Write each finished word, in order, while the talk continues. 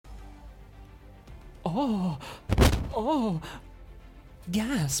Oh.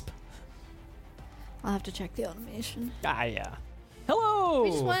 Gasp. I'll have to check the automation. Yeah. Hello.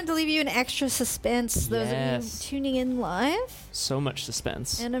 We just wanted to leave you an extra suspense, those of you tuning in live. So much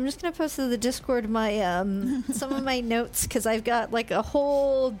suspense. And I'm just going to post to the Discord my some of my notes, because I've got like a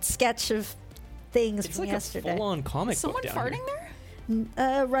whole sketch of things It's from like yesterday. a full-on comic Someone book down farting here.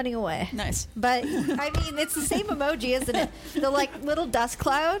 there? Running away. Nice. But, I mean, it's the same emoji, isn't it? The, like, little dust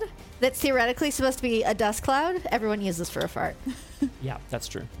cloud that's theoretically supposed to be a dust cloud, everyone uses for a fart. Yeah, that's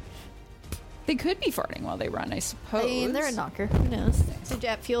true. They could be farting while they run, I suppose. I mean, they're a knocker. Who knows? They're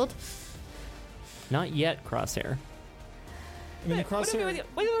jet-fueled. Not yet, Crosshair. I mean, the crosshair.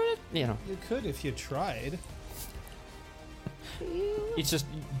 You know, You could if you tried. it's just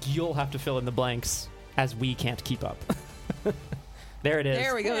you'll have to fill in the blanks as we can't keep up. There it is.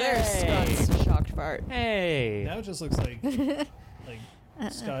 There we go. Hey. There's Scott's shocked fart. Hey. Now it just looks like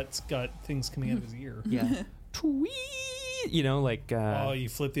Scott's got things coming out of his ear. Yeah. Tweet. You know, like. Oh, you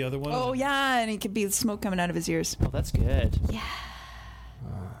flip the other one. Oh, yeah, and it could be smoke coming out of his ears. Oh, that's good. Yeah.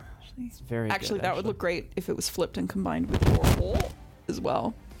 It's very Actually, good, that would look great if it was flipped and combined with your hole as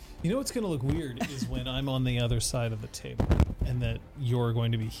well. You know what's going to look weird is when I'm on the other side of the table and that you're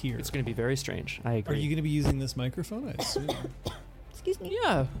going to be here. It's going to be very strange. I agree. Are you going to be using this microphone? I assume. Excuse me.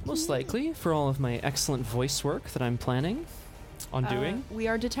 Yeah, most likely for all of my excellent voice work that I'm planning on doing. We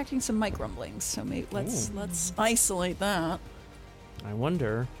are detecting some mic rumblings, so let's isolate that. I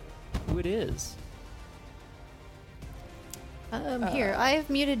wonder who it is. Here, I have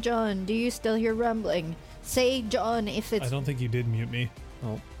muted John. Do you still hear rumbling? Say, John, if I it's... don't think you did mute me.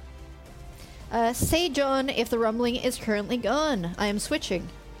 Oh. Say, John, if the rumbling is currently gone. I am switching.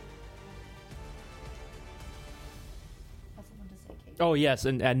 Oh yes,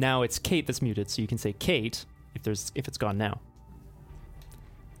 and now it's Kate that's muted, so you can say Kate if it's gone now.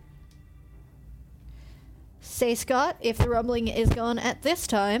 Say, Scott, if the rumbling is gone at this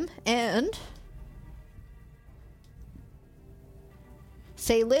time, and...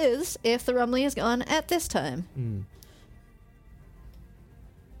 Say, Liz, if the rumbling is gone at this time.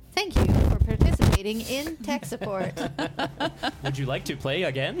 Thank you for participating in tech support. Would you like to play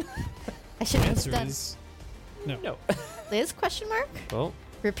again? I should The have answer done is no. No. Liz, question mark? Well,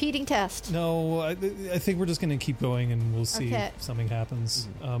 Repeating test. No, I think we're just going to keep going and we'll see Okay. if something happens.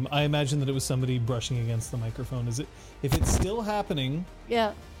 I imagine that it was somebody brushing against the microphone. If it's still happening,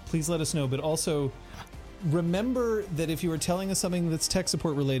 Yeah. please let us know. But also, remember that if you are telling us something that's tech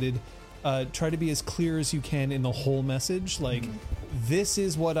support related, try to be as clear as you can in the whole message. Like, this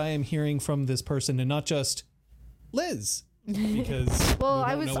is what I am hearing from this person, and not just Liz. Because Well,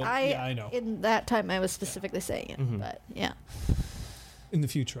 we won't know I know. In that time, I was specifically saying it, but yeah. In the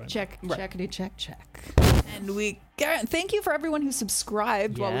future, I know. Check, checkity, check. And thank you for everyone who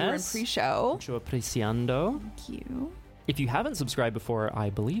subscribed while we were in Yes. pre-show. mucho apreciando. Thank you. If you haven't subscribed before, I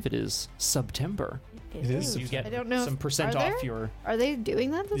believe it is September. It is. You get I don't know some if- percent are off there? your. Are they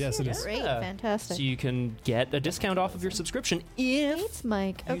doing that this Yes, year? it is. Great, Yeah. fantastic. So you can get a discount off of your subscription if Thanks,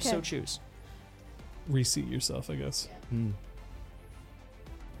 Mike. you Okay. so choose. Reseat yourself, I guess.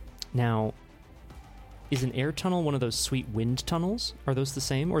 Now, is an air tunnel one of those sweet wind tunnels? Are those the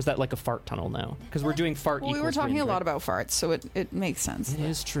same, or is that like a fart tunnel now? Because we're doing fart. Well, we were equals talking wind, a lot right? about farts, so it makes sense. It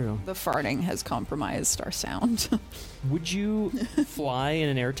is true. The farting has compromised our sound. Would you fly in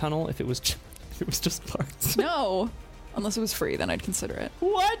an air tunnel if it was just farts? No. Unless it was free, then I'd consider it.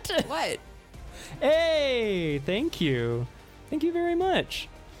 What? What? Hey, thank you. Thank you very much.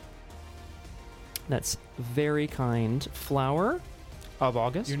 That's very kind. Flower of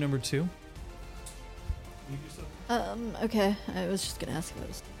August. You're number 2. Okay. I was just gonna ask if it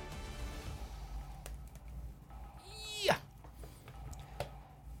was. Yeah.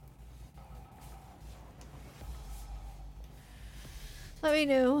 Let me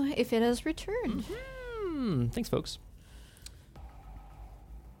know if it has returned. Thanks, folks.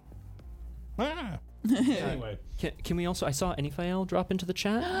 Anyway, Can we also? I saw Anyfael drop into the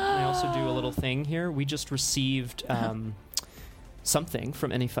chat. Can I also do a little thing here? We just received something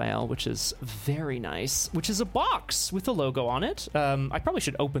from Anyfael, which is very nice. Which is a box with a logo on it. I probably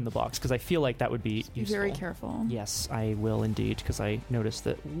should open the box because I feel like that would be Be useful. very careful. Yes, I will indeed, because I noticed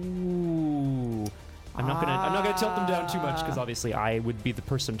that. Ooh, I'm not gonna tilt them down too much because obviously I would be the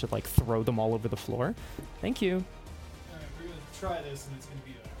person to like throw them all over the floor. Thank you. alright, we're gonna try this, and it's gonna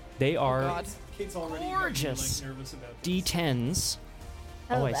be. They are God. Kate's already Gorgeous. nervous about this. D10s.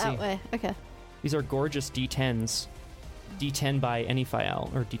 Oh, I that see. way. Okay. These are gorgeous D10s. D10 by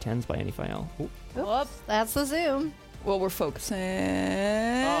Anyfael, or D10s by Anyfael. Ooh. Oops, that's the zoom. Well, we're focusing. Oh,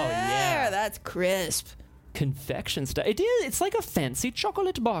 yeah. That's crisp. confection stuff. It's like a fancy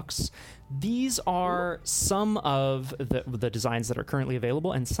chocolate box. These are some of the designs that are currently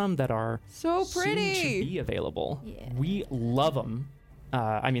available, and some that are So soon pretty. to be available. Yeah. We love them.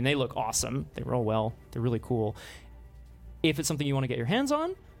 I mean, they look awesome. They roll well. They're really cool. If it's something you want to get your hands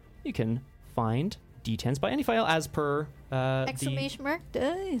on, you can find D10s by Anyfile as per Exclamation mark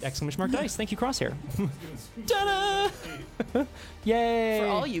dice. exclamation mark dice. Thank you, Crosshair. Ta-da! Yay! For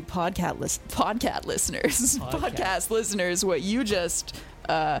all you podcast listeners, what you just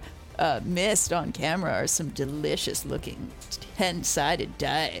missed on camera are some delicious looking 10-sided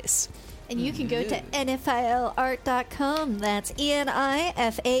dice. And you can go to nifileart.com. That's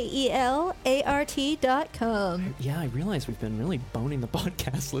ENIFAELART.com. Yeah, I realize we've been really boning the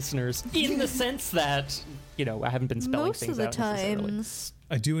podcast listeners in the sense that, I haven't been spelling Most things of the out necessarily. times.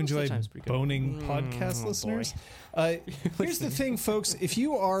 I do enjoy time's pretty good. boning podcast boy. listeners. Here's the thing, folks. If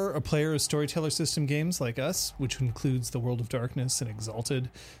you are a player of storyteller system games like us, which includes the World of Darkness and Exalted,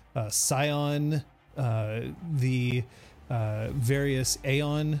 Scion, the various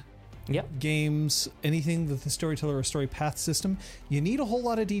Aeon Yep. games, anything with the storyteller or story path system, you need a whole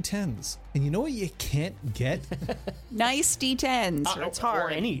lot of D10s. And you know what you can't get? Nice D10s. It's hard. Or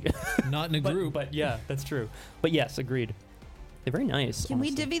any. Not in a group. But yeah, that's true. But yes, agreed. They're very nice. Can we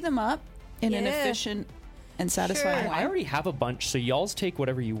honestly. divvy them up in an Yeah. efficient and satisfying Sure. way? I already have a bunch, so y'all's take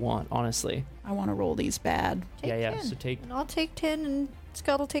whatever you want, honestly. I want to roll these bad. Take Yeah, 10. so take- And I'll take 10, and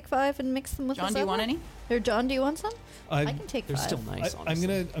Scott will take 5 and mix them with John, the do you want other. any? Or John, do you want some? I I'm, can take They're 5. still nice, I'm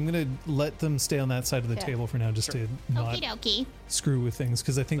honestly. gonna let them stay on that side of the Yeah. table for now, just to not Okie dokie. screw with things,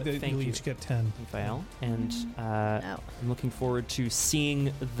 because I think But that thank you'll you. each get 10. Raphael, and No. I'm looking forward to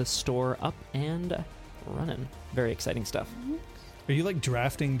seeing the store up and running. Very exciting stuff. Are you like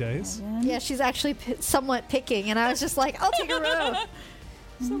drafting dice? Yeah, she's actually somewhat picking, and I was just like, I'll take a row.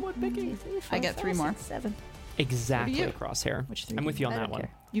 Somewhat picking. I get 3 more. 7. Exactly, you? Crosshair. Which three I'm do with you- you on I that don't one.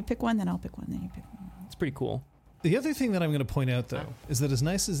 care. You pick one, then I'll pick one, then you pick one. It's pretty cool. The other thing that I'm going to point out, though, is that as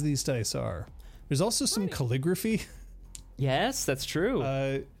nice as these dice are, there's also some calligraphy. Yes, that's true.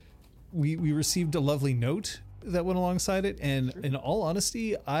 We received a lovely note that went alongside it, and in all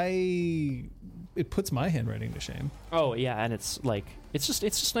honesty, it puts my handwriting to shame. Oh yeah, and it's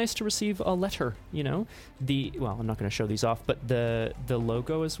just nice to receive a letter, I'm not going to show these off, but the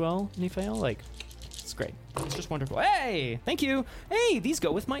logo as well, Raphael, it's great. It's just wonderful. Hey, thank you. Hey, these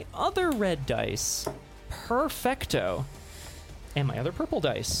go with my other red dice. Perfecto. And my other purple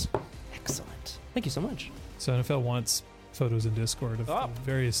dice. Excellent. Thank you so much. So NFL wants photos in Discord of Oh, the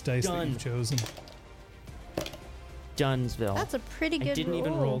various dice that done. you've chosen. Dunsville. That's a pretty good I didn't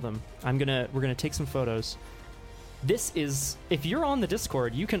even roll them. We're gonna take some photos. This is, if you're on the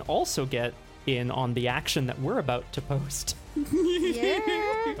Discord, you can also get in on the action that we're about to post. Yeah.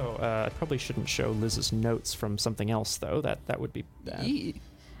 Oh, I probably shouldn't show Liz's notes from something else, though. That would be bad. Yee.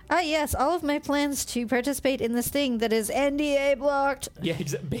 Yes, all of my plans to participate in this thing that is NDA blocked. Yeah,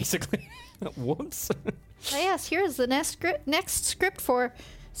 basically. Whoops. Yes, here's the next script for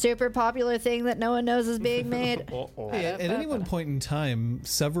super popular thing that no one knows is being made. Hey, at any one point in time,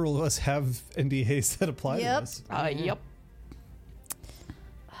 several of us have NDAs that apply to Yep. us. Yep.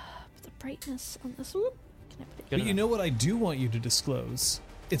 The brightness on this one. Can I put it? Good But you know what I do want you to disclose?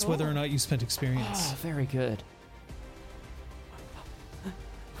 It's whether or not you spent experience. Oh, very good.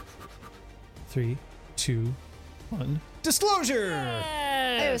 3, 2, 1. Disclosure!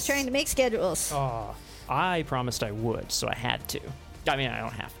 I was trying to make schedules. Oh, I promised I would, so I had to. I mean, I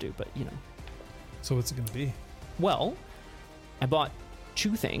don't have to, but So what's it going to be? Well, I bought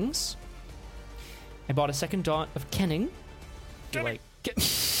 2 things. I bought a second dot of kenning.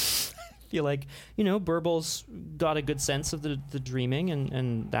 Feel like Burbal's got a good sense of the dreaming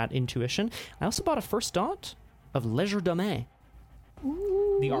and that intuition. I also bought a first dot of legerdemain.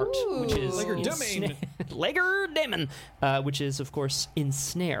 The art, which is Legerdemain. Legerdemain, which is of course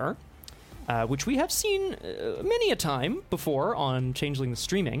ensnare, which we have seen many a time before on Changeling the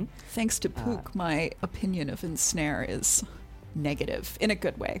Streaming. Thanks to Pook, my opinion of ensnare is negative in a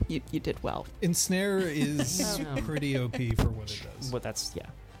good way. You did well. Ensnare is pretty OP for what it does. But that's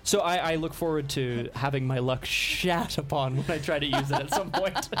So I look forward to having my luck shat upon when I try to use it at some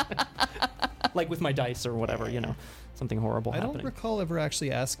point, like with my dice or whatever, something horrible I happening. don't recall ever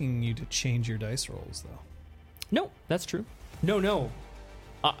actually asking you to change your dice rolls, though. No, that's true. No.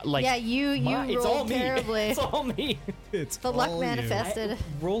 Yeah, you it's all rolled me. terribly. It's all me. It's The luck all you. manifested.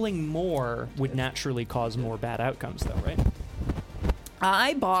 Rolling more would naturally cause more bad outcomes, though, right?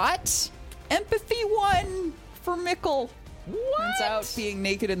 I bought Empathy 1 for Mickle. Turns out being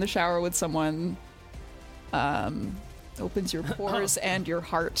naked in the shower with someone opens your pores and your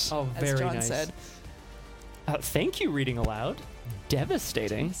heart, Oh, as very John nice. said. Thank you, reading aloud.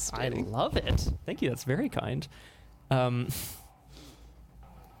 Devastating. Devastating. I love it. Thank you. That's very kind. Oh.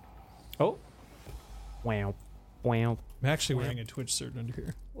 Wow. Wow. I'm actually wearing a Twitch shirt under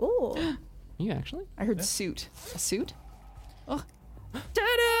here. Ooh. You actually? I heard suit. A suit? Oh.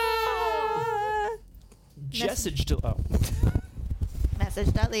 Ta-da! Message to... Oh.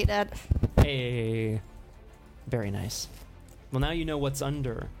 Message deleted. Hey. Very nice. Well, now you know what's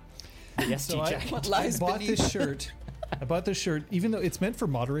under the SD So jacket. What I lies bought beneath? this shirt. I bought this shirt, even though it's meant for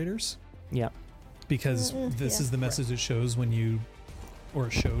moderators, Yeah. because this yeah. is the message it shows when you, or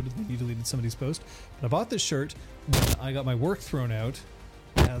it showed when you deleted somebody's post. But I bought this shirt when I got my work thrown out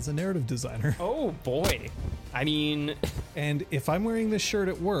as a narrative designer. Oh, boy. I mean... And if I'm wearing this shirt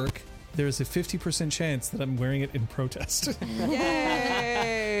at work, there's a 50% chance that I'm wearing it in protest.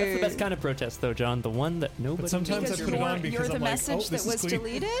 Yay! That's the best kind of protest, though, John. The one that nobody... But sometimes Because I put it on because you're the I'm like, message oh, that this was is clean.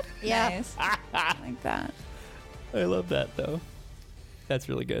 deleted? Yeah. Nice. Like that. I love that, though. That's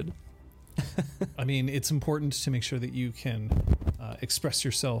really good. I mean, it's important to make sure that you can express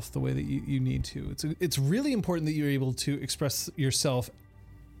yourself the way that you need to. It's really important that you're able to express yourself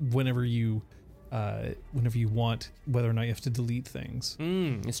whenever you want, whether or not you have to delete things.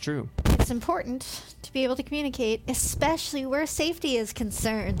 It's true. It's important to be able to communicate, especially where safety is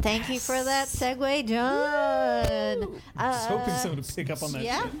concerned. Thank you for that segue, John. I was hoping someone would pick up on that.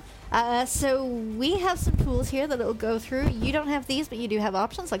 Yeah. shit. So we have some tools here that it'll go through. You don't have these, but you do have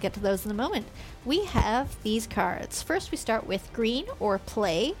options. I'll get to those in a moment. We have these cards. First, we start with green or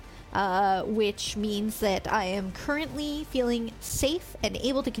play, which means that I am currently feeling safe and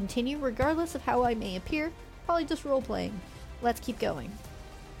able to continue regardless of how I may appear. Probably just role-playing. Let's keep going.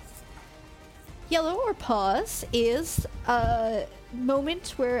 Yellow or pause is a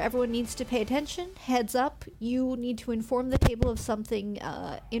moment where everyone needs to pay attention. Heads up, you need to inform the table of something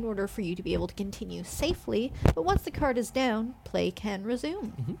in order for you to be able to continue safely. But once the card is down, play can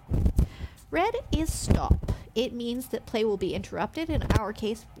resume. Red is stop. It means that play will be interrupted. In our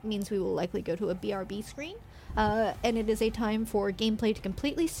case, it means we will likely go to a BRB screen. And it is a time for gameplay to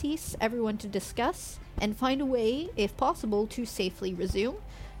completely cease, everyone to discuss, and find a way, if possible, to safely resume.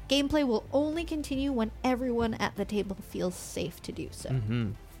 Gameplay will only continue when everyone at the table feels safe to do so.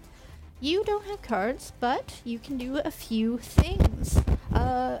 You don't have cards, but you can do a few things.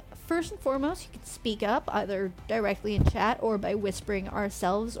 First and foremost, you can speak up, either directly in chat or by whispering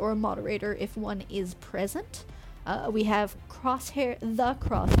ourselves or a moderator if one is present. We have the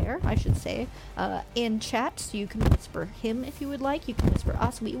crosshair, I should say, in chat, so you can whisper him if you would like. You can whisper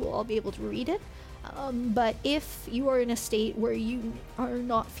us, we will all be able to read it. But if you are in a state where you are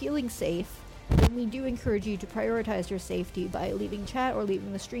not feeling safe, then we do encourage you to prioritize your safety by leaving chat or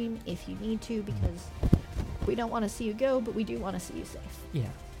leaving the stream if you need to, because we don't want to see you go, but we do want to see you safe. Yeah.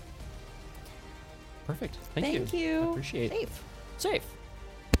 Perfect. Thank you. I appreciate it. Safe.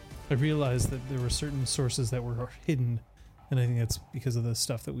 I realized that there were certain sources that were hidden, and I think that's because of the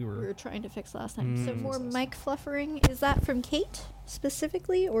stuff that we We were. were trying to fix last time. So more Yes. mic fluffering. Is that from Kate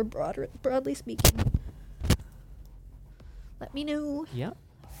specifically, or broadly speaking? Let me know. Yeah.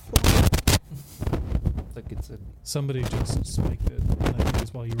 Like it's a... Somebody just spiked it, and I think it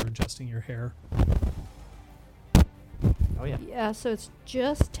was while you were adjusting your hair. Oh, yeah. Yeah, so it's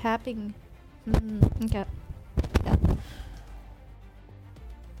just tapping. Okay. Yeah.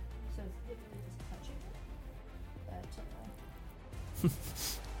 So it's literally just touching it. But,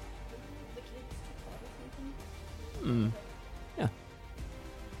 the cade's too far, maybe? Yeah.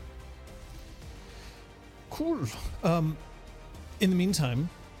 Cool. In the meantime,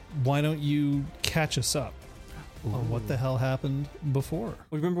 why don't you catch us up on what the hell happened before?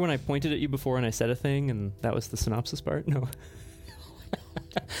 Well, remember when I pointed at you before and I said a thing and that was the synopsis part? No.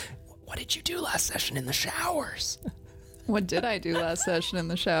 What did you do last session in the showers? What did I do last session in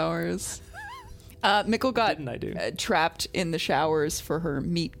the showers? Mickle got Didn't I do? trapped in the showers for her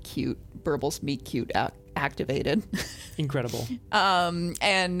meet cute, Burbles meet cute activated. Incredible.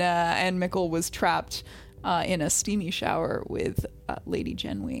 And Mickle was trapped in a steamy shower with Lady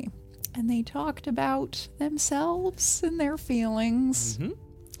Genwy. And they talked about themselves and their feelings.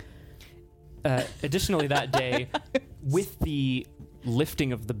 Additionally, that day, with the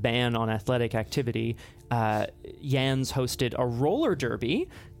lifting of the ban on athletic activity, Yans hosted a roller derby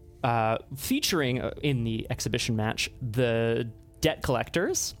featuring, in the exhibition match, the Debt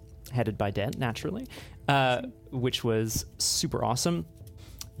Collectors, headed by Dent, naturally, which was super awesome.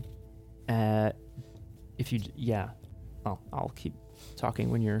 I'll keep talking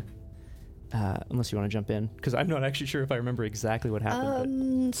when you're... unless you want to jump in, because I'm not actually sure if I remember exactly what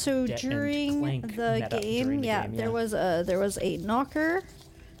happened. So Debt and during Clank the met up game, during the game, there was a knocker.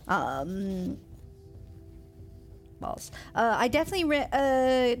 balls. I definitely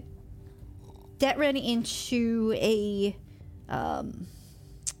ran into a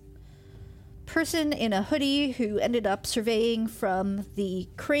person in a hoodie who ended up surveying from the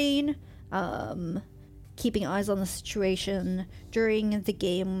crane, keeping eyes on the situation. During the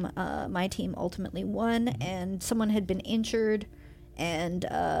game, my team ultimately won, and someone had been injured, and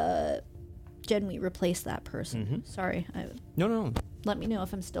Genwi replaced that person. Sorry. No. Let me know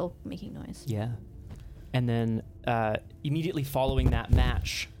if I'm still making noise. Yeah. And then immediately following that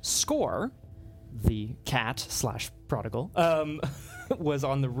match, Score, the cat/prodigal, was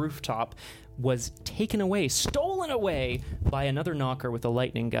on the rooftop, was taken away, stolen away by another knocker with a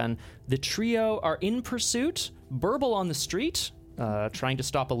lightning gun. The trio are in pursuit. Burble on the street, trying to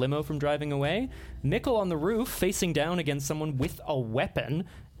stop a limo from driving away. Mickle on the roof, facing down against someone with a weapon.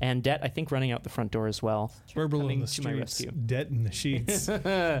 And Det, I think, running out the front door as well. Burble Coming on the to my streets, rescue. Det in the sheets.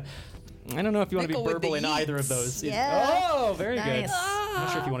 I don't know if you want to be Mickle with Burble the in either of yeets. those. Yeah. Oh, very good. Nice. I'm not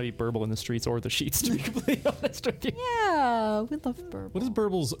sure if you want to be Burble in the streets or the sheets, to be completely honest with you. Yeah, we love Burble. What does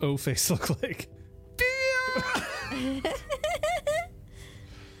Burble's O face look like?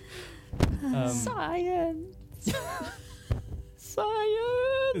 Science.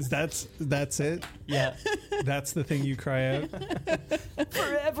 Science! That's it? Yeah. That's the thing you cry out?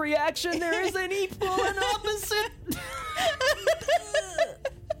 For every action, there is an equal and opposite.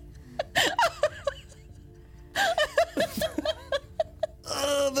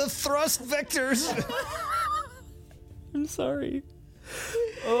 The thrust vectors! I'm sorry.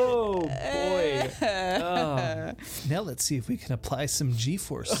 Oh, boy. Oh. Now let's see if we can apply some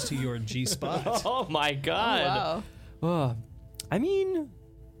G-force to your G-spot. Oh, my God. Wow. Oh, I mean,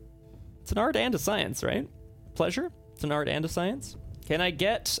 it's an art and a science, right? Pleasure? It's an art and a science. Can I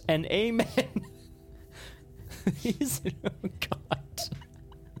get an amen? Oh, God.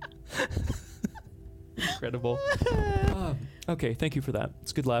 Incredible. Okay, thank you for that.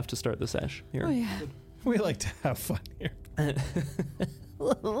 It's a good laugh to start the sesh here. Oh, yeah. We like to have fun here.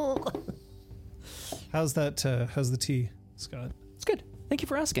 How's the tea, Scott? It's good. Thank you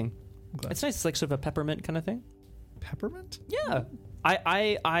for asking. I'm glad. It's nice. It's like sort of a peppermint kind of thing. Peppermint? Yeah.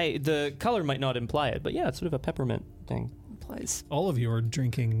 I the color might not imply it, but yeah, it's sort of a peppermint thing. Place. All of you are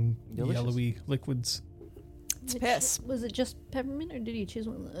drinking Delicious. yellowy liquids. It's piss. Was it just peppermint, or did you choose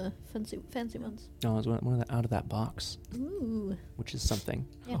one of the fancy ones? No, it was one of the out of that box, Ooh. which is something.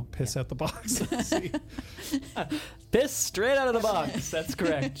 Yeah. Oh, piss out the box. Let's see. Piss straight out of the box. That's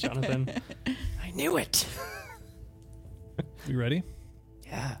correct, Jonathan. I knew it. You ready?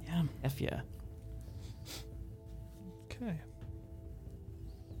 Yeah. Yeah. F yeah. Okay.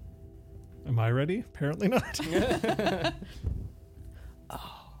 Am I ready? Apparently not.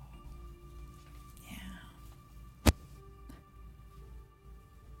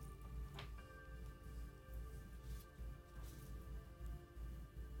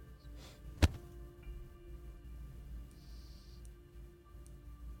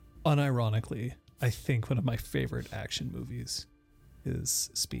 Unironically, I think one of my favorite action movies is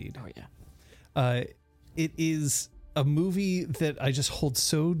Speed. Oh yeah. It is a movie that I just hold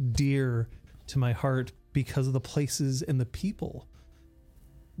so dear to my heart because of the places and the people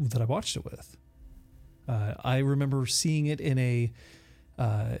that I watched it with. I remember seeing it in a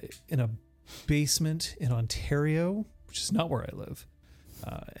basement in Ontario, which is not where I live,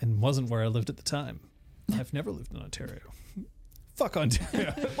 and wasn't where I lived at the time. I've never lived in Ontario. Fuck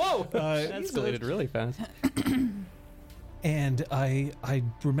Ontario. Whoa. That escalated really fast. And I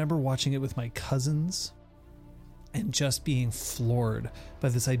remember watching it with my cousins and just being floored by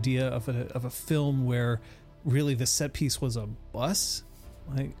this idea of a film where really the set piece was a bus.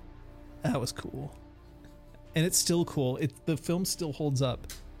 Like, that was cool. And it's still cool. The film still holds up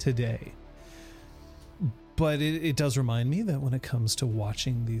today. But it does remind me that when it comes to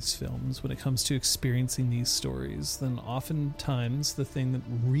watching these films, when it comes to experiencing these stories, then oftentimes the thing that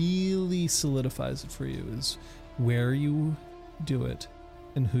really solidifies it for you is where you do it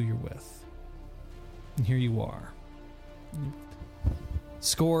and who you're with. And here you are.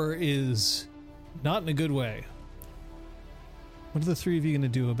 Score is not in a good way. What are the three of you going to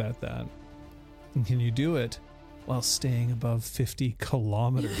do about that? And can you do it while staying above 50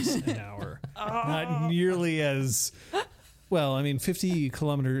 kilometers an hour? Not nearly as well. I mean, 50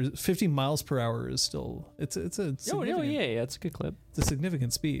 miles per hour is still it's a significant, yeah, it's a good clip. it's a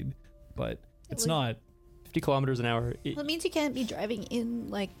significant speed, but it's not. 50 kilometers an hour. Well, it means you can't be driving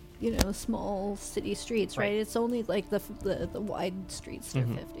in small city streets, right? Right. It's only like the wide streets that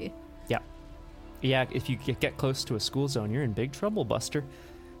are 50. Yeah, if you get close to a school zone, you're in big trouble, Buster.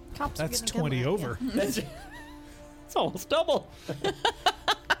 Cops are That's gonna come 20 at ya. over. It's almost double.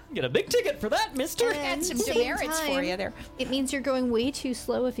 Get a big ticket for that, mister. And Had some same demerits for time, you there. It means you're going way too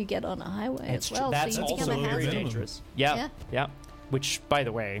slow if you get on a highway as well. That's so you become also a very hazard. dangerous. Yeah. Which, by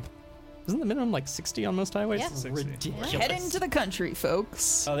the way, isn't the minimum like 60 on most highways? Yeah. It's 60. ridiculous. Head into the country,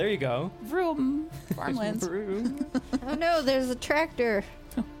 folks. Oh, there you go. Vroom. Farmlands. Oh no, there's a tractor.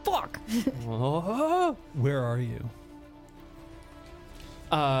 Fuck. Oh. Where are you?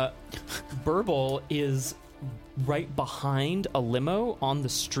 Burble is right behind a limo on the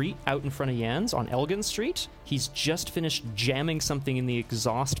street out in front of Jan's on Elgin Street. He's just finished jamming something in the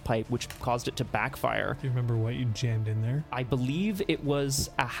exhaust pipe, which caused it to backfire. Do you remember what you jammed in there? I believe it was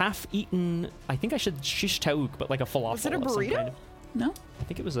a half-eaten. I think I should shish taouk, but like a falafel. Was it a of some burrito? kind. No? I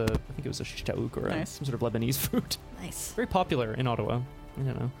think it was a shish taouk or Nice. some sort of Lebanese food. Nice. Very popular in Ottawa. I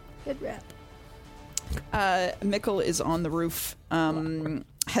don't know. Good rap. Mikkel is on the roof.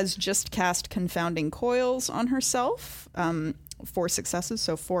 Has just cast Confounding Coils on herself. 4 successes,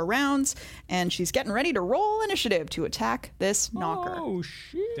 so 4 rounds. And she's getting ready to roll initiative to attack this knocker. Oh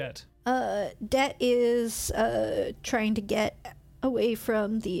shit! Det. Det is trying to get away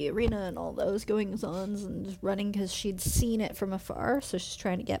from the arena and all those goings-ons and just running because she'd seen it from afar. So she's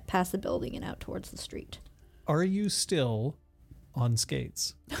trying to get past the building and out towards the street. Are you still on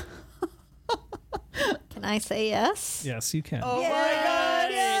skates? Can I say yes? Yes, you can. Oh my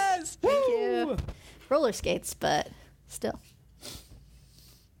god, yes! Thank you. Roller skates, but still.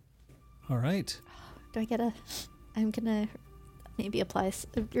 All right. Do I get a... I'm gonna maybe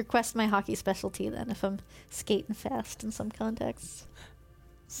request my hockey specialty then if I'm skating fast in some contexts.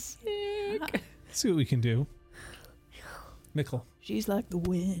 Sick. Let's see what we can do. Mikkel. She's like the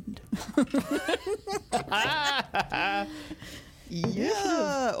wind.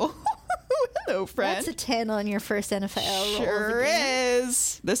 Yeah. Oh, hello, friend. That's a 10 on your first NFL roll. of Sure the game.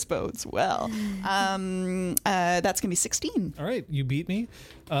 is. This bodes well. That's gonna be 16. All right, you beat me.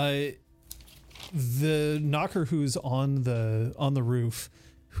 The knocker who's on the roof,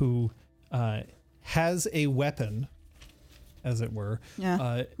 who has a weapon, as it were,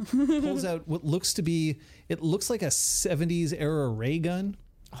 Yeah. pulls out what looks to be, it looks like a 70s era ray gun.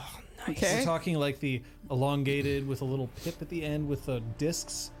 Okay. We're talking like the elongated with a little pip at the end with the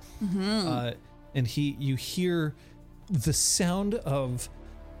discs. And you hear the sound of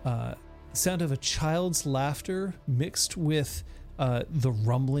a child's laughter mixed with the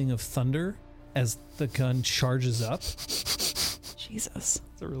rumbling of thunder as the gun charges up, Jesus.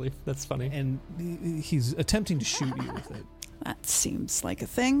 That's funny. and he's attempting to shoot you with it. That seems like a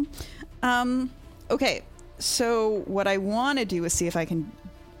thing. Okay, so what I want to do is see if I can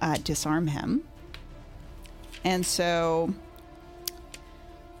disarm him. And so...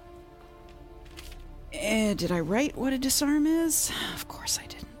 did I write what a disarm is? Of course I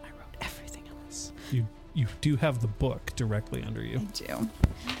didn't. I wrote everything else. You do have the book directly under you. I do.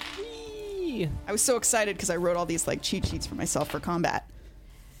 I was so excited because I wrote all these like cheat sheets for myself for combat.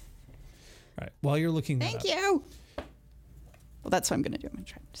 All right. While you're looking that Thank up, you. Well, that's what I'm going to do. I'm going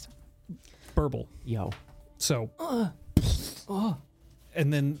to try to disarm. Burble. Yo. So,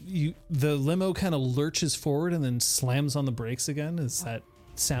 and then the limo kind of lurches forward and then slams on the brakes again as that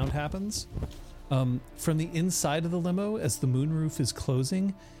sound happens. From the inside of the limo, as the moonroof is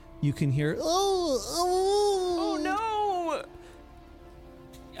closing, you can hear, Oh no!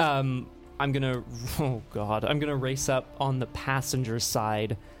 I'm gonna race up on the passenger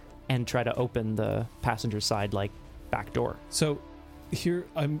side and try to open the passenger side like back door. So, here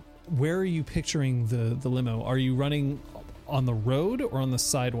where are you picturing the limo? Are you running on the road or on the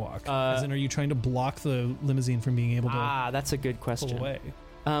sidewalk? As in, are you trying to block the limousine from being able to That's a good pull question. away?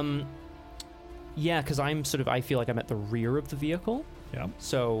 Yeah, because I feel like I'm at the rear of the vehicle. Yeah.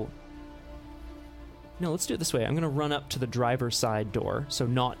 So, no, let's do it this way. I'm going to run up to the driver's side door, so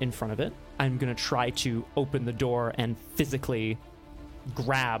not in front of it. I'm going to try to open the door and physically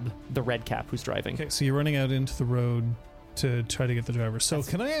grab the red cap who's driving. Okay, so you're running out into the road to try to get the driver. So,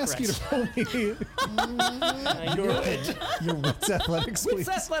 can I ask you to roll me your wits athletics, please? Wits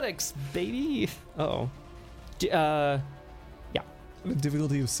athletics, baby. Uh-oh. A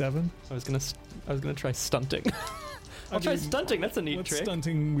difficulty of 7. I was gonna try stunting. I'll try stunting. That's a neat What trick.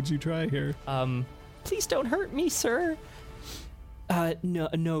 stunting would you try here? Please don't hurt me, sir.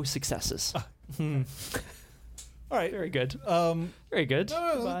 No successes. All right. Very good. Very good.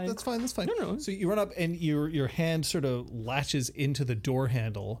 No, Goodbye. that's fine. That's fine. No. So you run up and your hand sort of latches into the door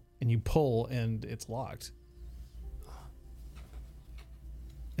handle and you pull and it's locked.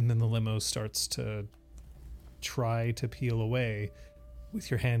 And then the limo starts to try to peel away with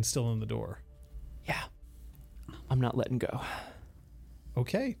your hand still in the door. Yeah. I'm not letting go.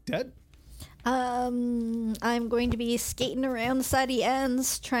 Okay, dead. I'm going to be skating around the side of the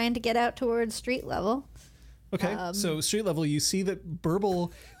ends, trying to get out towards street level. Okay, so street level, you see that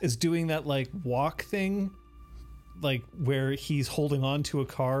Burble is doing that like walk thing, like where he's holding on to a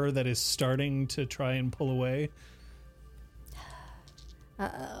car that is starting to try and pull away.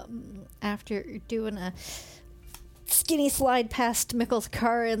 After doing a skinny slide past Mickle's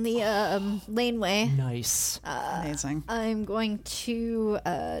car in the laneway, Nice. Amazing. I'm going to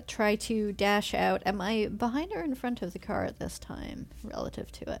try to dash out. Am I behind or in front of the car at this time, relative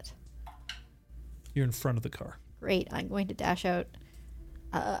to it? You're in front of the car. Great. I'm going to dash out.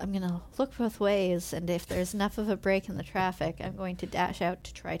 I'm going to look both ways, and if there's enough of a break in the traffic, I'm going to dash out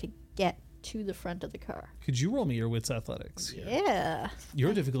to try to get to the front of the car. Could you roll me your wits athletics here? Yeah.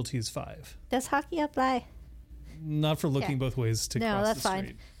 Your difficulty is 5. Does hockey apply? Not for looking Yeah. both ways to No, cross that's the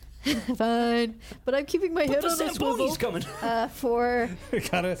fine. street. Fine. But I'm keeping my head The on a swivel Zamboni's coming. for...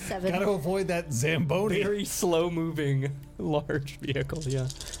 gotta 7. gotta avoid that Zamboni. Very slow moving, large vehicle. Yeah.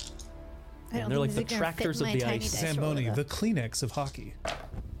 I don't they're like think the these are gonna fit tractors in of my the tiny ice. dice Zamboni, roller, the Kleenex of hockey.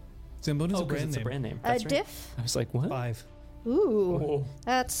 Zamboni's Oh, a 'cause brand it's name. a brand name. though. That's right. Diff? I was like, what? 5. Ooh. Oh.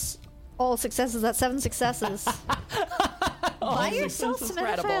 That's all successes. That's 7 successes. Buy yourself some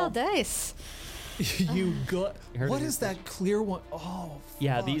incredible. NFL dice. You got. Heard What it. is that clear one? Oh,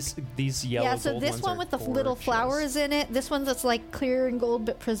 Yeah, fuck. these yellow. Yeah, so gold this ones one are with the little gorgeous. flowers in it. This one's that's like clear and gold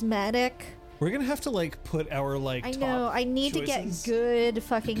but prismatic. We're gonna have to like put our like. I top know. I need to choices. get good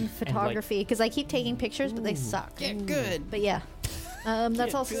fucking photography because I keep taking pictures, but they suck. Get good. But yeah, that's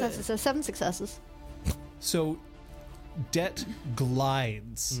Get all good. successes. So 7 successes. So, Det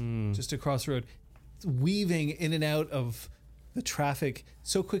glides just across the road, weaving in and out of the traffic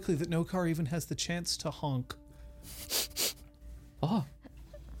so quickly that no car even has the chance to honk. Oh,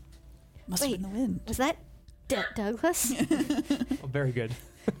 Must Wait. have been the wind. Was that Douglas? oh, very good.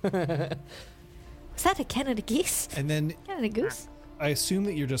 Was that a Canada geese? And then Canada goose? I assume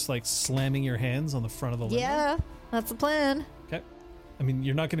that you're just like slamming your hands on the front of the limo. Yeah, that's the plan. Okay. I mean,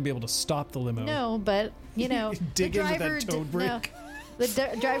 you're not going to be able to stop the limo. No, but you know, Dig the into that driver toad no, brake.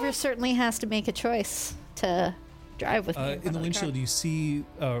 the driver certainly has to make a choice to drive with me. In the windshield, you see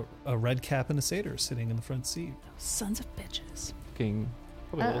a red cap and a satyr sitting in the front seat. Sons of bitches. Looking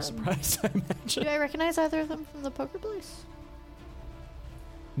probably a little surprised, I imagine. Do I recognize either of them from the poker place?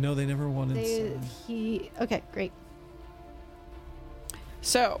 No, they never wanted. Okay, great.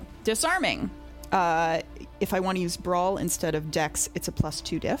 So, disarming. If I want to use Brawl instead of Dex, it's a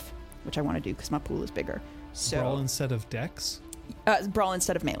 +2 diff, which I want to do because my pool is bigger. So Brawl instead of Dex. Brawl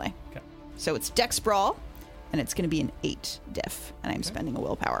instead of melee. Okay. So it's Dex Brawl, and it's going to be an 8 diff, and I'm spending a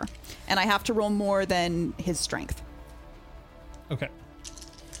willpower. And I have to roll more than his strength. Okay.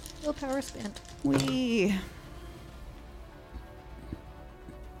 Willpower spent.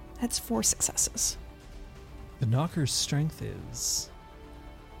 That's 4 successes. The knocker's strength is.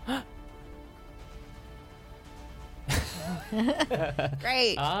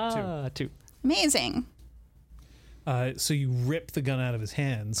 Great. Ah, 2. Amazing. So you rip the gun out of his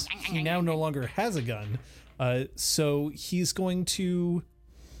hands. He now no longer has a gun. So he's going to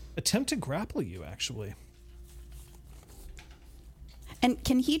attempt to grapple you, actually. And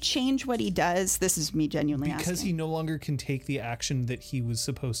can he change what he does? This is me genuinely Because asking. he no longer can take the action that he was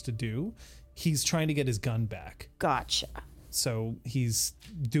supposed to do, he's trying to get his gun back. Gotcha. So he's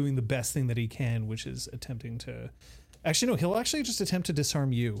doing the best thing that he can, which is attempting to... Actually, no, he'll actually just attempt to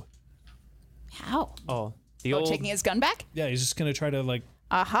disarm you. How? Oh, the old. Taking his gun back? Yeah, he's just going to try to, like,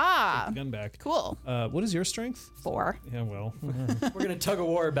 Aha. take the gun back. Cool. What is your strength? 4. Yeah, well... We're gonna tug a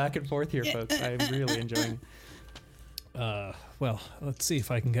war back and forth here, folks. I'm really enjoying. Well, let's see if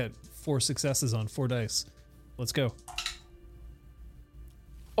I can get 4 successes on 4 dice. Let's go.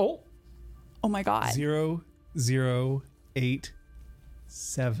 Oh, Oh my god. 0, 0, 8,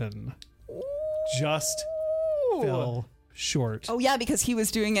 7. Just fell short. Oh yeah, because he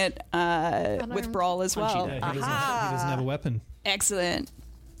was doing it with Unarmed. Brawl as well. Yeah, he doesn't have a weapon. Excellent.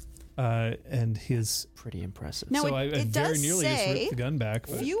 And his... pretty impressive. Now so it, I it very does nearly just say ripped the gun back.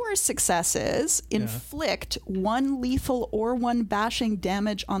 But fewer successes inflict 1 lethal or 1 bashing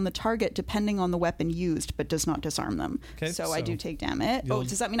damage on the target depending on the weapon used, but does not disarm them. Okay, so I do take damage. Oh, you'll-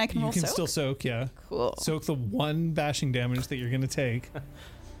 does that mean I can you roll can soak? still soak, yeah. Cool. Soak the 1 bashing damage that you're going to take.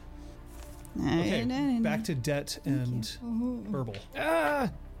 Okay, back to Det and Burble.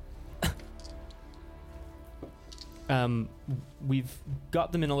 We've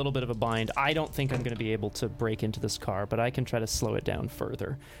got them in a little bit of a bind. I don't think I'm going to be able to break into this car, but I can try to slow it down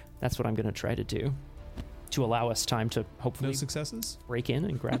further. That's what I'm going to try to do to allow us time to No hopefully successes? break in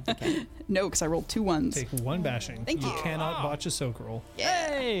and grab the cat. No, because I rolled 2 ones. Take 1 bashing. Thank you. cannot botch a soak roll.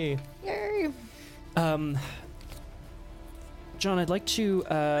 Hey! Yay! John, I'd like to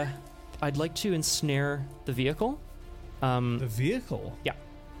ensnare the vehicle. The vehicle? Yeah.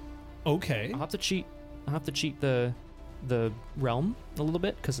 Okay. I'll have to cheat the realm a little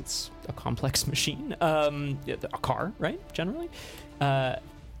bit because it's a complex machine. A car, right? Generally.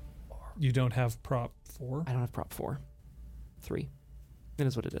 You don't have prop 4? I don't have prop 4. 3. It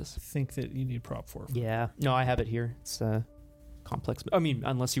is what it is. I think that you need prop 4. Yeah. No, I have it here. It's complex. I mean,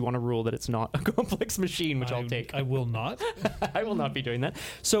 unless you want to rule that it's not a complex machine, which I'll take. I will not. I will not be doing that.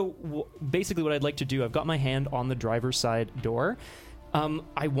 So basically what I'd like to do, I've got my hand on the driver's side door.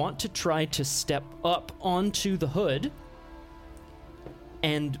 I want to try to step up onto the hood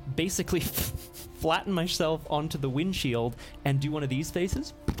and basically flatten myself onto the windshield and do one of these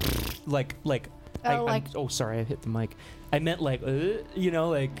faces. Sorry, I hit the mic. I meant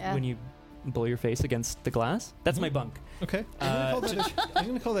when you blow your face against the glass. That's my bunk. Okay. I'm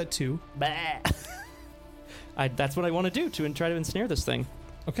going to call that 2. That's what I want to do to try to ensnare this thing.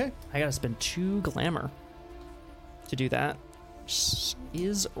 Okay. I got to spend 2 glamour to do that.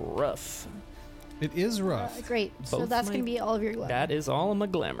 Is rough. It is rough. Great. So Both that's going to be all of your glamour. That is all of my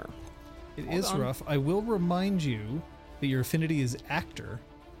glamour. It is rough. I will remind you that your affinity is actor,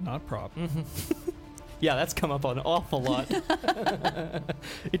 not prop. Mm-hmm. Yeah, that's come up an awful lot.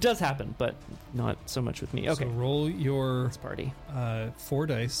 It does happen, but not so much with me. Okay. So roll your Let's party. 4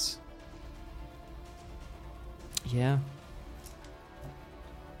 dice. Yeah.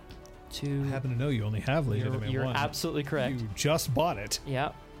 2. I happen to know you only have legitimate You're 1. absolutely correct. You just bought it.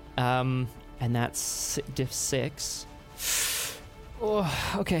 Yeah. And that's diff 6.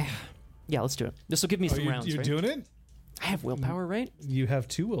 Oh, okay. Yeah, let's do it. This will give me some rounds, You're right? doing it? I have willpower, right? You have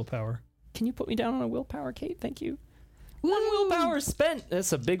 2 willpower. Can you put me down on a willpower, Kate? Thank you. 1 willpower spent.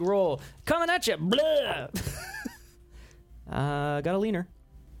 That's a big roll. Coming at you. Blah. Got a leaner.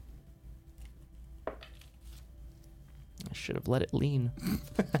 I should have let it lean.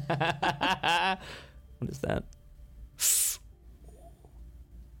 What is that?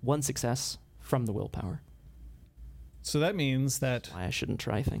 1 success from the willpower. So that means that Why I shouldn't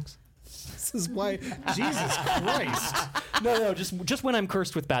try things. this is why Jesus Christ. No, just when I'm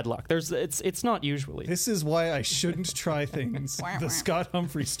cursed with bad luck. It's not usually. This is why I shouldn't try things. The Scott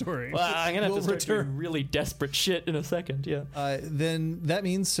Humphrey story. Well, I'm gonna have will to start return. doing really desperate shit in a second. Yeah. Then that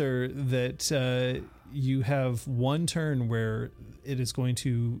means, sir, that you have 1 turn where it is going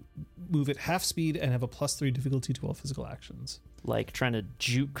to move at half speed and have a +3 difficulty to all physical actions. Like trying to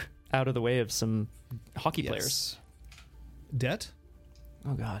juke out of the way of some hockey players. Debt?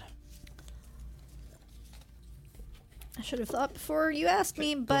 Oh God. I should have thought before you asked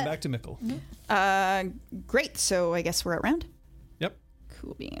me, Going but back to Mickle. Great. So I guess we're at round. Yep.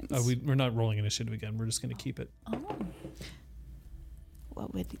 Cool beans. We're not rolling initiative again. We're just going to keep it.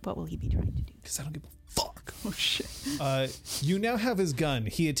 What will he be trying to do? Because I don't give a fuck. Oh shit. You now have his gun.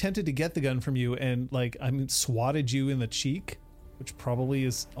 He attempted to get the gun from you and swatted you in the cheek, which probably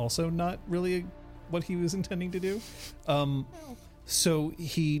is also not really what he was intending to do. So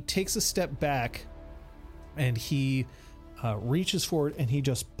he takes a step back and he reaches forward and he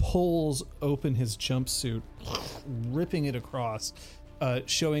just pulls open his jumpsuit, ripping it across,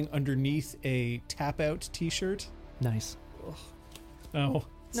 showing underneath a tap out t-shirt. Nice. No,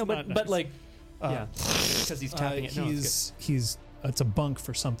 But nice. yeah, because he's tapping it. No, it's it's a bunk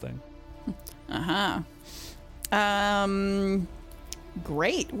for something.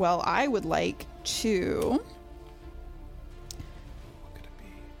 Great. Well, I would like to. What could it be?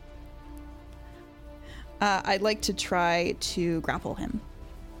 I'd like to try to grapple him.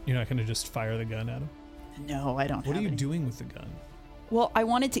 You're not going to just fire the gun at him? No, I don't. What are have you any. doing with the gun? Well, I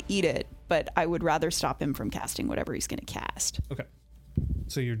wanted to eat it, but I would rather stop him from casting whatever he's going to cast. Okay.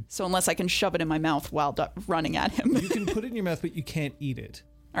 So you So unless I can shove it in my mouth while running at him. you can put it in your mouth, but you can't eat it.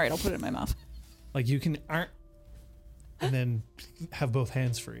 All right, I'll put it in my mouth. Like you can, and then have both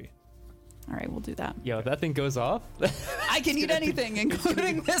hands free. All right, we'll do that. Yo, if that thing goes off. I can eat anything,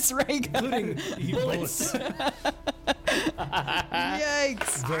 including this ray gun. Including Bullets.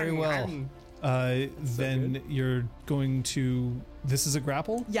 Yikes. Very well. Then you're going to. This is a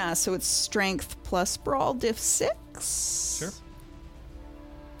grapple. Yeah, so it's strength plus brawl, diff 6. Sure.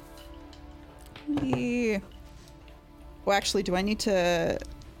 Yeah. Well, actually, do I need to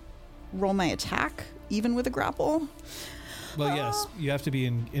roll my attack even with a grapple? Well, yes, you have to be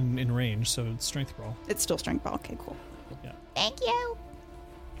in range, so it's strength roll. It's still strength brawl. Okay, cool. Yeah. thank you.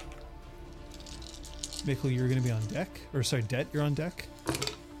 Mickle, you're going to be on deck, or sorry, Det, you're on deck.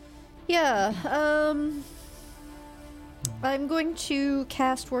 Yeah. I'm going to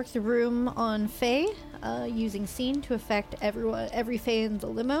cast Work the Room on Faye, using Scene to affect every Faye in the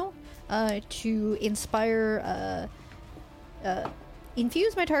limo, to inspire,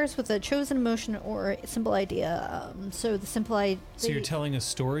 infuse my targets with a chosen emotion or simple idea. So the simple idea. So you're telling a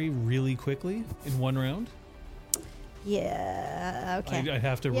story really quickly in one round? Yeah. Okay. I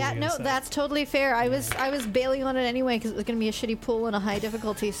have to. Yeah. roll No, against that. that's totally fair. I was bailing on it anyway because it was going to be a shitty pool and a high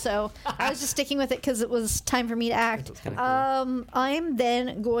difficulty. So I was just sticking with it because it was time for me to act. That's kinda cool. I'm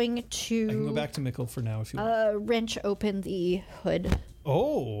then going to. I can go back to Mikkel for now if you want. Wrench open the hood.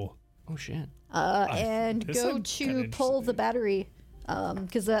 Oh. Oh shit. And this go I'm to kinda pull the interested. battery,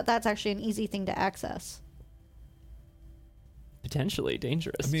 because that's actually an easy thing to access. Potentially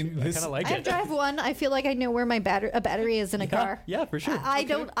dangerous. I mean, too. I this- kind of like I it. drive one. I feel like I know where my a battery is in a car. Yeah, for sure. I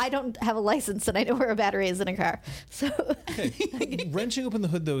don't have a license, and I know where a battery is in a car. So Okay. Wrenching open the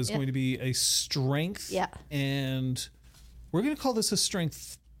hood, though, is Yeah. going to be a strength. Yeah. And we're going to call this a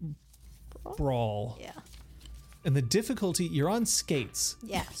strength brawl. yeah, And the difficulty, you're on skates.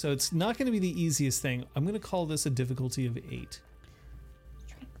 Yeah. So it's not going to be the easiest thing. I'm going to call this a difficulty of 8.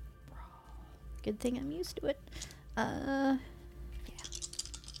 good thing I'm used to it. I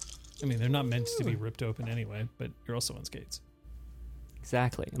mean, they're not meant to be ripped open anyway, but you're also on skates.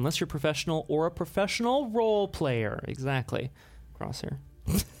 Exactly. Unless you're professional or a professional role player. Exactly. Crosshair.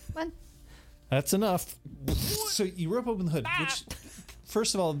 One. That's enough. So you rip open the hood, which,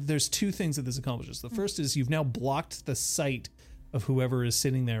 first of all, there's 2 things that this accomplishes. The first is you've now blocked the sight of whoever is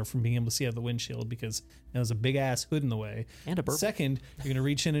sitting there from being able to see out the windshield because now there's a big ass hood in the way. And a burp. Second, you're going to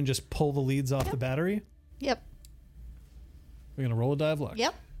reach in and just pull the leads off the battery. Yep. We're going to roll a die of luck.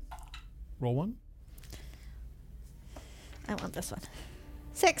 Yep. Roll 1. I want this one.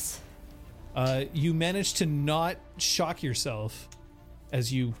 6. You manage to not shock yourself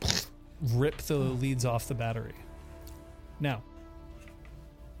as you rip the leads off the battery. Now,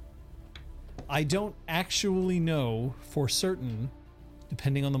 I don't actually know for certain,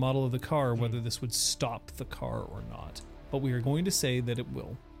 depending on the model of the car, whether this would stop the car or not. But we are going to say that it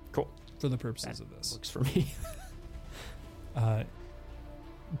will Cool. for the purposes of this. Works for me.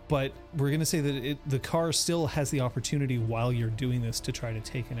 But we're going to say that the car still has the opportunity while you're doing this to try to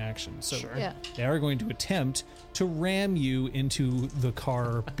take an action. So Yeah. they are going to attempt to ram you into the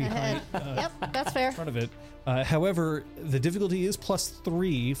car behind Yep. That's fair. front of it. However, the difficulty is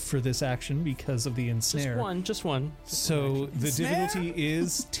 +3 for this action because of the ensnare. Just one. So the difficulty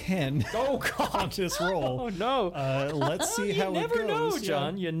is 10 Oh god. on this roll. Oh no. Let's see You how never it goes. know, Yeah.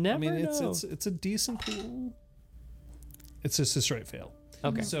 John. You never I mean, know. it's a decent pool. It's just a straight fail.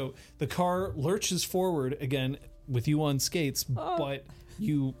 Okay. So the car lurches forward again with you on skates, but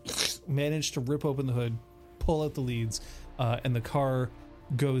you manage to rip open the hood, pull out the leads, and the car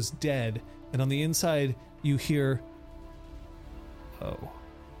goes dead. And on the inside, you hear, "Oh,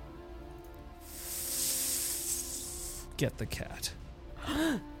 get the cat."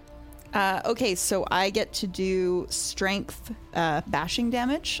 Okay, so I get to do strength bashing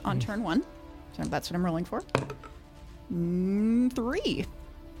damage on turn 1. So that's what I'm rolling for. 3.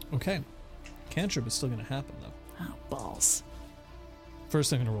 Okay, cantrip is still going to happen though. Oh, balls.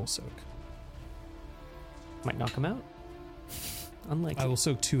 First, I'm going to roll soak. Might knock him out. Unlikely. I will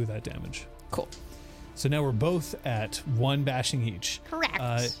soak 2 of that damage. Cool. So now we're both at 1 bashing each.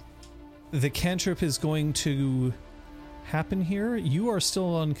 Correct. The cantrip is going to happen here. You are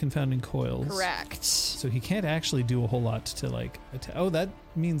still on confounding coils. Correct. So he can't actually do a whole lot to like attack. Oh, that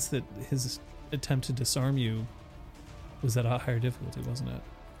means that his attempt to disarm you was at a higher difficulty, wasn't it?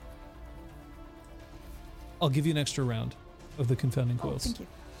 I'll give you an extra round of the confounding Oh, coils. thank you.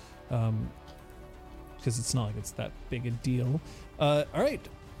 Because it's not like it's that big a deal. All right,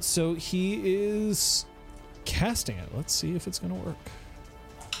 so he is casting it. Let's see if it's going to work.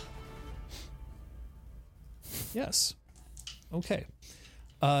 Yes. Okay.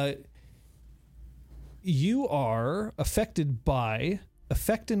 You are affected by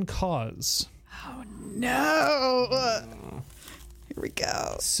effect and cause. No. Here we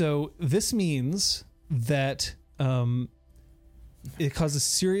go. So this means that it causes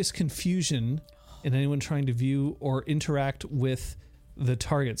serious confusion in anyone trying to view or interact with the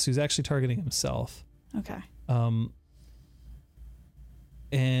target. So he's actually targeting himself. Okay.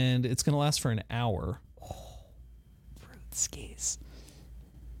 And it's going to last for an hour. Skis.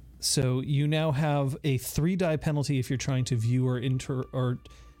 So you now have a 3-die penalty if you're trying to view or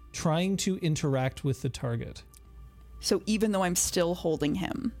trying to interact with the target. So even though I'm still holding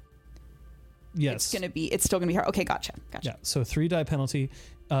him, Yes. it's still gonna be hard. Okay, gotcha. Yeah, so 3-die penalty.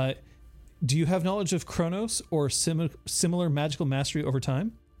 Do you have knowledge of Chronos or similar magical mastery over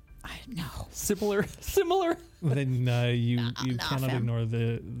time? No. Similar. Then you cannot fam. ignore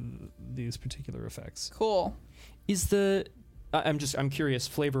these particular effects. Cool. Is the I'm curious,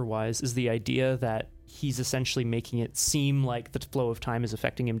 flavor wise, is the idea that he's essentially making it seem like the flow of time is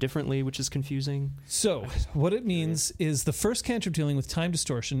affecting him differently, which is confusing? So, what it means is the first cantrip dealing with time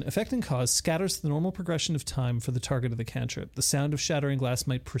distortion, effect and cause, scatters the normal progression of time for the target of the cantrip. The sound of shattering glass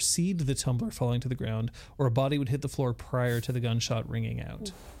might precede the tumbler falling to the ground, or a body would hit the floor prior to the gunshot ringing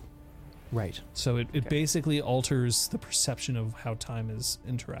out. Right. So it basically alters the perception of how time is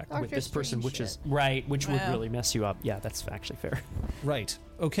interacting. With this person, Strange which shit. is right, which would Wow. really mess you up. Yeah, that's actually fair. Right.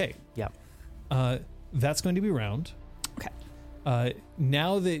 Okay. Yeah. That's going to be round. Okay.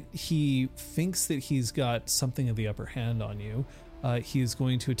 Now that he thinks that he's got something of the upper hand on you, he is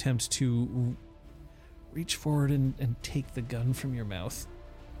going to attempt to reach forward and take the gun from your mouth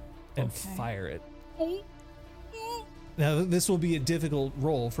and Okay. fire it. Now, this will be a difficult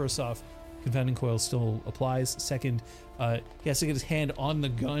roll. First off, Confounding Coil still applies. Second, he has to get his hand on the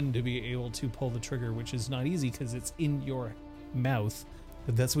gun to be able to pull the trigger, which is not easy because it's in your mouth.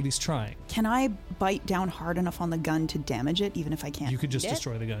 But that's what he's trying. Can I bite down hard enough on the gun to damage it, even if I can't? You could just eat it?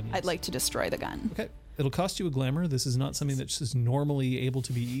 destroy the gun. Yes. I'd like to destroy the gun. Okay. It'll cost you a glamour. This is not something that's just normally able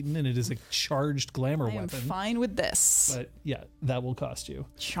to be eaten, and it is a charged glamour I am weapon. fine with this. But yeah, that will cost you.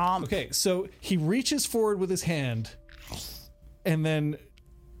 Chomp. Okay, so he reaches forward with his hand, and then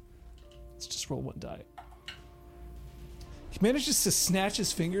let's just roll one die. He manages to snatch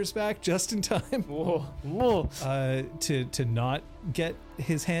his fingers back just in time Whoa. to not get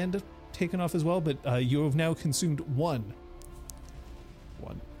his hand taken off as well. But you have now consumed one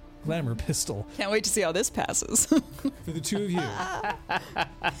glamour pistol Can't wait to see how this passes. for the two of you.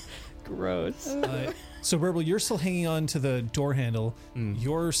 Gross. So, Burble, you're still hanging on to the door handle.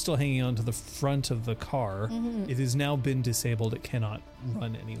 You're still hanging on to the front of the car. It has now been disabled. It cannot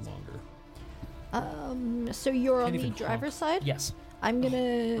run any longer. So you're on Can't the even driver's side? Yes. I'm gonna.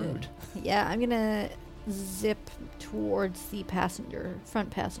 Rude. Yeah, I'm gonna zip towards the front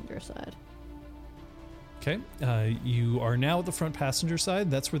passenger side. Okay. You are now at the front passenger side.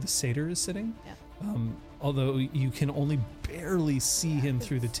 That's where the satyr is sitting. Yeah. Although you can only barely see him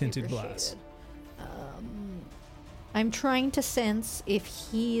through the It's tinted super glass. shaded. I'm trying to sense if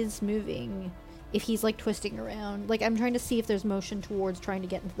he's moving, if he's like twisting around. Like I'm trying to see if there's motion towards trying to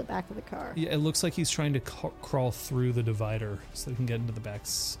get into the back of the car. Yeah, it looks like he's trying to crawl through the divider so he can get into the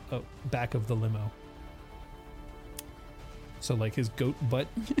back of the limo. So, like, his goat butt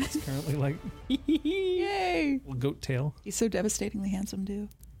is currently like Yay! goat tail. He's so devastatingly handsome, too.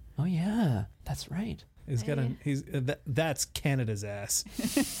 Oh yeah, that's right. He's got that's Canada's ass.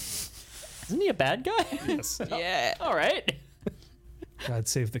 Isn't he a bad guy? Yes. Yeah. All right. God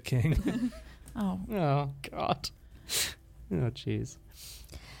save the king. Oh. Oh God. Oh jeez.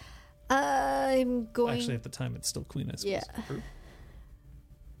 I'm going. Actually, at the time, it's still Queen. I suppose. Yeah.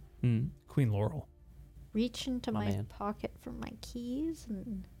 Hmm. Queen Laurel. Reach into My my man. pocket for my keys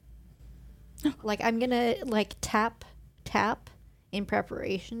and like I'm gonna like tap in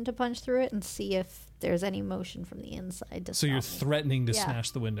preparation to punch through it and see if there's any motion from the inside to So you're stop me. threatening to Yeah.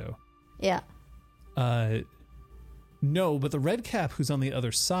 smash the window. Yeah. No, but the red cap who's on the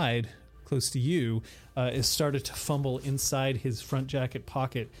other side, close to you, is started to fumble inside his front jacket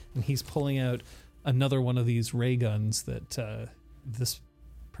pocket, and he's pulling out another one of these ray guns that this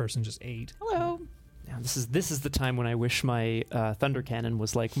person just ate. Hello. Now this is the time when I wish my thunder cannon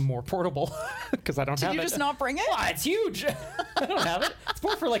was like more portable because I don't Did have you it. just not bring it? Why, it's huge. I don't have it. It's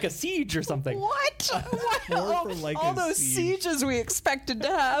more for like a siege or something. What? More for like all a those siege. sieges we expected to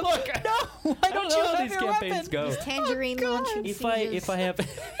have. Look, no, why don't know you how have these your campaigns weapon? go. Tangerine launching If sieges. I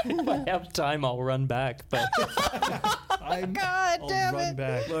have time, I'll run back. But God I'll damn run it.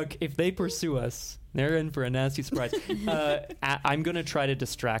 back. look, if they pursue us, they're in for a nasty surprise. I'm gonna try to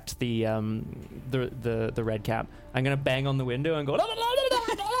distract the red cap. I'm gonna bang on the window and go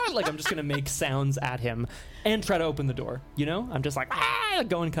like I'm just gonna make sounds at him and try to open the door. You know, I'm just like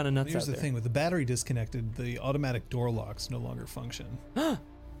going kind of nuts. Here's out the there. thing: with the battery disconnected, the automatic door locks no longer function.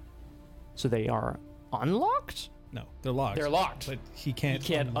 So they are unlocked. No, they're locked. They're locked. But he can't,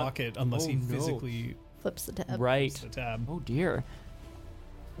 can't unlock it unless Oh, he no. physically flips the tab. Right. hits the tab. Oh dear.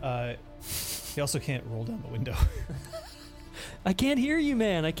 He also can't roll down the window. I can't hear you,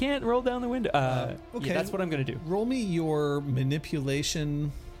 man. I can't roll down the window. Okay. Yeah, that's what I'm gonna do. Roll me your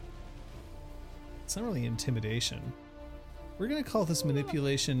manipulation. It's not really intimidation. We're gonna call this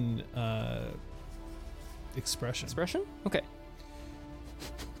manipulation expression. Expression? Okay.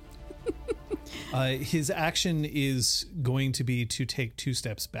 His action is going to be to take 2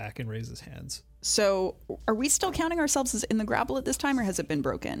 steps back and raise his hands. So, are we still counting ourselves as in the grapple at this time, or has it been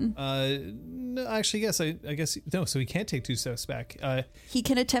broken? No, actually, yes. I guess no. So he can't take 2 steps back. He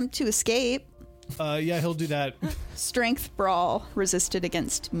can attempt to escape. Yeah, he'll do that. Strength brawl resisted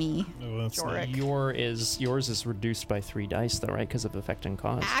against me. Oh, that's Yorick. Yours is reduced by 3 dice, though, right? Because of effect and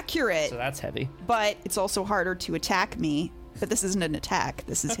cause. Accurate, So that's heavy. but it's also harder to attack me. But this isn't an attack.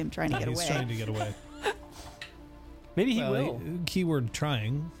 This is him trying to get He's away. trying to get away. Maybe he Well, will. Keyword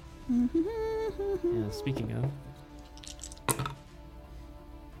trying. Yeah, speaking of.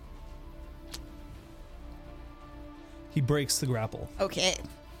 He breaks the grapple. Okay.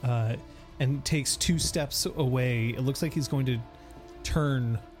 And takes 2 steps away. It looks like he's going to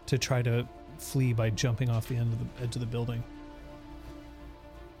turn to try to flee by jumping off the edge of the building.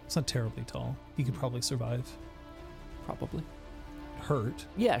 It's not terribly tall. He could probably survive. Probably. Hurt,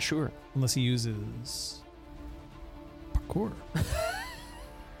 Yeah, sure. unless he uses parkour.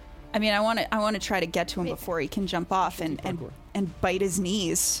 I mean, I want to try to get to him before he can jump off and bite his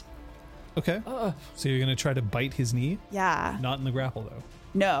knees. Okay. So you're going to try to bite his knee? Yeah. Not in the grapple, though.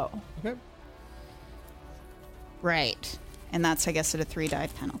 No. Okay. Right. And that's, I guess, at a 3 die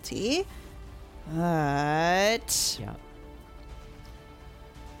penalty. But Yeah.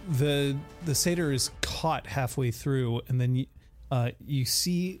 The satyr is caught halfway through, and then you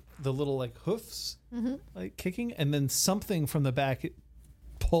see the little like hoofs like kicking, and then something from the back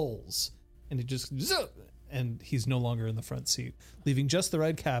pulls, and it just and he's no longer in the front seat, leaving just the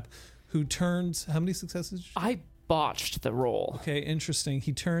red cap, who turns. How many successes? I botched the roll. Okay, interesting.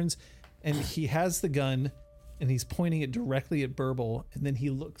 He turns, and he has the gun, and he's pointing it directly at Burble, and then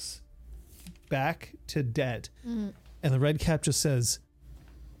he looks back to Det, and the red cap just says,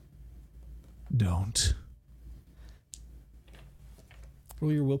 "Don't."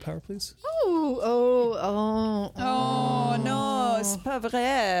 Roll your willpower, please. Oh, no, c'est pas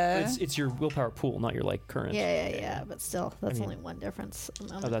vrai. It's your willpower pool, not your like current. Yeah, but still, that's mean- only one difference.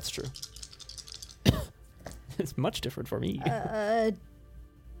 Oh, that's true. It's much different for me.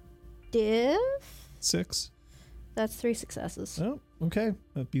 Div? 6. That's 3 successes. Oh, okay.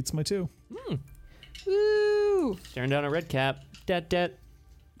 That beats my 2. Woo! Staring down a red cap. Det.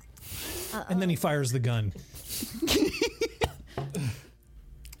 And then he fires the gun.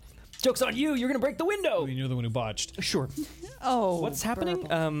 Joke's on you. You're gonna break the window. I mean, you're the one who botched. Sure. Oh, What's happening?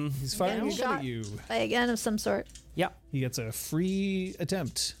 He's firing a gun Shot. at you. By a gun of some sort. Yeah. He gets a free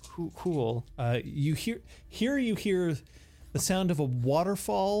attempt. Cool. You hear the sound of a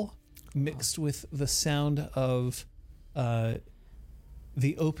waterfall mixed with the sound of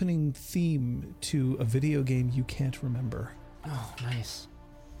the opening theme to a video game you can't remember. Oh, nice.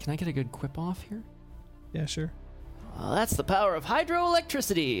 Can I get a good quip off here? Yeah, sure. That's the power of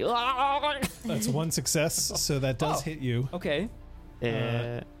hydroelectricity. That's 1 success, so that does hit you. Okay.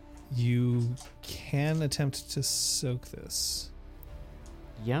 You can attempt to soak this.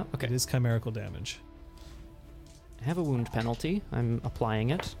 Yeah. Okay. It is chimerical damage, I have a wound penalty. I'm applying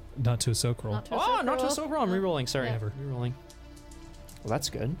it. not to a soak roll. Not to a Oh, soak not to a roll. soak roll. I'm re-rolling. Sorry. Yeah. Never. Re-rolling. Well, that's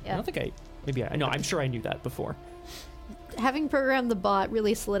good. Yeah. I don't think no, I'm sure I knew that before. Having programmed the bot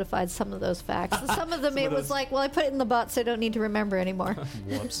really solidified some of those facts. Some of them it was like, well, I put it in the bot, so I don't need to remember anymore.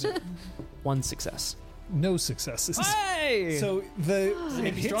 Whoops. 1 success. No successes. Hey! So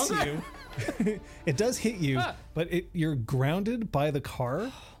it hits stronger? you. It does hit you, Ah. but you're grounded by the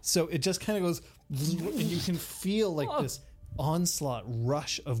car, so it just kind of goes, and you can feel like this onslaught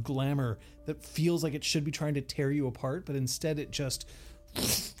rush of glamour that feels like it should be trying to tear you apart, but instead it just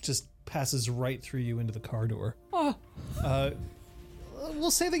passes right through you into the car door.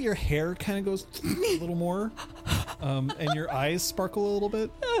 We'll say that your hair kind of goes a little more, and your eyes sparkle a little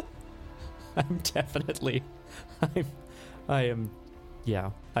bit. I'm definitely. I'm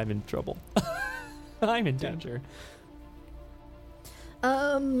in trouble. I'm in danger.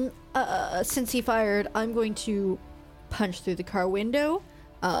 Since he fired, I'm going to punch through the car window.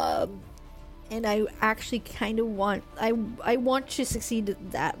 And I actually kind of want I want to succeed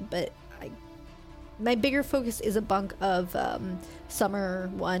at that, but my bigger focus is a bunk of Summer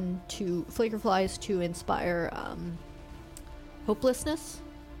 1 to Flaker Flies to inspire hopelessness.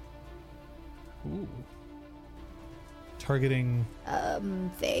 Ooh. Targeting.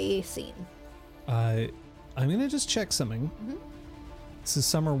 They scene. I'm gonna just check something. This is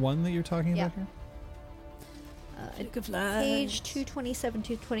Summer 1 that you're talking Yeah. about here? Page 227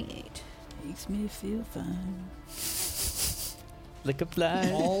 to 28. Makes me feel fine. Lick a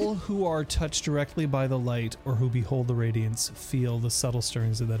fly. All who are touched directly by the light or who behold the radiance feel the subtle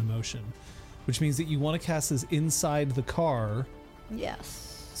stirrings of that emotion, which means that you want to cast this inside the car.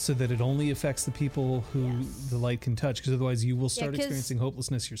 Yes. so that it only affects the people who the light can touch, because otherwise you will start 'cause experiencing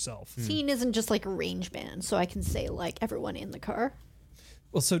hopelessness yourself. Seen isn't just like a range band, so I can say like everyone in the car.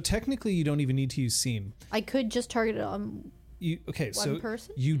 Well, so technically you don't even need to use seen. I could just target it on So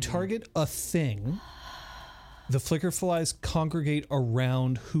person? you target a thing. The flicker flies congregate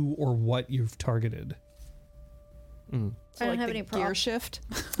around who or what you've targeted. I don't like have the any gear problem. shift.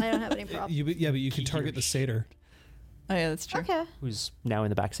 I don't have any problem. But you could target the satyr. Oh yeah, that's true. Okay. Who's now in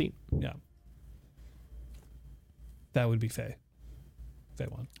the back seat. Yeah. That would be Faye. Faye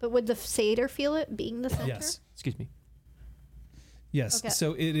one. But would the satyr feel it being the center? Yes. Excuse me. Yes. Okay.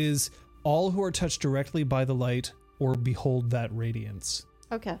 So it is all who are touched directly by the light or behold that radiance.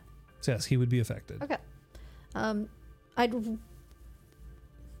 Okay. So yes, he would be affected. Okay.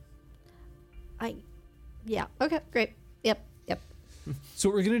 Yeah. Okay. Great. Yep. So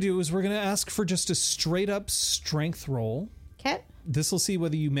what we're going to do is we're going to ask for just a straight up strength roll. Okay. This will see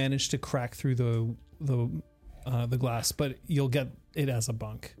whether you manage to crack through the glass, but you'll get it as a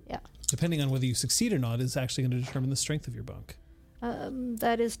bunk. Yeah. Depending on whether you succeed or not is actually going to determine the strength of your bunk.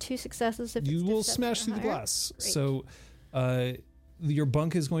 That is 2 successes. If You it's will deception smash or through the higher. glass. Great. So your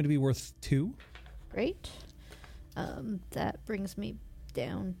bunk is going to be worth 2. Great. That brings me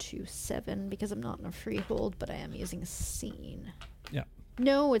down to 7 because I'm not in a freehold, but I am using a scene. Yeah.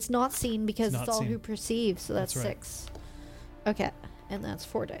 No, it's not seen because It's it's, not all seen. who perceive, so that's, That's right. 6. Okay, and that's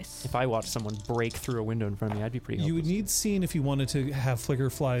 4 dice. If I watched someone break through a window in front of me, I'd be pretty You would hopeless. need seen if you wanted to have flicker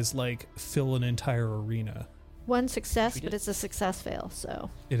flies like fill an entire arena. 1 success, We but did. it's a success fail, so.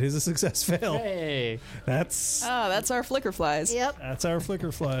 It is a success fail. Hey! That's Oh, that's our flicker flies. Yep. that's our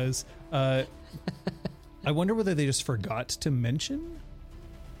flicker flies. I wonder whether they just forgot to mention,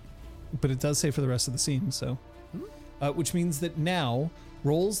 but it does say for the rest of the scene. So, which means that now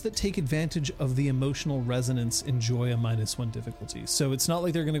rolls that take advantage of the emotional resonance enjoy a -1 difficulty. So it's not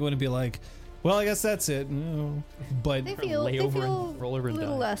like they're going to go in and be like, "Well, I guess that's it." No, but They feel, lay they over and feel roll over a and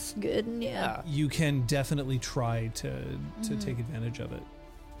little die. less good, and yeah. you can definitely try to take advantage of it.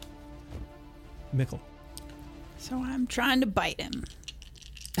 Mickle. So I'm trying to bite him.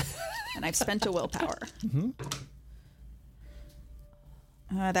 And I've spent a willpower.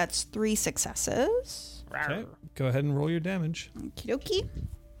 That's 3 successes. Okay, go ahead and roll your damage. Okie dokie.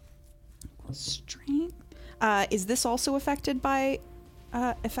 Strength. Is this also affected by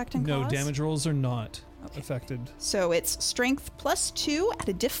effect and No, cause? damage rolls are not affected. So it's strength +2 at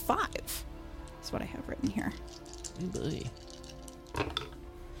a diff 5. That's what I have written here.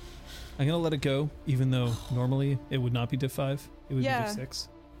 I'm gonna let it go, even though normally it would not be diff 5. It would Yeah. be diff 6.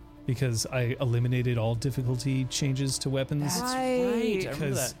 Because I eliminated all difficulty changes to weapons. That's right. I remember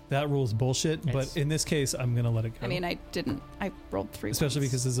Because that. that rule's bullshit. Yes. But in this case, I'm gonna let it go. I mean, I rolled 3 especially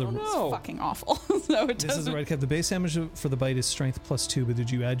ones. because this is a no. Fucking awful. So it this is doesn't. a red cap. The base damage for the bite is strength +2, but did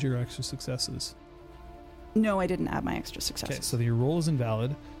you add your extra successes? No, I didn't add my extra Okay, successes. so your roll is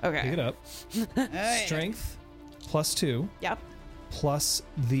invalid. Okay. Pick it up. Alright. Strength +2 Yep. plus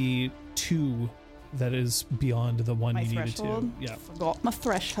the 2 that is beyond the 1 My you needed threshold. to. Yeah. Forgot my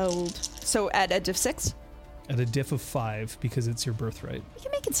threshold. So at a diff 6? At a diff of 5 because it's your birthright. You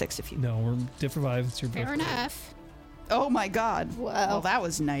can make it 6 if you. No, we're diff of 5. It's your Fair birthright. enough. Oh my god. Wow. Well, that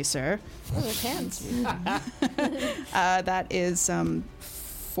was nicer. Oh, it can. That is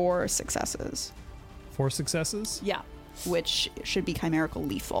 4 successes. 4 successes. Yeah. Which should be chimerical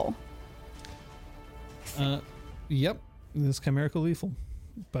lethal. Yep, this chimerical lethal,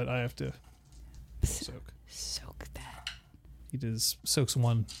 but I have to soak. Soak that. He does soaks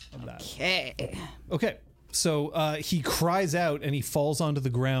 1 of that. Okay. Okay, so he cries out and he falls onto the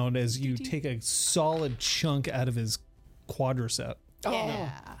ground as you take a solid chunk out of his quadricep,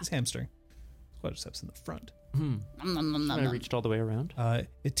 Yeah. his hamstring. Quadriceps in the front. Nom, nom, nom, nom, I nom. reached all the way around.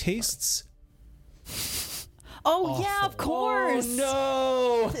 It tastes Oh yeah, of awful. course.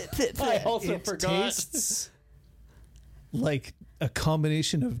 no! I also it forgot. tastes like a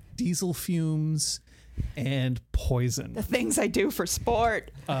combination of diesel fumes and poison. The things I do for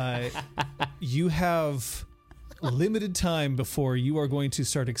sport. You have limited time before you are going to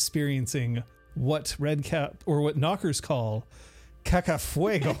start experiencing what Red Cap or what knockers call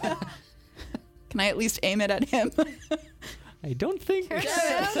cacafuego. Can I at least aim it at him? I don't think.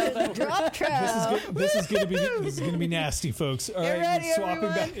 Drop trout. This is going to be nasty, folks. All right, ready, we're swapping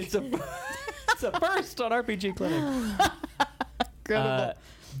everyone? back. It's a first on RPG Clinic.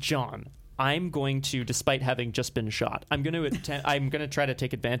 John, I'm going to, despite having just been shot, I'm going to try to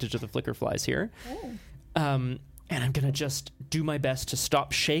take advantage of the flicker flies here. And I'm going to just do my best to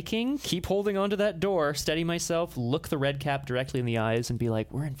stop shaking, keep holding onto that door, steady myself, look the red cap directly in the eyes and be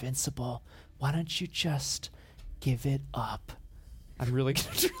like, "We're invincible. Why don't you just give it up?" I'm really gonna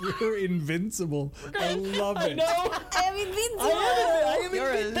try. You're invincible. I love it. No, I am invincible. I am.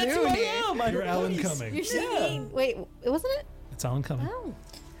 You're a That's who I loony. am. I'm You're Alan nice. Cumming. You're Sean Bean. Wait, wasn't it? It's Alan Cumming. Oh.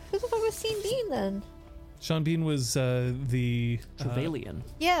 Who the fuck was Sean Bean then? Sean Bean was the Trevelyan.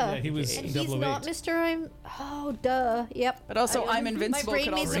 Yeah. yeah, he was And he's 008. not Mr. I'm. Oh, duh. Yep. But also, I'm My invincible. brain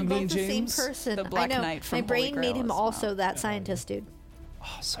could made also them Ringling both the same James, person. the Black I know. Knight from My brain Holy made Grail him as also well. that scientist dude.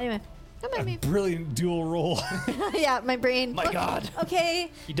 Awesome. Anyway, that might be. Brilliant dual role. Yeah, my brain. My God. Okay,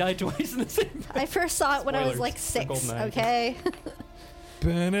 He died twice in the same. I first saw it when I was Spoilers like for 6. Goldeneye. Okay.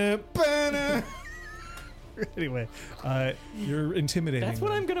 Ba-na. Anyway, you're intimidating. That's what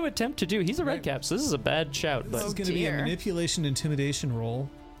them. I'm going to attempt to do. He's a red cap, so this is a bad shout. This But is going to be a dear. manipulation intimidation roll,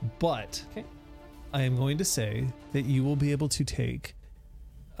 but Okay. I am going to say that you will be able to take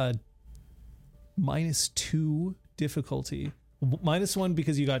a -2 difficulty. -1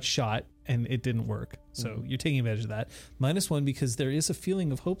 because you got shot and it didn't work. So you're taking advantage of that. -1 because there is a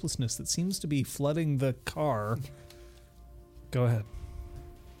feeling of hopelessness that seems to be flooding the car. Go ahead.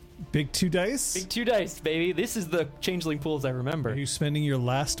 Big 2 dice. big 2 dice, baby. This is the changeling pools I remember. Are you spending your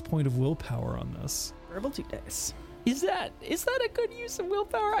last point of willpower on this? Verbal 2 dice. Is that a good use of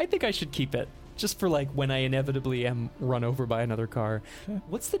willpower? I think I should keep it. Just for like when I inevitably am run over by another car. Okay.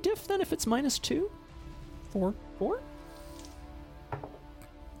 What's the diff then if it's -2? 4. 4?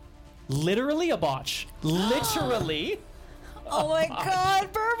 Literally a botch. Literally. Oh my God,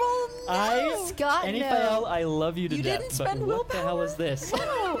 Burble! Scott, Anyfael, I love you to You death. didn't but spend what the hell is this?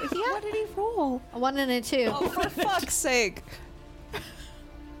 No, What did he roll? a 1 and a 2. Oh, for fuck's sake!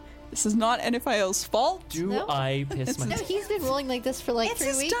 This is not NFIL's fault. Do No. I piss No, myself? he's been rolling like this for like It's 3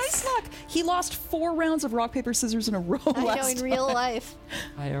 his weeks. dice luck. He lost 4 rounds of rock paper scissors in a row I know last in real time. life.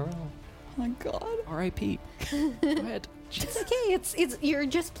 IRL. Oh my God. R.I.P. Go ahead. It's okay. It's you're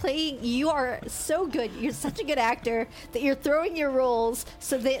just playing. You are so good. You're such a good actor that you're throwing your rolls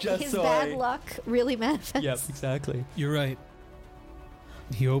so that Just his so bad I- luck really manifests. Yep, exactly. You're right.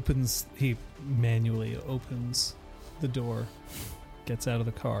 He manually opens the door, gets out of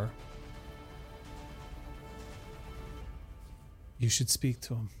the car. You should speak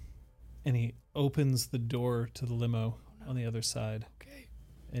to him. And he opens the door to the limo on the other side. Okay.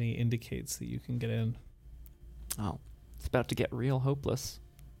 And he indicates that you can get in. Oh, it's about to get real hopeless.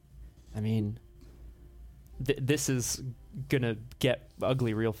 I mean, this is gonna get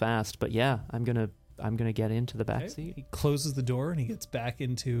ugly real fast. But yeah, I'm gonna get into the back seat. He closes the door and he gets back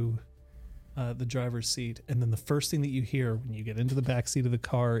into the driver's seat. And then the first thing that you hear when you get into the back seat of the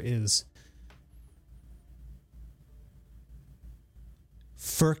car is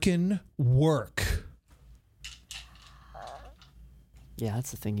 "Firkin work." Yeah,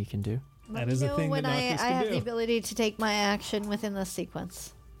 that's the thing you can do. Let That me is a know thing when that I knockers can have do. the ability to take my action within the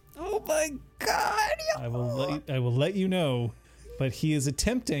sequence. Oh my God. I will let you know, but he is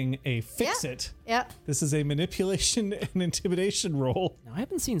attempting a fix it. Yep. This is a manipulation and intimidation roll. Now, I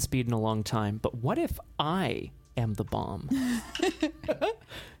haven't seen Speed in a long time, but what if I am the bomb?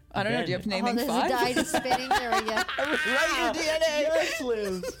 I don't know. Do you have Oh, naming there's 5? a die just spinning. There we go. Write your DNA. Yes,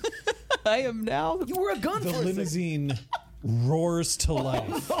 Liz. I am now. You were a gun The limousine roars to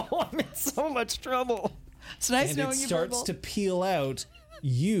life, Oh, I'm in so much trouble. It's nice and knowing it you. starts Verbal. to peel out.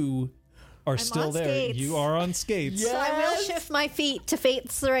 You are still on there. skates. You are on skates. So I will shift my feet to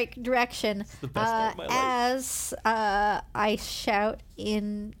face the right direction the best day of my life. as I shout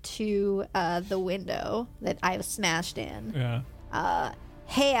into the window that I've smashed in. Yeah.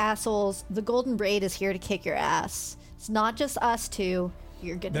 Hey, assholes, the Golden Braid is here to kick your ass. It's not just us two.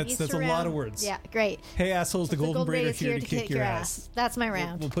 You're going to be That's a lot of words. Yeah, great. Hey, assholes! The Golden Braid is here to kick your ass. That's my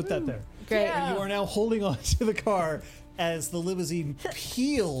round. We'll put that there. Great. And you are now holding on to the car as the limousine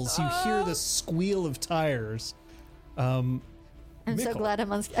peels. You hear the squeal of tires. I'm so Mickle. glad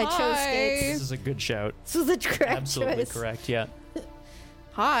I'm on. I chose Hi. skates. This is a good shout. This was the correct Absolutely choice. correct, yeah.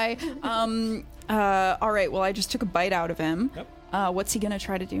 Hi. All right. Well, I just took a bite out of him. Yep. What's he gonna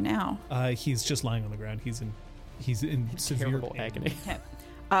try to do now? He's just lying on the ground. He's in severe Terrible pain. agony.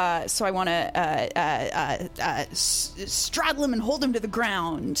 So I want to straddle him and hold him to the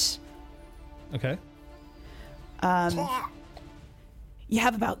ground. Okay. You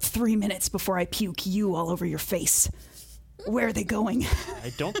have about 3 minutes before I puke you all over your face. Where are they going?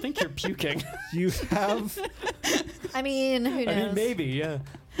 I don't think you're puking. You have I mean, who knows? I mean, maybe, yeah.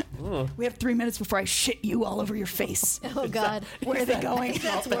 Ugh. We have 3 minutes before I shit you all over your face. Oh God, Where are they going?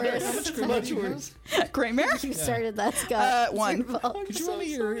 that's worse. Much worse. Gray mare? You started that, Scott. It's 1. your fault. Could you roll me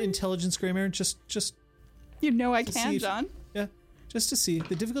your intelligence, Graymare? Just You know I to see can, if- John. yeah, just to see.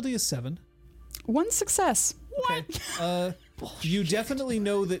 The difficulty is 7. 1 success. Okay. You definitely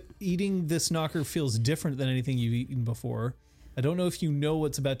know that eating this knocker feels different than anything you've eaten before. I don't know if you know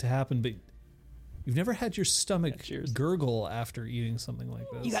what's about to happen, but you've never had your stomach Yeah, cheers. gurgle after eating something like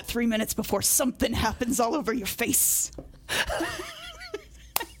this. You got 3 minutes before something happens all over your face.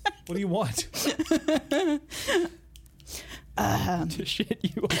 What do you want? To shit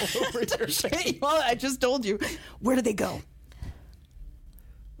you all over your face. Well, I just told you. Where do they go?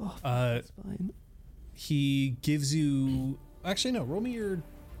 Fine. He gives you. Actually, no. Roll me your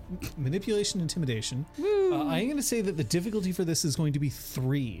manipulation intimidation. I am going to say that the difficulty for this is going to be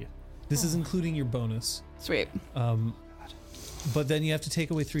 3. This is including your bonus. Sweet. But then you have to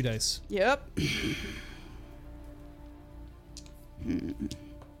take away 3 dice. Yep.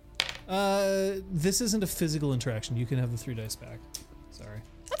 This isn't a physical interaction. You can have the 3 dice back. Sorry.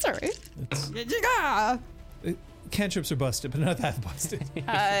 That's all right. It's, cantrips are busted, but not that busted.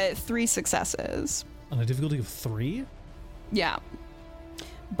 3 successes. On a difficulty of 3? Yeah.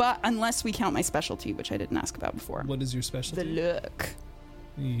 But unless we count my specialty, which I didn't ask about before. What is your The specialty? look.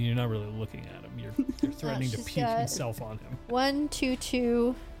 You're not really looking at him. You're threatening to she's puke got- himself on him. 1, 2,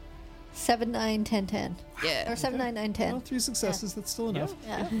 2, 7, 9, 10, 10. Yeah. Or 7, 9, 9, 10. Well, 3 successes. That's still enough.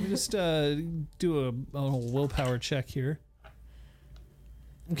 Yeah. Let me just do a little willpower check here.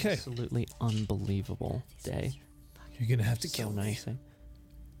 Okay. Absolutely unbelievable day. You're going to have to So kill me. nice.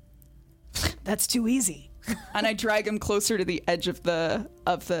 Eh? That's too easy. And I drag him closer to the edge of the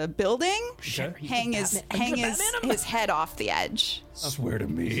building. Okay. Hang his head off the edge. Swear to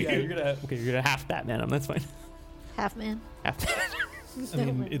me. Yeah, you're gonna half Batman him. That's fine. Half man. Half. I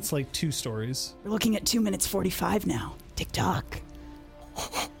mean, it's like 2 stories. We're looking at 2 minutes 45 now. Tick tock.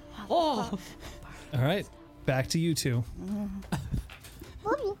 Oh. All right. Back to you two.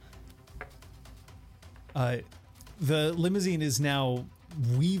 The limousine is now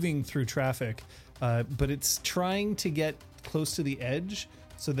weaving through traffic, but it's trying to get close to the edge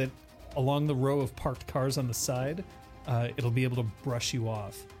so that along the row of parked cars on the side, it'll be able to brush you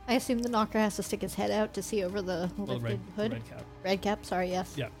off. I assume the knocker has to stick his head out to see over the Well, lifted the hood. red cap. Red cap, sorry,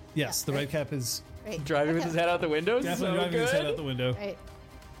 yes. Yeah. Yes, the red cap is Right. Driving with his head out the window. definitely So driving his head good. out the window,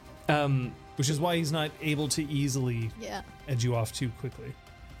 Right. which is why he's not able to easily Yeah. edge you off too quickly.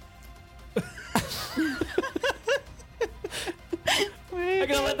 I'm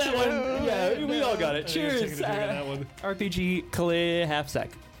gonna let that one. Yeah, we all got it. I'm gonna take a Cheers. drink of that one. RPG Clay half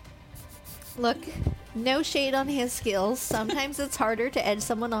sec. Look, no shade on his skills. Sometimes it's harder to edge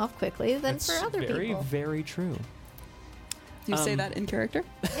someone off quickly than That's for other very, people. very true. Do you say Um, that in character?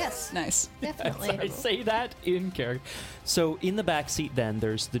 Yes, Nice. I definitely. say that in character. So in the back seat, then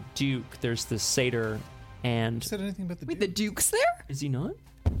there's the Duke, there's the Satyr, and Said anything about the Wait, Duke? the Duke's there? is he not?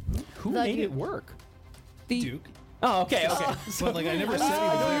 Who The made it Duke. work? The Duke. Oh, okay, okay. But like I never said he No,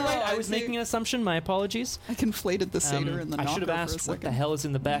 was you're there. right. I I'd was say- making an assumption. My apologies. I conflated the satyr and the I knocker should have for a asked what the second. hell is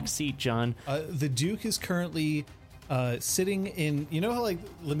in the back seat, John. The Duke is currently sitting in. You know how like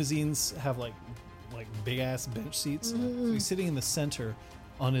limousines have like big ass bench seats. So he's sitting in the center.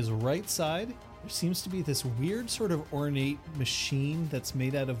 On his right side, there seems to be this weird sort of ornate machine that's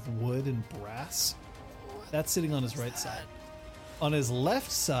made out of wood and brass. That's sitting on his right side. On his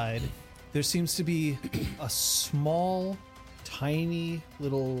left side, there seems to be a small, tiny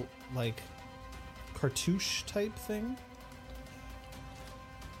little like cartouche type thing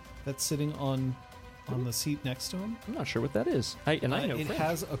that's sitting on the seat next to him. I'm not sure what that is. I know It French.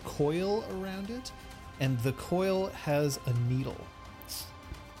 has a coil around it, and the coil has a needle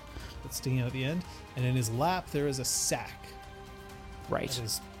that's sticking out at the end. And in his lap, there is a sack right. that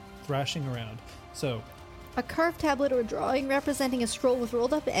is thrashing around. So, A carved tablet or drawing representing a scroll with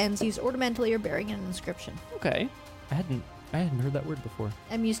rolled up ends used ornamentally or bearing an inscription. Okay. I hadn't heard that word before.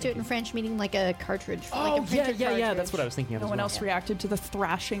 I'm used to it in French, meaning like a cartridge. like a printed yeah. That's cartridge. what I was thinking of. No as one well. else reacted to the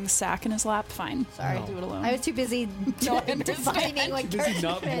thrashing sack in his lap. Fine. Sorry. I'll do it alone. I was too busy defining what busy cartridge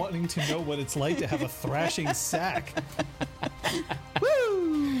not meant. wanting to know what it's like to have a thrashing sack.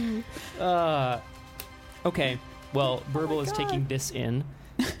 Okay. Well, Burble is taking this in.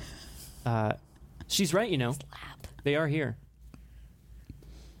 She's right, you know. They are here.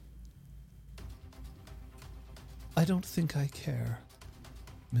 I don't think I care,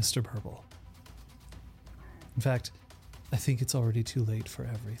 Mr. Burble. In fact, I think it's already too late for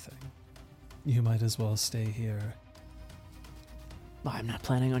everything. You might as well stay here. Well, I'm not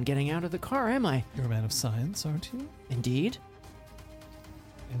planning on getting out of the car, am I? You're a man of science, aren't you? Indeed.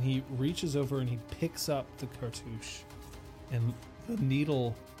 And he reaches over and he picks up the cartouche. And the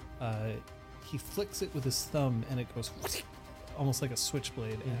needle, he flicks it with his thumb and it goes almost like a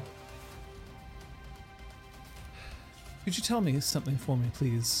switchblade. Yeah. Could you tell me something for me,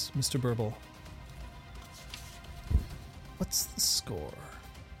 please, Mr. Burble? What's the score?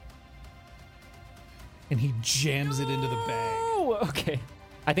 and he jams it into the bag. Oh, okay.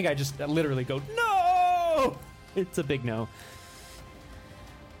 I think I just literally go, no! It's a big no.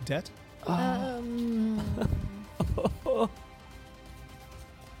 Det?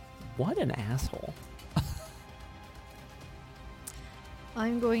 What an asshole.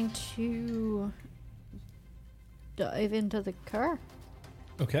 I'm going to dive into the car.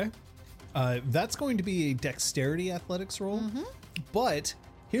 Okay. That's going to be a dexterity athletics roll. But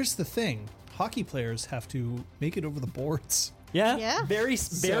here's the thing. Hockey players have to make it over the boards. Yeah? Yeah. Very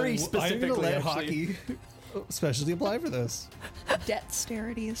So specifically, I'm going to let actually. hockey specialty apply for this.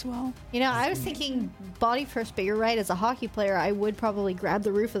 Dexterity as well. You know, I was thinking body first, but you're right. As a hockey player, I would probably grab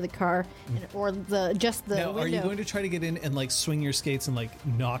the roof of the car or the Now, window. are you going to try to get in and like swing your skates and like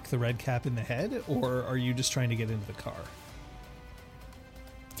knock the red cap in the head, or are you just trying to get into the car?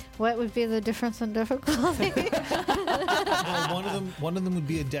 What would be the difference in difficulty? Well, one of them would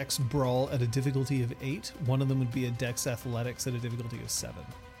be a dex brawl at a difficulty of 8. One of them would be a dex athletics at a difficulty of 7.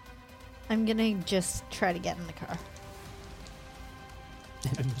 I'm gonna just try to get in the car.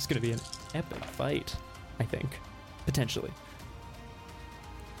 It's going to be an epic fight, I think. Potentially.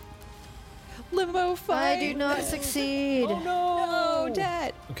 Limbo fight. I do not succeed. Oh, no! No,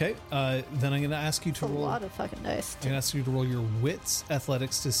 debt. Okay, then I'm going to ask you to A roll. lot of fucking dice. I'm going to ask you to roll your wits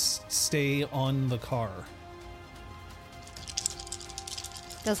athletics to stay on the car.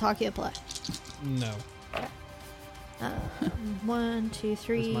 Does hockey apply? No. 1, 2, Where's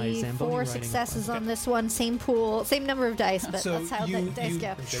my 3, Zamboni 4 writing? successes on this one. Same pool, same number of dice, but So that's how the dice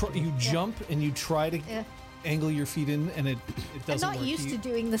go. you jump and you try to Yeah. angle your feet in, and it I'm doesn't not work. used You- to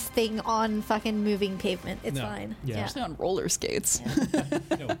doing this thing on fucking moving pavement. It's No. fine. Yeah. Especially on roller skates.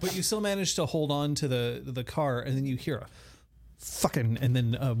 No, but you still manage to hold on to the car, and then you hear a fucking, and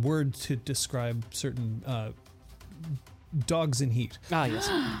then a word to describe certain dogs in heat. Ah, yes.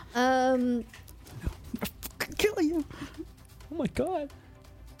 Kill you. Oh my god.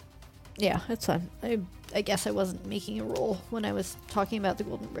 Yeah, it's fine. I guess I wasn't making a roll when I was talking about the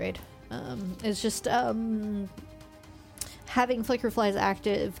Golden Braid. It's just having Flicker Flies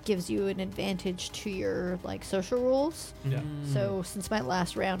active gives you an advantage to your like social rules. Yeah. So since my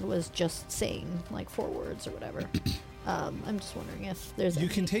last round was just saying like 4 words or whatever, I'm just wondering if there's You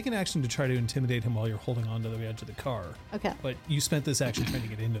any- can take an action to try to intimidate him while you're holding on to the edge of the car, Okay. but you spent this action trying to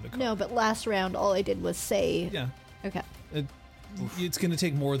get into the car. No, but last round all I did was say. Yeah. Okay. It's going to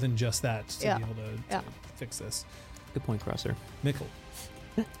take more than just that to Yeah. be able to Yeah. fix this. Good point, Crosser. Mikkel.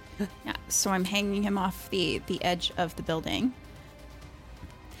 Yeah, so I'm hanging him off the edge of the building.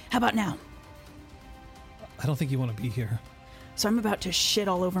 How about now? I don't think you want to be here. So I'm about to shit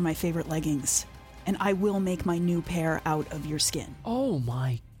all over my favorite leggings, and I will make my new pair out of your skin Oh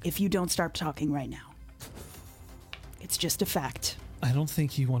my. if you don't start talking right now. It's just a fact. I don't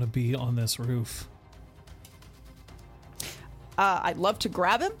think you want to be on this roof. I'd love to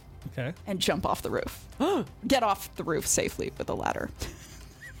grab him Okay. and jump off the roof. Get off the roof safely with a ladder.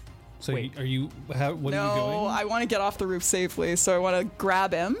 So Wait. are you? What no, are you doing? I want to get off the roof safely, so I want to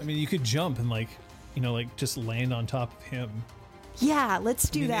grab him. I mean, you could jump and like just land on top of him. Yeah, let's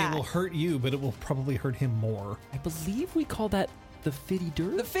I do mean, that. It will hurt you, but it will probably hurt him more. I believe we call that the fitty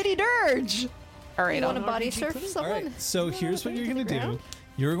dirt. The fitty dirge. All right, You want I'll to body RPG surf clean? All someone? right. So here's what bring you're it to going the to do. ground?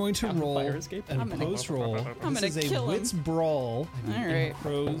 You're going to Have a roll fire escape? an I'm gonna- opposed roll. I'm This gonna is a kill him. wits brawl. All right.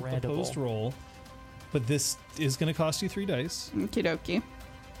 Incredible. Opposed roll. But this is going to cost you 3 dice. Okie dokie.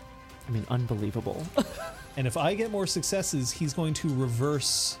 I mean, unbelievable. And if I get more successes, he's going to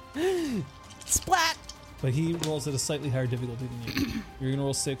reverse. Splat. But he rolls at a slightly higher difficulty than you. You're going to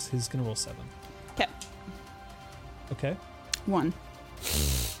roll 6. He's going to roll 7. Okay. Okay. 1.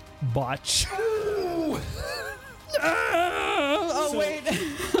 Botch. Oh, So- wait.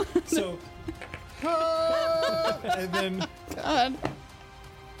 So. And then God.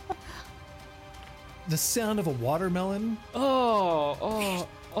 the sound of a watermelon.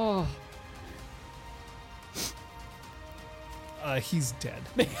 oh. He's dead.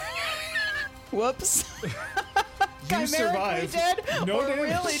 Whoops. You Chimerically survived. dead No or damage.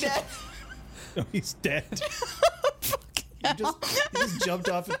 really dead? No, he's dead. You just jumped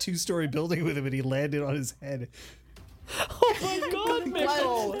off a 2-story building with him, and he landed on his head. Oh my god,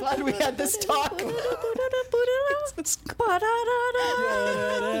 Mikkel. Glad we had this talk.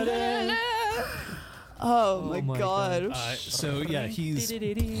 Oh my my god. So yeah, he's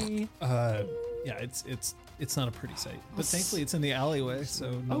yeah, it's not a pretty sight, but thankfully it's in the alleyway, so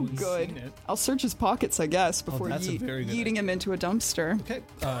no Oh, one's good. seen it. I'll search his pockets, I guess, before that's a very good yeeting him into a dumpster. Okay,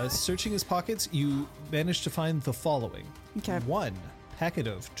 searching his pockets, you managed to find the following: Okay. 1 packet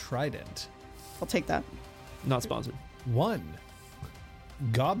of Trident, I'll take that. Not sponsored. 1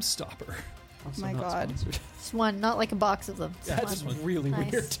 Gobstopper, Also My not God. sponsored. Just one, not like a box of them. Just That's one. really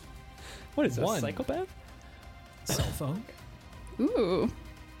Nice. weird. What is that? One. Psychopath? Cell phone Ooh.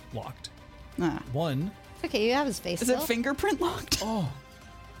 locked. Ah. One. It's okay, you have his face Is still. it fingerprint locked? Oh,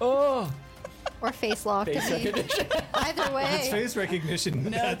 Or face locked. I mean. Either way. It's face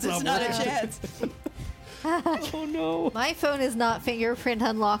recognition. That's There's not not a working. chance. oh no. My phone is not fingerprint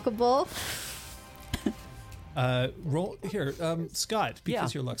unlockable. Roll here, Scott,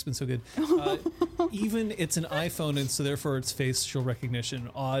 because Yeah. your luck's been so good. Even it's an iPhone, and so therefore it's facial recognition.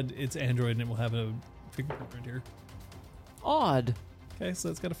 Odd, it's Android, and it will have a fingerprint reader. Odd. Okay, so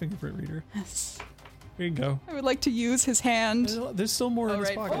it's got a fingerprint reader. Here you go. I would like to use his hand. There's still more in his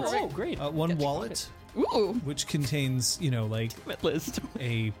right. pockets. Oh, great. One Get your wallet, Ooh. which contains, like list.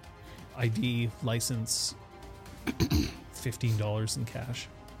 a ID license, $15 in cash.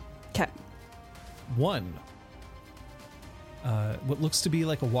 Okay. One. What looks to be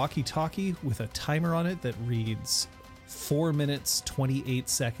like a walkie-talkie with a timer on it that reads 4 minutes 28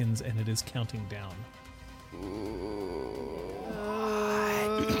 seconds, and it is counting down.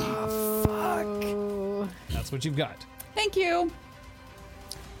 That's what you've got. Thank you.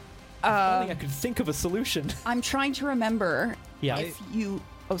 Only I could think of a solution. I'm trying to remember Yeah. if you.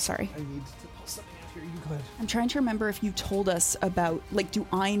 Oh, sorry. I need to pull something out here. You go ahead. I'm trying to remember if you told us about. Like, do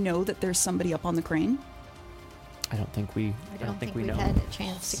I know that there's somebody up on the crane? I don't think we. I don't think we we've know. had a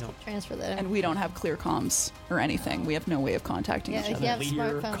chance to No. transfer that. And we don't have clear comms or anything. We have no way of contacting Yeah, each other. yeah.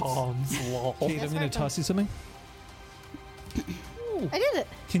 Clear smartphones. comms. Lol. Kate, That's I'm going right, to toss you something. I did it.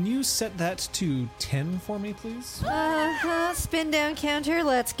 Can you set that to 10 for me, please? Spin down counter.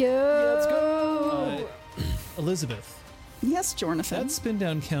 Let's go. Let's go. Elizabeth, Yes, Jonathan. that spin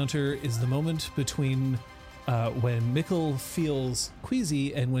down counter is the moment between when Mikkel feels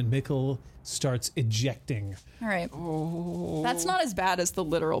queasy and when Mikkel starts ejecting. All right. Oh. That's not as bad as the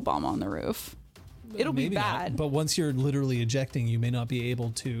literal bomb on the roof. It'll be Maybe not, bad. but once you're literally ejecting, you may not be able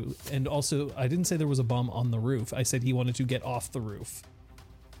to. And also, I didn't say there was a bomb on the roof. I said he wanted to get off the roof.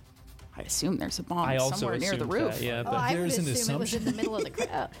 I assume there's a bomb I also somewhere near the assumed roof. that, yeah, Oh, but I would there's an assume it was in the middle of the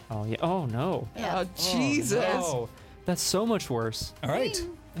crowd. oh yeah. Oh no. Yeah. Oh, Jesus. Oh, that's so much worse. All right.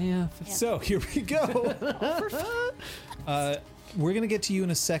 Yeah. So here we go. We're going to get to you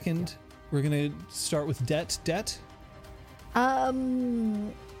in a second. We're going to start with debt.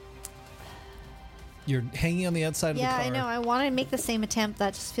 You're hanging on the outside Yeah, of the I car. know. I want to make the same attempt.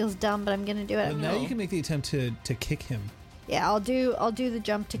 That just feels dumb, but I'm gonna do it. But now you can make the attempt to kick him. Yeah, I'll do the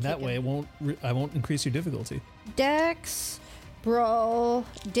jump to kick That way, him. I won't increase your difficulty. Dex, brawl,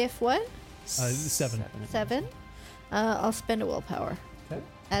 diff. What? 7. 7. I'll spend a willpower Okay.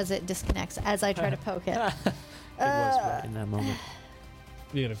 as it disconnects as I try to poke it. It was right in that moment.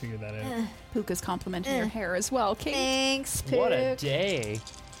 You gotta figure that out. Puka's complimenting your hair as well, Kate. Thanks, Pook. What a day.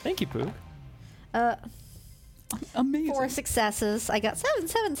 Thank you, Pook. Amazing. 4 successes. I got 7,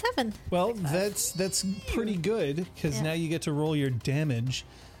 7, 7. Well, that's pretty good because Yeah. now you get to roll your damage.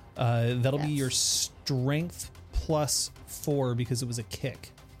 That'll be Yes. your strength plus 4 because it was a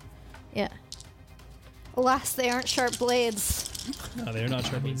kick. Yeah. Alas, they aren't sharp blades. No, they're not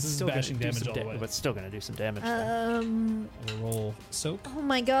sharp. This is Still gonna bashing do damage some all the way. but still gonna do some damage. though. We'll roll soak. Oh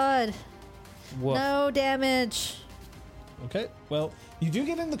my god. Woof. No damage. Okay. Well, you do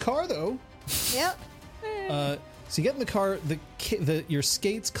get in the car though. Yep. So you get in the car. Your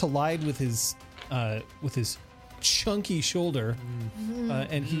skates collide with his chunky shoulder,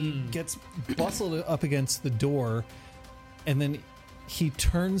 and he gets bustled up against the door, and then he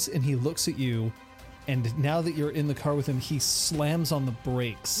turns and he looks at you, and now that you're in the car with him, he slams on the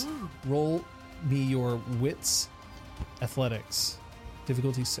brakes. Roll me your wits, athletics,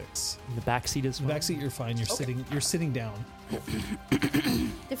 difficulty 6. In the backseat as In well. the backseat, you're fine. You're sitting down.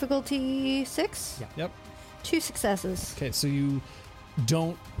 Difficulty 6. Yeah. Yep. 2 successes. Okay, so you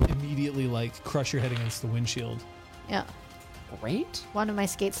don't immediately crush your head against the windshield. Yeah. Great. One of my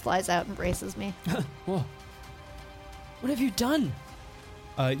skates flies out and braces me. Whoa. What have you done?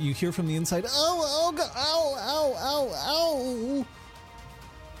 You hear from the inside, ow, ow.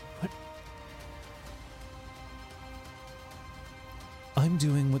 What? I'm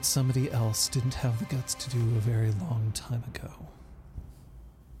doing what somebody else didn't have the guts to do a very long time ago.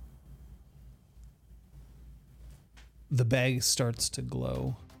 The bag starts to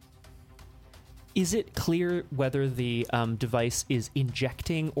glow. Is it clear whether the device is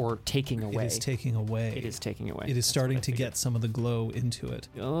injecting or taking away? It is taking away. It is taking away. It is That's starting what I to get some of the glow into it.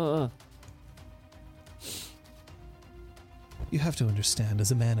 figured. You have to understand,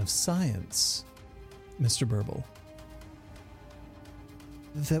 as a man of science, Mr. Burble,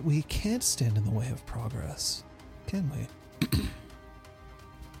 that we can't stand in the way of progress, can we?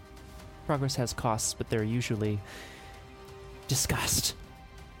 Progress has costs, but they're usually discussed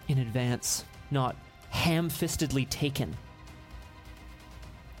in advance, not ham-fistedly taken.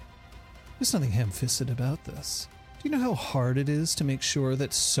 There's nothing ham-fisted about this. Do you know how hard it is to make sure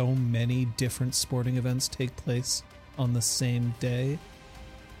that so many different sporting events take place on the same day?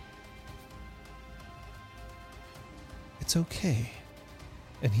 It's okay.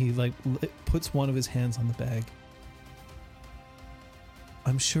 And he puts one of his hands on the bag.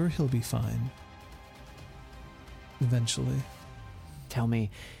 I'm sure he'll be fine. Eventually. Tell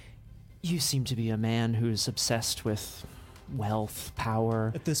me, you seem to be a man who's obsessed with wealth,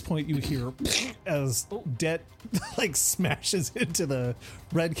 power. At this point, you hear as Det smashes into the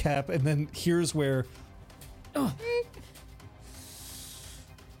red cap, and then here's where I'm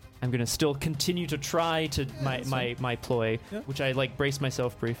gonna still continue to try to my ploy, which I brace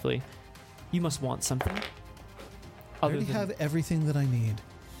myself briefly. You must want something. I already have everything that I need.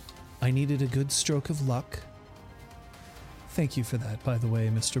 I needed a good stroke of luck. Thank you for that, by the way,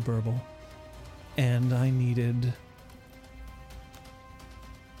 Mr. Burble. And I needed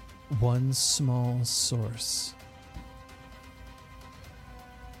one small source.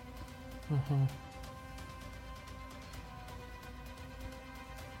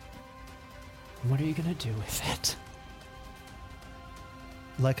 What are you gonna do with it?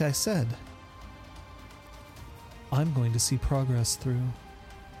 Like I said, I'm going to see progress through.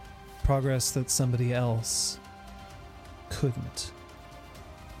 Progress that somebody else couldn't.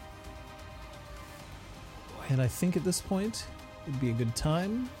 And I think at this point, it'd be a good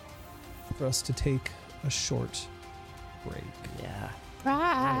time for us to take a short break. Yeah.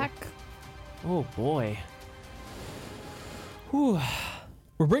 Rack. Oh boy. Whew.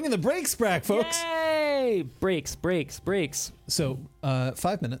 We're bringing the brakes back, folks. Yay! Breaks. So,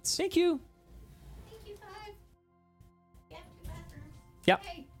 5 minutes. Thank you. Thank you, 5. You have 2 bathrooms. Yep.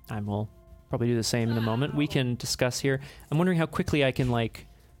 Hey. I will probably do the same in a moment. We can discuss here. I'm wondering how quickly I can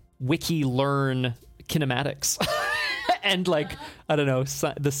wiki learn kinematics and I don't know,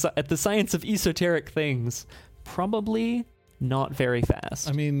 the science of esoteric things. Probably not very fast.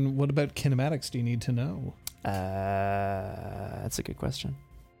 I mean, what about kinematics do you need to know? That's a good question.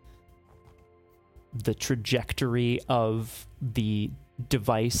 The trajectory of the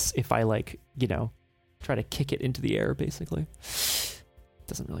device, if I try to kick it into the air, basically.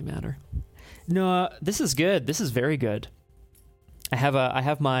 Doesn't really matter. No, this is good. This is very good. I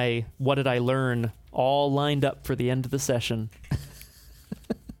have my what did I learn all lined up for the end of the session.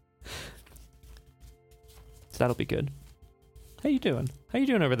 So that'll be good. How you doing? How you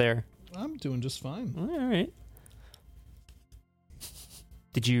doing over there? I'm doing just fine. All right.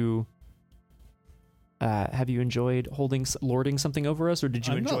 Did you have you enjoyed lording something over us, or did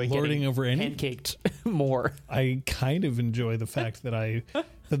you I'm enjoy not lording getting over any pancaked more? I kind of enjoy the fact that that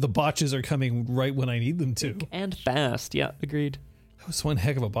the botches are coming right when I need them to. And fast. Yeah, agreed. That was one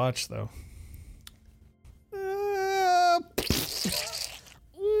heck of a botch, though.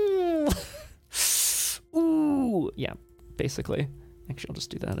 Ooh. Yeah, basically. Actually, I'll just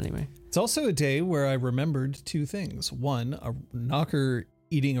do that anyway. It's also a day where I remembered 2 things. 1, a knocker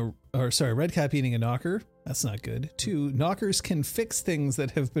Redcap eating a knocker. That's not good. 2, knockers can fix things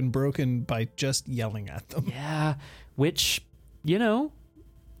that have been broken by just yelling at them. Yeah, which,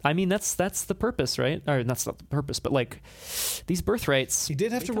 I mean, that's the purpose, right? Or that's not the purpose, but these birthrights. He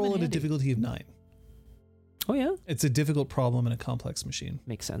did have to roll at a difficulty of 9. Oh, yeah? It's a difficult problem in a complex machine.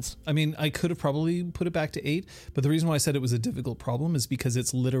 Makes sense. I mean, I could have probably put it back to 8, but the reason why I said it was a difficult problem is because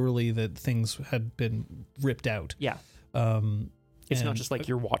it's literally that things had been ripped out. Yeah. It's not just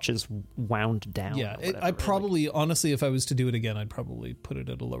your watch is wound down. Yeah, or whatever, I probably, honestly, if I was to do it again, I'd probably put it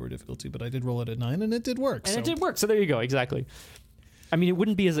at a lower difficulty, but I did roll it at 9 and it did work. And it did work, so there you go, exactly. I mean, it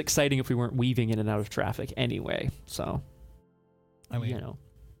wouldn't be as exciting if we weren't weaving in and out of traffic anyway, so, I mean,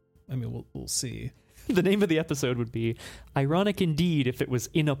 we'll see. The name of the episode would be Ironic Indeed if it was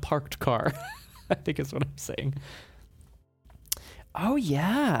in a parked car. I think is what I'm saying. Oh,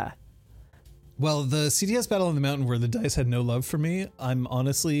 yeah. Well, the CTS Battle on the Mountain where the dice had no love for me, I'm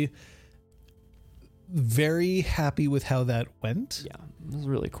honestly very happy with how that went. Yeah, it was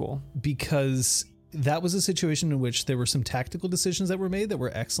really cool. Because that was a situation in which there were some tactical decisions that were made that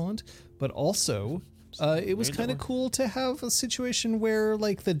were excellent, but also it was kind of cool to have a situation where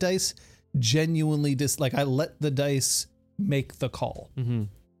the dice genuinely I let the dice make the call. Mm-hmm.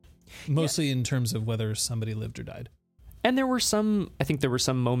 Mostly in terms of whether somebody lived or died. And I think there were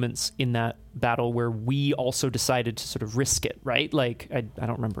some moments in that battle where we also decided to sort of risk it, right? I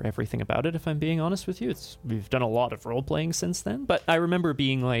don't remember everything about it, if I'm being honest with you. We've done a lot of role-playing since then, but I remember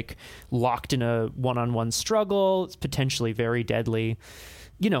being locked in a one-on-one struggle. It's potentially very deadly.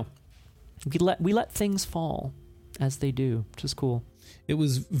 We let things fall as they do, which is cool. It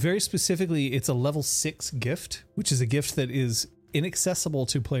was very specifically, it's a level 6 gift, which is a gift that is inaccessible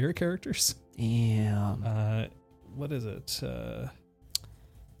to player characters. Yeah. What is it?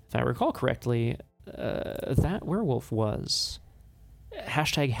 If I recall correctly, that werewolf was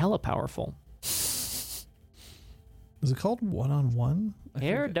hella powerful. Is it called One-on-One?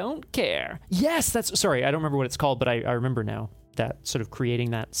 Care, don't care. Yes, that's... Sorry, I don't remember what it's called, but I remember now. That sort of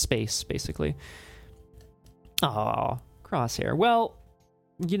creating that space, basically. Aw, Crosshair. Well,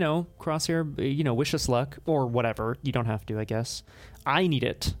 Crosshair, wish us luck, or whatever. You don't have to, I guess. I need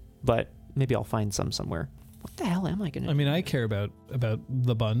it, but maybe I'll find some somewhere. What the hell am I going to do? I mean, I care about the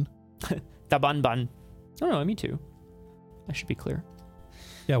bun. The bun. Oh, no, me too. I should be clear.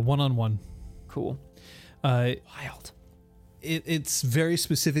 Yeah, One-on-One. Cool. Wild. It's very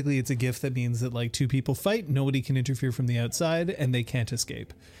specifically, it's a gift that means that like two people fight, nobody can interfere from the outside, and they can't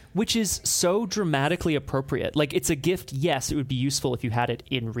escape. Which is so dramatically appropriate. Like, it's a gift, yes, it would be useful if you had it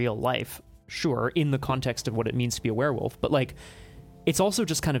in real life, sure, in the context of what it means to be a werewolf, but like, it's also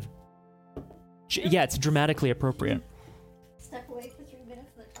just kind of, yeah, it's dramatically appropriate. Step away for 3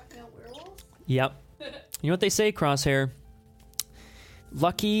 minutes and then talking about werewolves? Yep. You know what they say, Crosshair?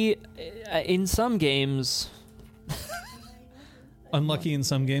 Lucky in some games. Unlucky in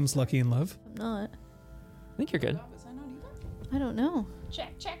some games, lucky in love. I'm not. I think you're good. Was I not either? I don't know.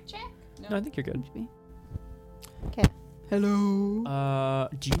 Check. No, I think you're good. Okay. Hello.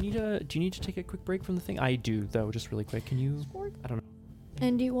 Do you need to take a quick break from the thing? I do, though, just really quick. Can you? I don't know.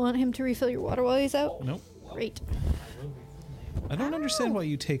 And do you want him to refill your water while he's out? Nope. Great. I don't understand why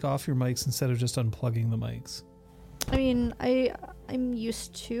you take off your mics instead of just unplugging the mics. I mean, I'm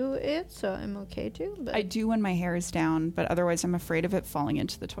used to it, so I'm okay too. But I do when my hair is down, but otherwise I'm afraid of it falling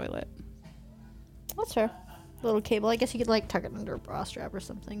into the toilet. that's fair. Little cable. I guess you could like tuck it under a bra strap or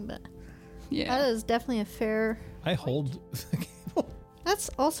something, but Yeah. that is definitely a fair. I hold the cable. That's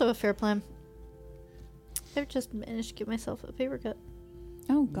also a fair plan. I've just managed to give myself a paper cut,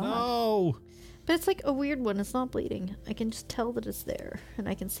 Oh god. No. but it's like a weird one. It's not bleeding. I can just tell that it's there, and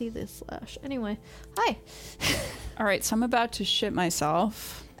I can see the slash. Anyway, hi. All right, so I'm about to shit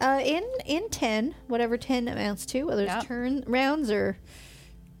myself. In 10, whatever 10 amounts to, whether it's Yep. turn rounds or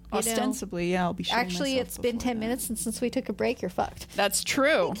Ostensibly, yeah, I'll be shitting actually myself it's been before 10 that. minutes, and since we took a break, you're fucked. That's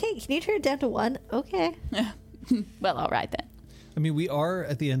true. Okay, can you turn it down to 1? Okay. Well, all right then. I mean, we are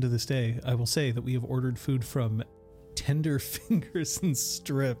at the end of this day. I will say that we have ordered food from Tender Fingers and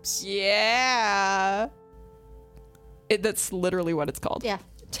Strips. Yeah. That's literally what it's called. Yeah.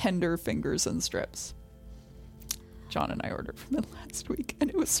 Tender Fingers and Strips. John and I ordered from it last week, and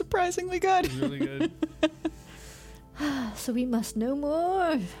it was surprisingly good. Really good. So we must know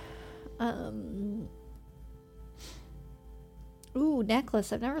more. Ooh,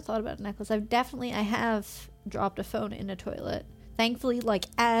 necklace. I've never thought about a necklace. I have dropped a phone in a toilet. Thankfully, like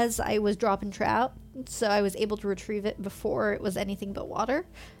as I was dropping trout, so I was able to retrieve it before it was anything but water,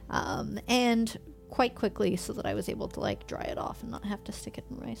 and quite quickly, so that I was able to like dry it off and not have to stick it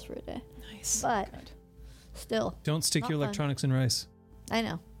in rice for a day. Nice. But still, Don't stick Not your fun. electronics in rice. I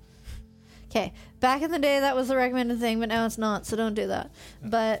know. Okay, back in the day, that was the recommended thing, but now it's not, so don't do that.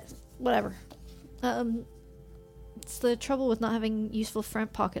 But whatever. It's the trouble with not having useful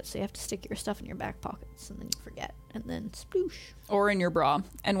front pockets, so you have to stick your stuff in your back pockets, and then you forget, and then sploosh. Or in your bra.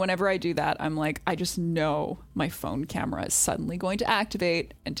 And whenever I do that, I'm like, I just know my phone camera is suddenly going to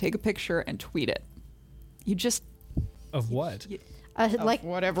activate and take a picture and tweet it. You just Of what? Like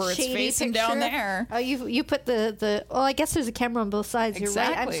whatever it's shady facing down picture. there. Oh, you put the well, I guess there's a camera on both sides. You're right.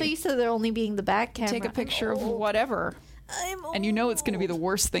 I'm so Exactly. used to there only being the back camera. Take a picture I'm of old. whatever. I'm And you know it's going to be the old.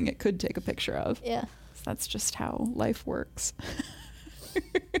 worst thing it could take a picture of. Yeah. That's just how life works.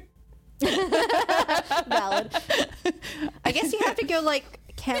 Valid. I guess you have to go like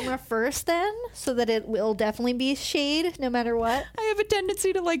camera first then, so that it will definitely be shade no matter what. I have a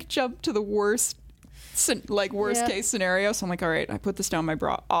tendency to like jump to the worst Yeah. case scenario. So I'm like, all right, I put this down my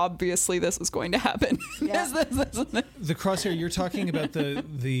bra. Obviously this is going to happen. Yeah. The crosshair, you're talking about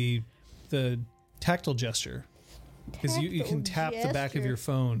the tactile gesture. Because you can tap the back of Gesture. your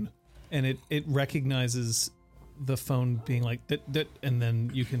phone and it recognizes the phone being like that, and then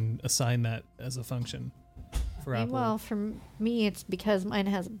you can assign that as a function for Apple. Meanwhile, for me, it's because mine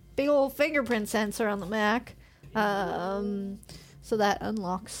has a big old fingerprint sensor on the Mac. So that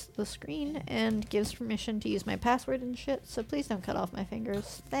unlocks the screen and gives permission to use my password and shit. So please don't cut off my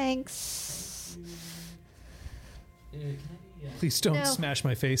fingers. Thanks. Please don't No. smash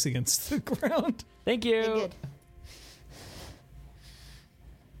my face against the ground. Thank you. They did.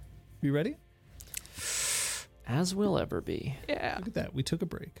 You ready? As will ever be. Yeah. Look at that. We took a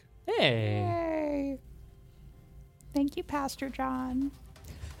break. Hey. Yay. Thank you, Pastor John.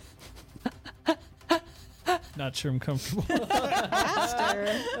 Not sure I'm comfortable. Pastor.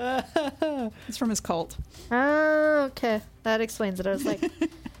 It's from his cult. Oh, okay. That explains it. I was like,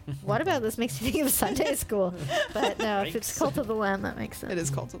 what about this makes me think of Sunday school? But no, if it's Yikes. Cult of the Lamb, that makes sense. It is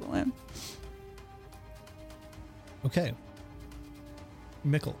Cult of the Lamb. Okay.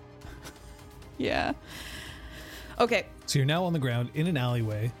 Mickle. Yeah. Okay. So you're now on the ground in an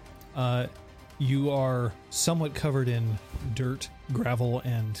alleyway. You are somewhat covered in dirt, gravel,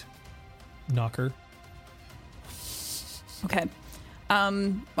 and knocker. Okay.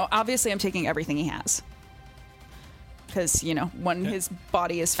 Well, obviously, I'm taking everything he has. Because, when his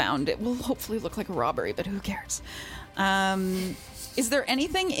body is found, it will hopefully look like a robbery, but who cares? Is there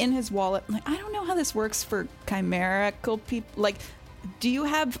anything in his wallet? Like, I don't know how this works for chimerical people. Like, do you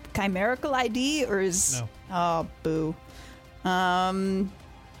have chimerical ID or is. No. Oh, boo.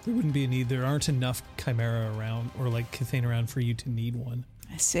 There wouldn't be a need. There aren't enough Chimera around or like Cathane around for you to need one.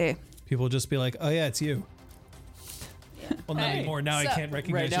 I see. People will just be like, oh yeah, it's you. Well, not Hey, anymore. Now I so- can't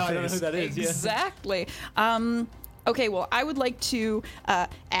recognize Right now, I your don't know face. who that is. Yeah. Exactly. Okay, well, I would like to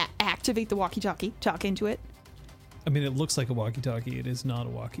activate the walkie-talkie, talk into it. I mean, it looks like a walkie-talkie. It is not a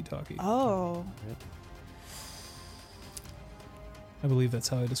walkie-talkie. Oh. I believe that's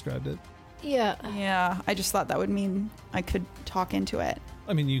how I described it. Yeah. Yeah, I just thought that would mean I could talk into it.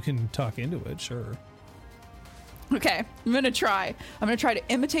 I mean, you can talk into it, sure. Okay, I'm gonna try. I'm gonna try to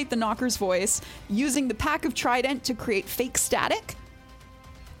imitate the knocker's voice using the pack of Trident to create fake static.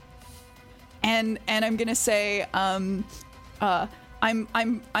 And I'm gonna say, I'm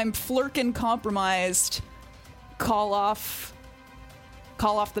flirkin' compromised. Call off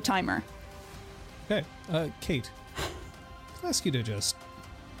the timer. Okay, Kate, can I ask you to just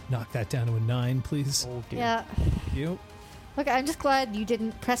knock that down to a 9, please? Oh, dear. Yeah. You? Look, I'm just glad you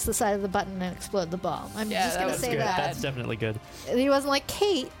didn't press the side of the button and explode the bomb. I'm Yeah, just that going to was say good. that. That's definitely good. And he wasn't like,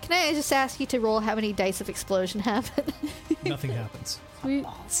 Kate, can I just ask you to roll how many dice of explosion happen? Nothing happens. Sweet.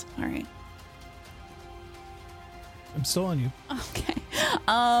 Balls. All right. I'm still on you. Okay.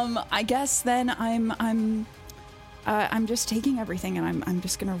 I guess then I'm just taking everything and I'm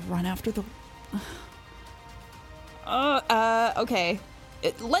just gonna run after the. Okay.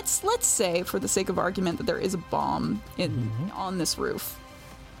 Let's say, for the sake of argument, that there is a bomb on this roof.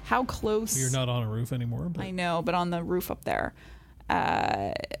 How close? You're not on a roof anymore, but I know, but on the roof up there.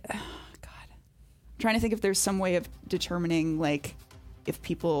 God, I'm trying to think if there's some way of determining, like, if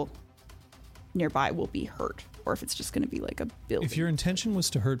people nearby will be hurt, or if it's just going to be like a building. if your intention was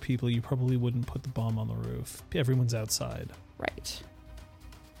to hurt people, you probably wouldn't put the bomb on the roof. Everyone's outside. Right.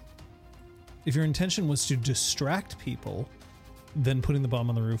 If your intention was to distract people, then putting the bomb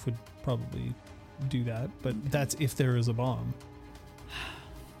on the roof would probably do that. But that's if there is a bomb.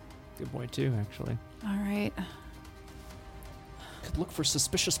 Good point, too, actually. All right. Could look for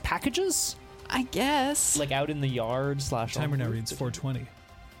suspicious packages? I guess. Like out in the yard / Timer on now the reads roof? 420.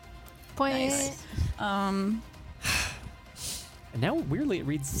 Point. Nice. And now, weirdly, it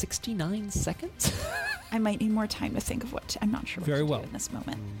reads 69 seconds? I might need more time to think of what I'm not sure what Very to well. do in this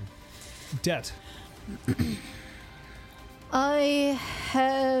moment. Debt. I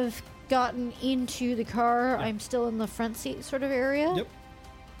have gotten into the car. I'm still in the front seat sort of area. Yep.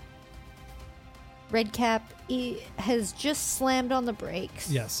 Redcap has just slammed on the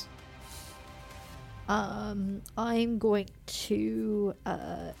brakes. Yes. I'm going to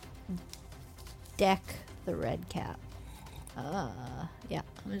deck the Redcap. Yeah,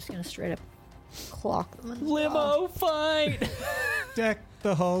 I'm just gonna straight up clock them. in the jaw. Limo fight! Deck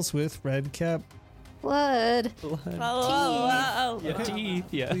the halls with red cap. Blood. Oh, Yeah, teeth,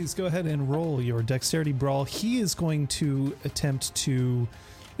 yeah. Please go ahead and roll your dexterity brawl. He is going to attempt to.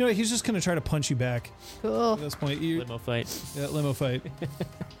 He's just going to try to punch you back Cool. at this point. Limo fight. Limo fight.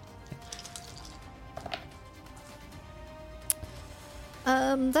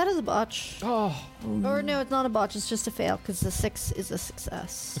 That is a botch. Oh, Or no, it's not a botch. It's just a fail because the 6 is a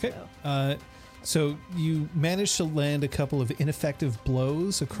success. Okay. so. So you manage to land a couple of ineffective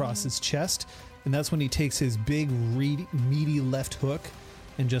blows across his chest, and that's when he takes his big, meaty left hook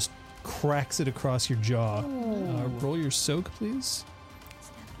and just cracks it across your jaw. Roll your soak, please.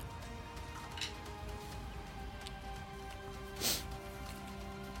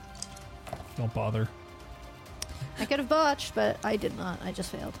 Don't bother. I could have botched, but I did not. I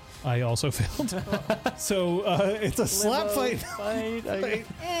just failed. I also failed. So it's a slap fight. fight.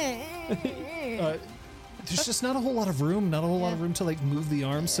 There's just not a whole lot of room, not a whole lot of Yeah. room to like move the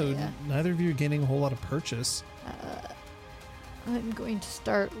arm, so Yeah. neither of you are gaining a whole lot of purchase. I'm going to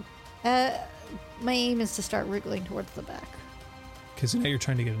start. My aim is to start wriggling towards the back. Because now you're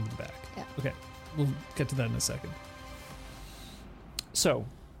trying to get into the back. Yeah. Okay. We'll get to that in a second. So,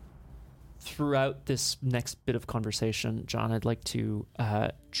 throughout this next bit of conversation, John, I'd like to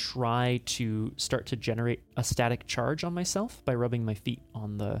try to start to generate a static charge on myself by rubbing my feet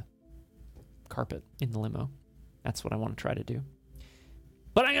on the carpet in the limo. That's what I want to try to do.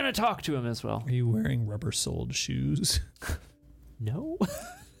 But I'm going to talk to him as well. Are you wearing rubber-soled shoes? No.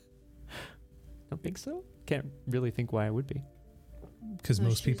 Don't think so. Can't really think why I would be. Because Those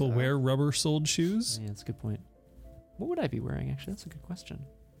most shoes people are. wear rubber-soled shoes. Yeah, that's a good point. What would I be wearing, actually? That's a good question.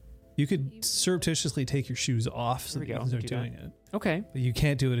 You could surreptitiously take your shoes off so There that we you go. can start Do that. doing it. Okay. But you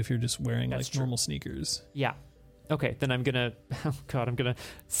can't do it if you're just wearing That's like true. normal sneakers. Yeah. Okay, then I'm gonna, oh God, I'm gonna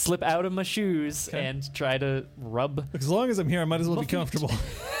slip out of my shoes Okay. and try to rub. As long as I'm here, I might as well My be feet. comfortable.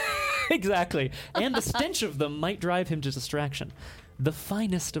 Exactly. And the stench of them might drive him to distraction. The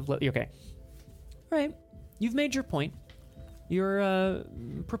finest of... Okay. All right. You've made your point. You're a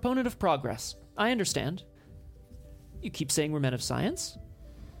proponent of progress. I understand. You keep saying we're men of science.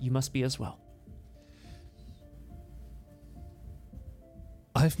 You must be as well.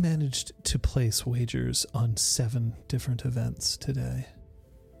 I've managed to place wagers on 7 different events today.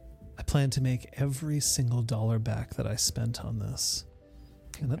 I plan to make every single dollar back that I spent on this.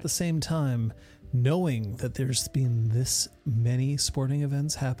 And at the same time, knowing that there's been this many sporting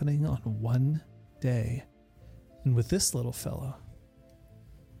events happening on one day, and with this little fellow,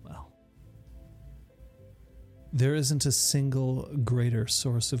 well, there isn't a single greater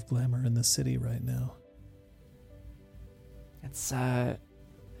source of glamour in the city right now. It's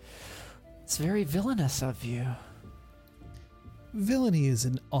very villainous of you. Villainy is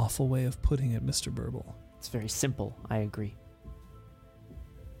an awful way of putting it, Mr. Burble. It's very simple. I agree.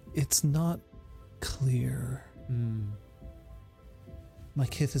 It's not clear. My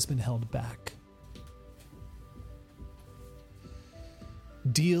kith has been held back.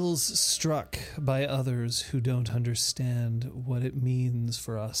 Deals struck by others who don't understand what it means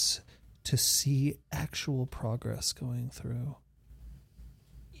for us to see actual progress going through.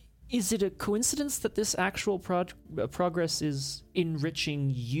 Is it a coincidence that this actual progress is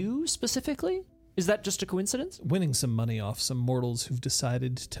enriching you specifically? Is that just a coincidence? Winning some money off some mortals who've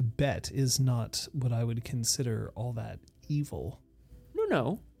decided to bet is not what I would consider all that evil.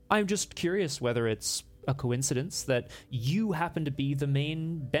 No. I'm just curious whether it's a coincidence that you happen to be the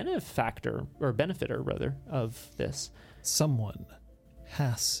main benefactor, or benefiter, rather, of this. Someone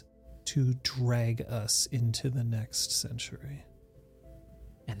has to drag us into the next century.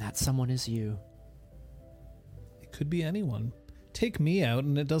 And that someone is you. It could be anyone. Take me out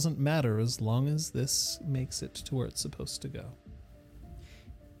and it doesn't matter as long as this makes it to where it's supposed to go.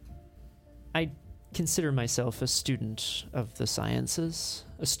 I consider myself a student of the sciences.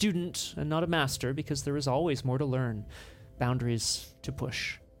 A student and not a master, because there is always more to learn. Boundaries to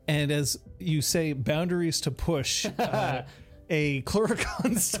push. And as you say, boundaries to push, a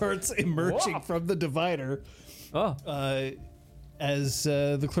Chloricon starts emerging Whoa. from the divider Oh, as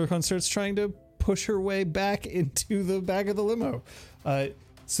the Chloricon starts trying to push her way back into the back of the limo.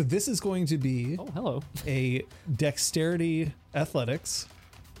 So this is going to be hello. a dexterity athletics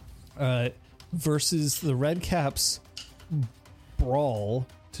versus the Red Caps brawl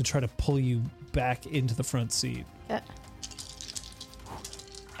to try to pull you back into the front seat. Yeah.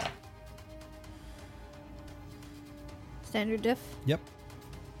 Standard diff. Yep.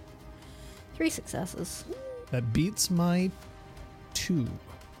 3 successes. That beats my 2.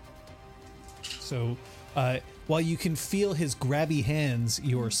 So while you can feel his grabby hands,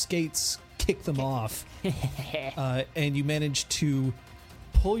 your skates kick them off, and you manage to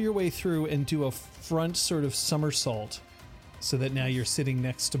pull your way through and do a front sort of somersault so that now you're sitting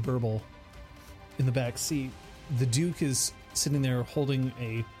next to Burble in the back seat. The Duke is sitting there holding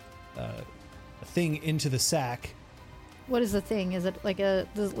a thing into the sack, What is the thing? Is it like a?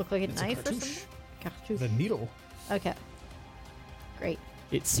 Does it look like a It's a knife or cartouche. something? Cartouche. the needle. Okay. Great.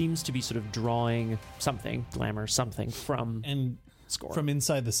 It seems to be sort of drawing something, glamour, something from And Score. from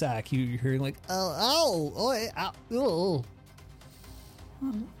inside the sack, you're hearing like, oh.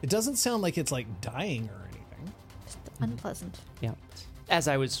 It doesn't sound like it's like dying or anything. Just unpleasant. Yeah. As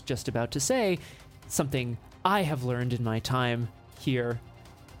I was just about to say, something I have learned in my time here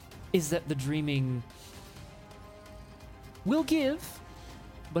is that the dreaming will give,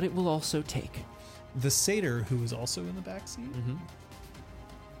 but it will also take. The satyr, who is also in the back seat, Mm-hmm.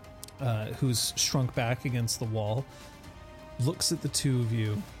 who's shrunk back against the wall, looks at the two of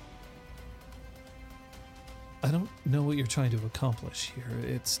you. I don't know what you're trying to accomplish here.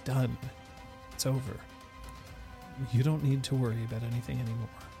 It's done. It's over. You don't need to worry about anything anymore.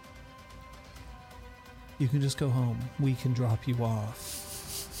 You can just go home. We can drop you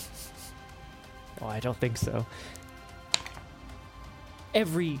off. Oh, I don't think so.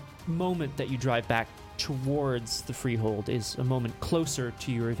 Every moment that you drive back towards the Freehold is a moment closer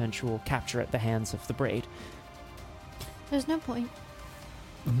to your eventual capture at the hands of the Braid. There's no point.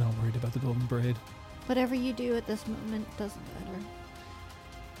 I'm not worried about the Golden Braid. Whatever you do at this moment doesn't matter.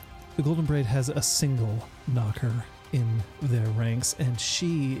 The Golden Braid has a single knocker in their ranks, and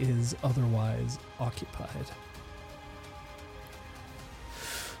she is otherwise occupied.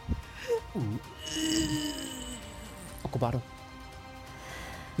 Okobato.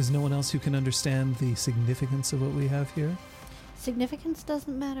 There's no one else who can understand the significance of what we have here? Significance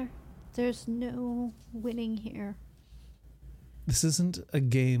doesn't matter. There's no winning here. This isn't a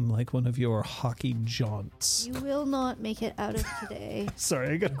game like one of your hockey jaunts. You will not make it out of today. Sorry,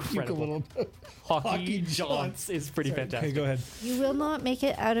 I got to puke a Incredible. little. Hockey Hockey jaunts is pretty Sorry. fantastic. Okay, go ahead. You will not make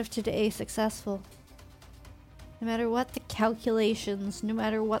it out of today successful. No matter what the calculations, no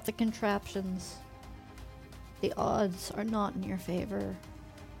matter what the contraptions, the odds are not in your favor.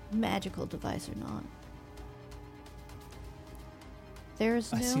 Magical device or not.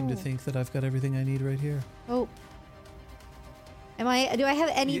 There's no I seem to think that I've got everything I need right here. hope. Do I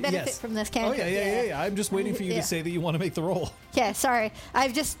have any benefit yes. from this Oh, cantrip? yeah. I'm just waiting for you Yeah. to say that you want to make the roll. Yeah, sorry.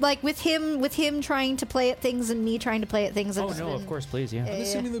 I've just like with him trying to play at things and me trying to play at things. I've Oh just no, been- of course, please, yeah. Yeah. I'm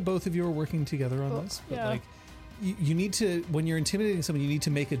assuming that both of you are working together on Cool. this. But Yeah. like, you need to, when you're intimidating someone, you need to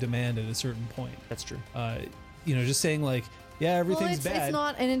make a demand at a certain point. That's true. Just saying like, yeah, everything's well, bad. it's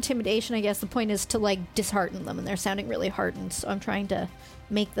not an intimidation, I guess. The point is to like dishearten them, and they're sounding really hardened. So I'm trying to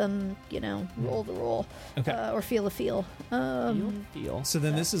make them, roll the roll, Okay. or feel the feel. Feel. So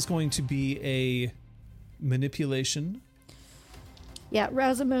then this is going to be a manipulation. Yeah,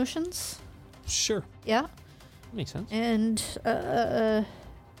 rouse emotions. Sure. Yeah, Makes sense. and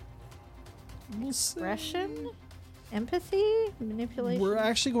We'll say- expression, empathy, manipulation. We're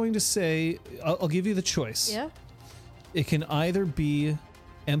actually going to say, I'll give you the choice. Yeah. It can either be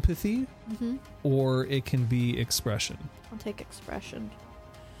empathy Mm-hmm. or it can be expression. I'll take expression.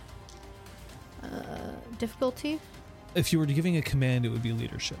 Difficulty. If you were giving a command, it would be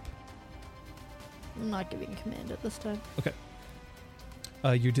leadership. I'm not giving command at this time.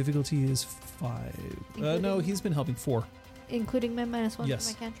 Your difficulty is 5. No, Including- he's been helping 4. Including my -1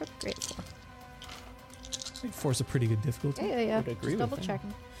 Yes. for my cantrip? Great. 4. I think 4 is a pretty good difficulty Yeah. Would agree Just with double him.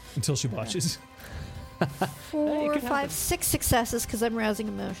 checking. until she watches. 4, could 5, happen. 6 successes because I'm rousing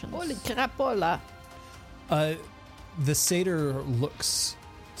emotions. Holy crapola. The satyr looks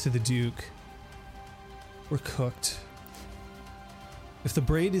to the Duke. We're cooked. If the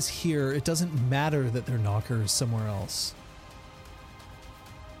Braid is here, it doesn't matter that their knocker is somewhere else.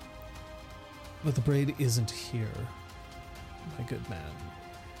 But the Braid isn't here, my good man.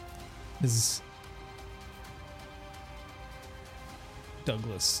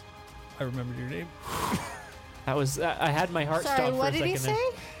 Douglas. I remembered your name. That was. I had my heart Sorry, stopped for what a did second. he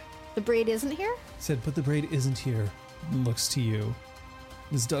there. say? The braid isn't here? Said, but the Braid isn't here. Looks to you.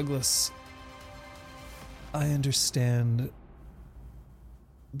 Ms. Douglas, I understand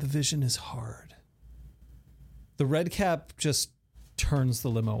the vision is hard. The red cap just turns the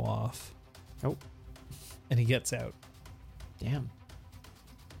limo off. Oh, And he gets out. damn.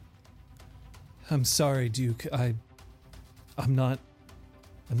 I'm sorry, Duke. I'm not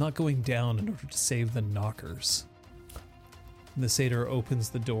going down in order to save the knockers. And the satyr opens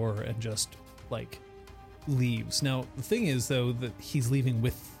the door and just leaves. Now the thing is though that he's leaving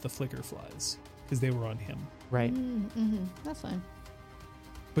with the flicker flies because they were on him. Right. Mm-hmm. That's fine.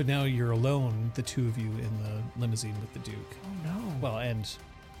 But now you're alone, the two of you in the limousine with the Duke. Oh no. Well, and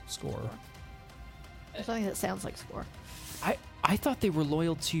Score. Something that sounds like Score. I thought they were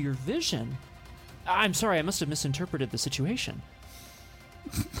loyal to your vision. I'm sorry. I must have misinterpreted the situation.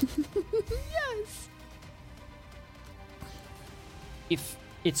 Yes. If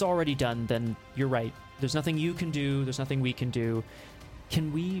it's already done, then you're right. There's nothing you can do. There's nothing we can do.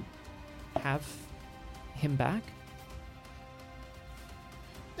 Can we have him back?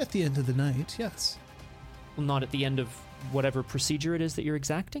 At the end of the night, yes. Well, not at the end of whatever procedure it is that you're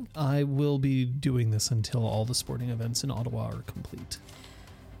exacting. I will be doing this until all the sporting events in Ottawa are complete.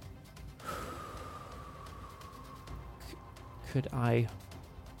 Could I?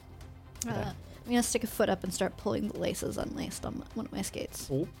 I'm gonna stick a foot up and start pulling the laces unlaced on one of my skates.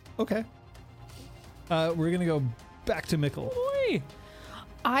 Oh, Okay. We're going to go back to Mickle. boy.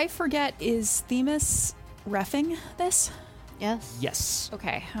 I forget, is Themis reffing this? Yes. Yes.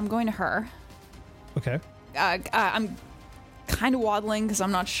 Okay, I'm going to her. Okay. I'm kind of waddling because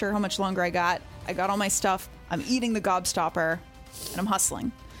I'm not sure how much longer I got. I got all my stuff. I'm eating the gobstopper, and I'm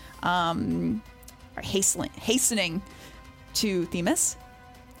hustling. are hastening to Themis.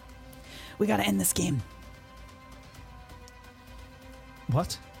 We gotta end this game.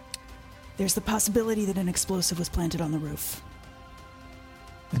 What? There's the possibility that an explosive was planted on the roof.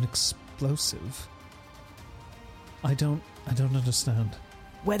 An explosive? I don't understand.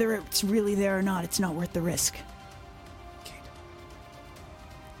 Whether it's really there or not, it's not worth the risk. Kate.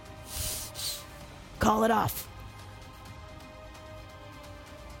 Call it off.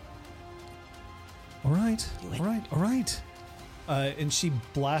 All right. Do it. All right. And she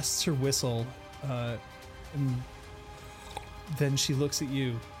blasts her whistle, and then she looks at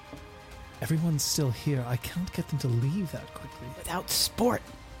you. Everyone's still here. I can't get them to leave that quickly. Without sport,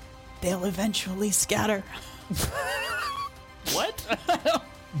 they'll eventually scatter. What?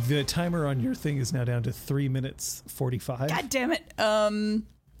 The timer on your thing is now down to 3 minutes 45. God damn it. Okay.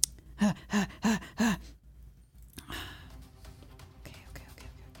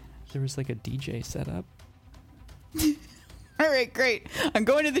 There was like a DJ setup. All right, great. I'm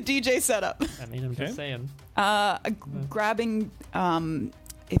going to the DJ setup. I mean, I'm just saying. Grabbing,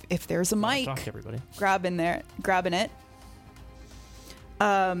 if there's a mic, Talk to everybody. grabbing it.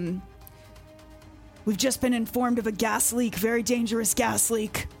 We've just been informed of a gas leak, very dangerous gas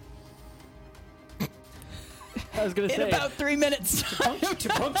leak. I was gonna In about 3 minutes time. to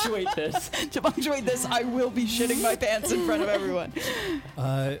punctuate this. To punctuate this, I will be shitting my pants in front of everyone.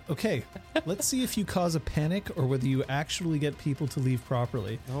 Okay, let's see if you cause a panic or whether you actually get people to leave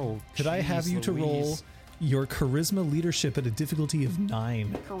properly. Oh, Could I have you to roll your charisma leadership at a difficulty of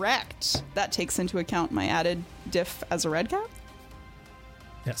 9? Correct. That takes into account my added diff as a red cap?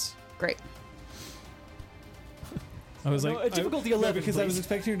 Yes. Great. I was No, like, a difficulty 11, because I was please.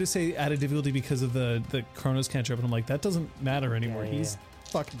 expecting her to say added difficulty because of the Chronos cantrip, and I'm like, that doesn't matter anymore. Yeah. He's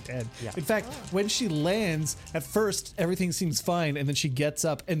fucking dead. Yeah. In fact, when she lands, at first everything seems fine, and then she gets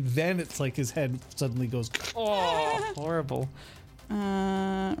up, and then it's like his head suddenly goes. Oh, horrible.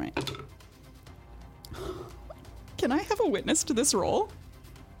 Right. Can I have a witness to this roll?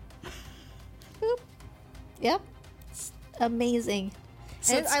 Yep. It's amazing.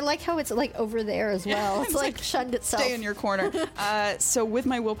 So And it's- I like how it's like over there as well. It's like shunned itself. Stay in your corner. So with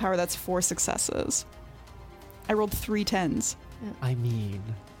my willpower, that's 4 successes. I rolled 3 10s. I mean,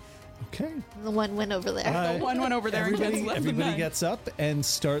 Okay. The one went over there. The one went over there and canceled out the Everybody 9. gets up and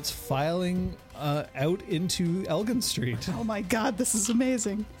starts filing out into Elgin Street. Oh my god, this is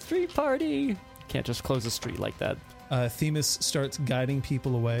amazing. street party. Can't just close a street like that. Themis starts guiding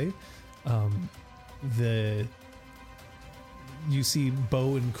people away. You see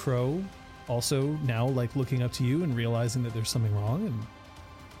Bo and Crow also now like looking up to you and realizing that there's something wrong and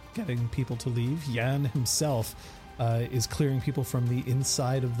getting people to leave. Yan himself is clearing people from the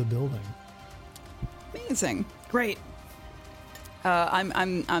inside of the building. Amazing. Great. I'm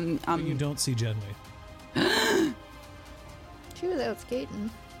But you don't see Genway. She was out skating.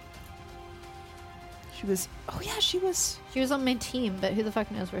 She was. Oh yeah, she was. She was on my team, but who the fuck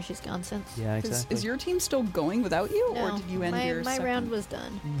knows where she's gone since? Yeah, exactly. Is your team still going without you, No, or did you end my, your my second? round was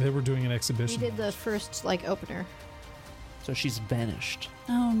done. They were doing an We exhibition. did the first like opener. So she's vanished.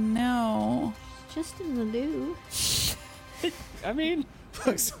 Oh no. Just in the loo. I mean,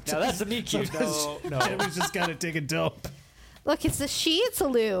 now that's a me cue. No. Genway's just got to take a dump. Look, it's a she, it's a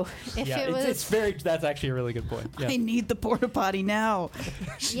loo. If Yeah, it was, it's very. That's actually a really good point. Yeah. I need the porta potty now.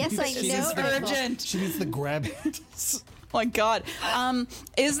 yes, I This know. is urgent. She needs the grab it. Oh my god.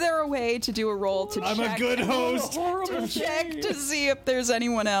 Is there a way to do a roll to I'm check? a good host. To check to see if there's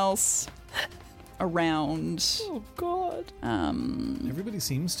anyone else around. Oh God. Everybody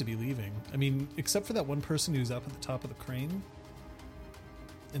seems to be leaving. I mean, except for that one person who's up at the top of the crane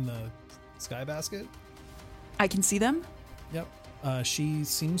in the sky basket. I can see them. Yep. She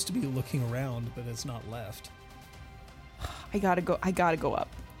seems to be looking around, but has not left. I gotta go up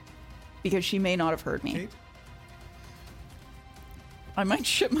because she may not have heard me. Kate? I might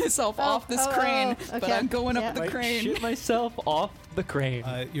shit myself off this crane, but okay. I'm going Yeah. up the Might crane. shit myself off the crane.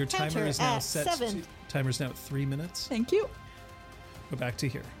 Your timer Counter is now at set. 7. Timer's now at 3 minutes. Thank you. Go back to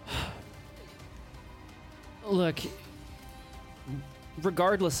here. Look,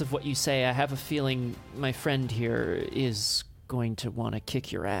 regardless of what you say, I have a feeling my friend here is going to want to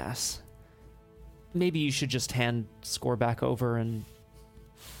kick your ass. Maybe you should just hand score back over and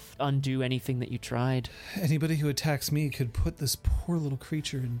undo anything that you tried. Anybody who attacks me could put this poor little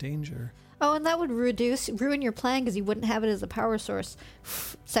creature in danger. Oh, and that would ruin your plan because you wouldn't have it as a power source.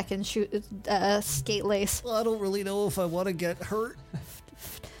 Second shoot, skate lace. Well, I don't really know if I want to get hurt.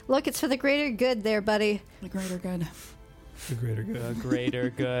 Look, it's for the greater good, there, buddy. The greater good. The greater good. The greater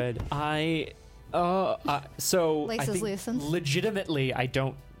good. So I Laces think loosened. legitimately, I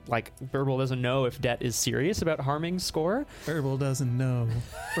don't like Burble doesn't know if Det is serious about harming Score. Burble doesn't know.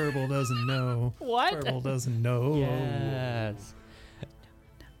 Burble doesn't know. What? Burble doesn't know. Yes.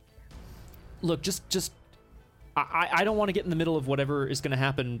 Look, just I don't want to get in the middle of whatever is going to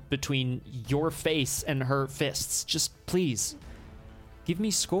happen between your face and her fists. Just please, give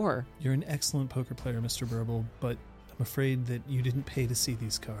me Score. You're an excellent poker player, Mr. Burble, but I'm afraid that you didn't pay to see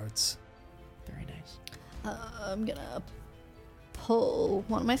these cards. Very nice. I'm gonna pull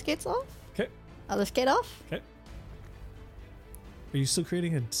one of my skates off. Okay. Other skate off. Are you still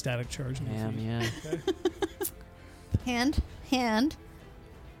creating a static charge? in your feet? Yeah. Okay. Hand.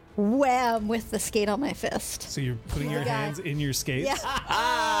 Wham! With the skate on my fist. So you're putting your Okay. hands in your skates?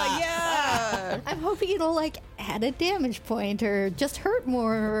 Yeah. Yeah. I'm hoping it'll like add a damage point or just hurt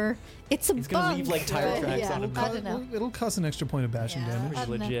more. Or it's a He's gonna leave, bug, like, tire but tracks yeah, on him. I don't know. It'll cost an extra point of bashing Yeah. damage. I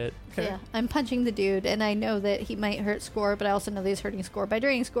don't know. Legit. Okay. Yeah, I'm punching the dude, and I know that he might hurt Score, but I also know that he's hurting Score by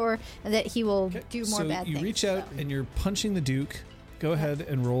draining Score, and that he will Okay. do more so bad you things. reach out and you're punching the Duke. Go ahead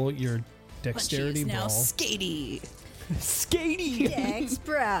and roll your dexterity Punchy's now ball. skatey. Skatey. Dex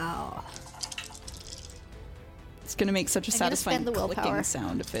brow. It's gonna make such a I'm gonna satisfying spend the willpower. clicking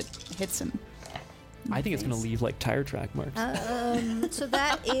sound if it hits him. I think it's gonna leave like tire track marks. So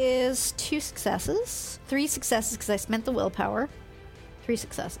that is 2 successes. 3 successes because I spent the willpower. 3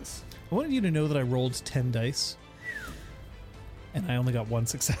 successes. I wanted you to know that I rolled 10 dice. And I only got 1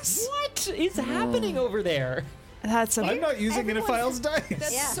 success. What is happening over there? That's I'm not using Everyone's- Inifil's dice.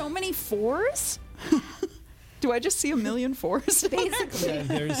 That's Yeah. so many 4s. Do I just see a million 4s? Basically. Yeah,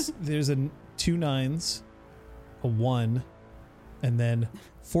 there's 2 9s, a 1, and then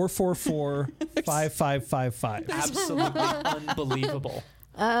 4 4 4 5 5 5 5. Absolutely unbelievable.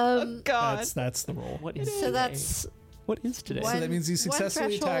 God. That's the roll. What is So today? that's What is today? One- So that means you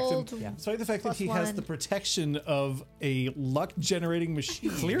successfully attacked him. threshold, Yeah. Despite the fact that plus he has 1. the protection of a luck generating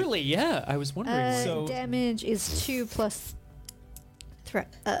machine. Clearly, yeah. I was wondering why. So- damage is 2 plus 2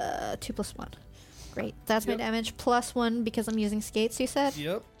 plus 1. Great. That's my Yep. damage plus 1 because I'm using skates. You said.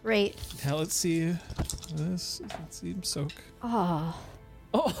 Yep. Great. Now let's see this. Let's see him soak. Oh,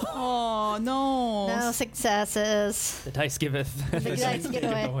 Oh no. no successes. The dice giveth. The dice give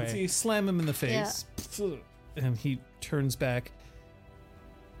away. So you slam him in the face, and he turns back.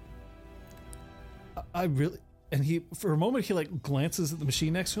 I really, and he for a moment he like glances at the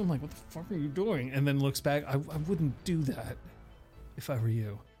machine next to him, like, "What the fuck are you doing?" And then looks back. I wouldn't do that if I were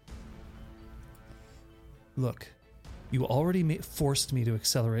you. Look, you already forced me to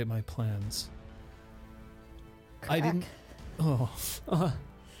accelerate my plans. I didn't. Oh,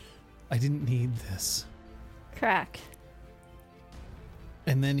 I didn't need this. Crack.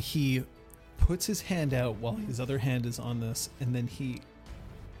 And then he puts his hand out while his other hand is on this, and then he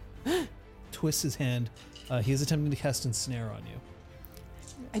twists his hand. He is attempting to cast Ensnare on you.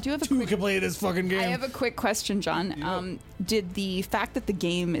 I do have a Who quick can play this fucking game? I have a quick question, John. Yeah. Did the fact that the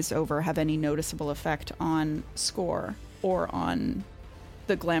game is over have any noticeable effect on Score or on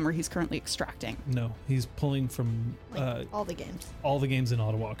the glamour he's currently extracting? No, he's pulling from Like all the games. all the games in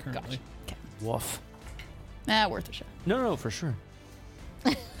Ottawa currently. Gotcha. Okay. Woof. Worth a shot. No, for sure.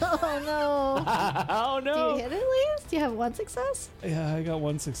 Oh no. Oh Do no. you hit at least? Do you have 1 success? Yeah, I got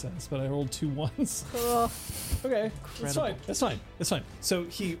 1 success, but I rolled 2 1s. Oh. Okay, that's fine. That's fine. That's fine. So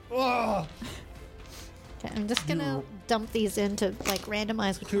he, Okay, I'm just gonna dump these in to like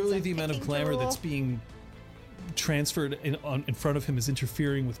randomize which clearly ones the I'm amount of picking to glamour roll. that's being transferred in front of him is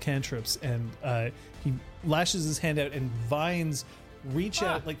interfering with cantrips, and he lashes his hand out, and vines reach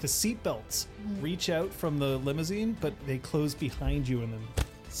out like the seatbelts reach out from the limousine, but they close behind you and then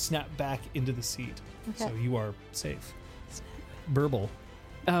snap back into the seat. Okay. So you are safe. Burble.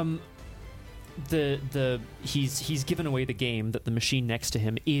 He's given away the game that the machine next to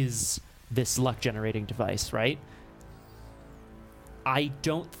him is this luck generating device, right? I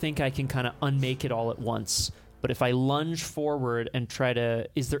don't think I can kind of unmake it all at once, but if I lunge forward and try to,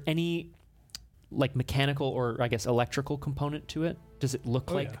 is there any like mechanical or I guess electrical component to it? Does it look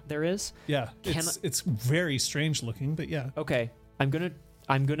like yeah. there is? Yeah, Can it's very strange looking, but yeah. Okay, I'm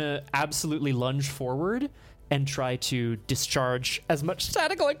gonna absolutely lunge forward and try to discharge as much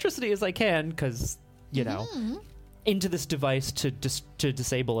static electricity as I can, because you know, into this device to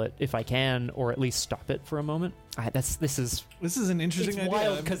disable it if I can, or at least stop it for a moment. This is This is an interesting it's idea.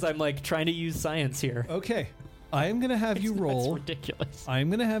 wild because I'm like trying to use science here. Okay, I am gonna have you That's roll. ridiculous.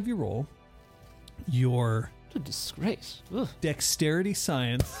 I'm gonna have you roll your What a disgrace. Ugh, dexterity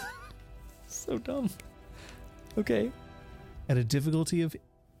science so dumb. Okay. at a difficulty of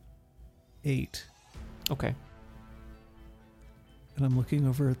 8. Okay. And I'm looking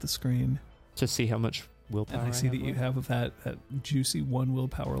over at the screen. To see how much willpower. And I see that have you left. have that juicy 1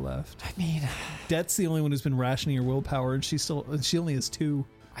 willpower left. I mean, Det's the only one who's been rationing her willpower, and she only has 2.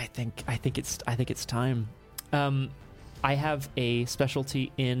 I think it's time. I have a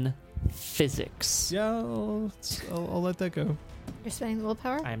specialty in physics. Yeah, I'll let that go. You're spending the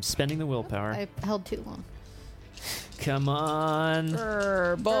willpower? I am spending the willpower. I held too long. Come on.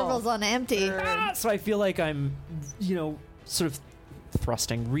 Burbles on empty. So I feel like I'm, sort of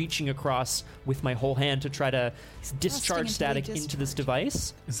thrusting, reaching across with my whole hand to try to discharge until you static into this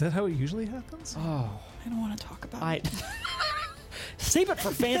device. Is that how it usually happens? Oh, I don't want to talk about I it. save it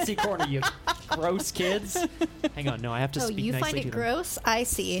for fancy corner, you gross kids. Hang on, no, I have to Oh, speak you nicely find to it them. gross? I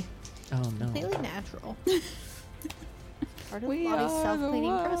see. Oh no. Completely natural. Part of We the body's are the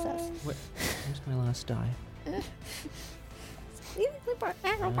self-cleaning world. process. Where's my last die?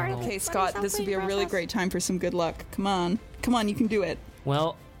 Okay, Scott, this would be a really great time for some good luck. Come on, you can do it.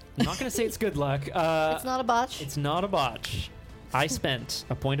 Well, I'm not going to say it's good luck. It's not a botch. It's not a botch. I spent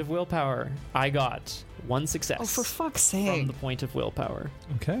a point of willpower. I got 1 success Oh, for fuck's from sake! the point of willpower.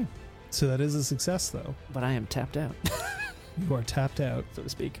 Okay. So that is a success, though. But I am tapped out, You are tapped out. so to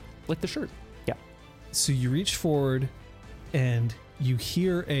speak. Like the shirt. Yeah. So you reach forward, and you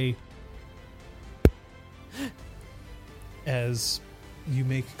hear a... as you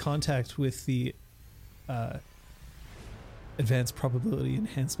make contact with the advanced probability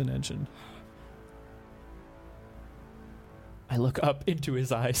enhancement engine. I look up into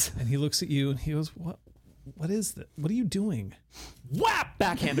his eyes. And he looks at you and he goes, what is that? What are you doing? Whap!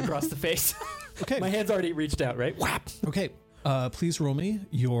 Backhand across the face. Okay. My hand's already reached out, right? Whap! Okay. Please roll me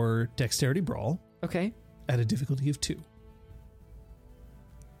your dexterity brawl Okay. at a difficulty of 2.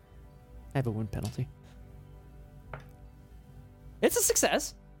 I have a wound penalty. It's a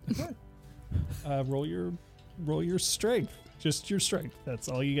success. Roll your strength. Just your strength. That's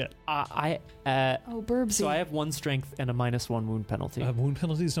all you get. Oh, Burbsy. So I have 1 strength and a -1 wound penalty. Wound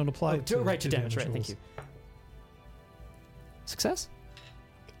penalties don't apply to damage, right? Thank rolls. you. Success?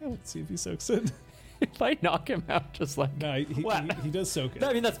 Okay, let's see if he soaks it. If I knock him out, just like No, he does soak it.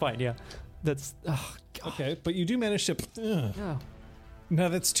 I mean, that's fine. Yeah, that's oh god. Okay, but you do manage to... Oh. Now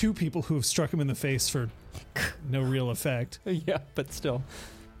that's 2 people who have struck him in the face for no real effect. Yeah, but still.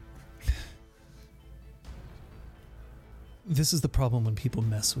 This is the problem when people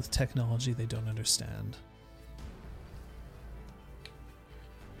mess with technology they don't understand.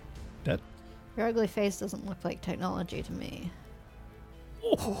 That Your ugly face doesn't look like technology to me.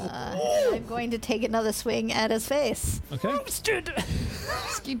 I'm going to take another swing at his face. okay?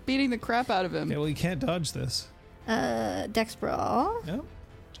 Just keep beating the crap out of him. Okay, well you can't dodge this. Dex brawl. No?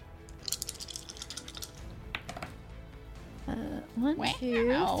 1, Wow.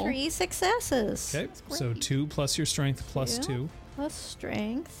 2, 3 successes. Okay, so 2 plus your strength plus Yeah. 2. Plus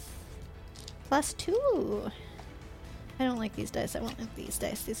strength. Plus 2. I don't like these dice. I want these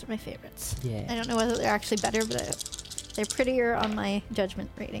dice. These are my favorites. Yeah. I don't know whether they're actually better, but they're prettier on my judgment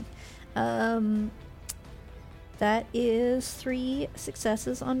rating. That is 3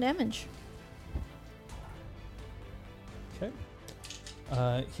 successes on damage. Okay.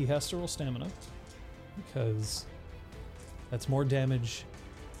 He has to roll stamina because that's more damage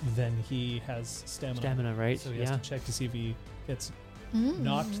than he has stamina. Stamina, right? So he has Yeah. to check to see if he gets Mm.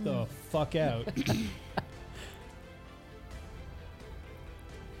 knocked the fuck out.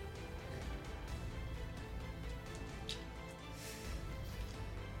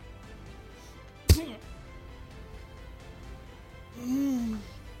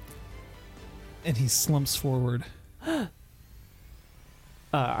 And he slumps forward.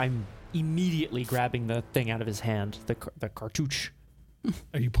 I'm immediately grabbing the thing out of his hand, the cartouche.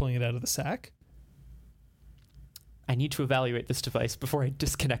 Are you pulling it out of the sack? I need to evaluate this device before I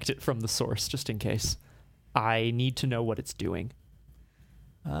disconnect it from the source, just in case. I need to know what it's doing.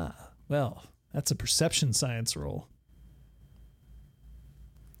 Well, that's a perception science roll.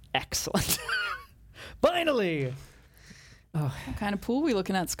 Excellent. Finally! What kind of pool we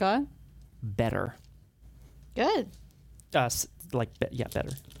looking at, Scott? Better. Good. Better.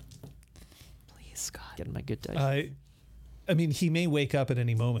 Please, Scott. Getting my good dice. I mean, he may wake up at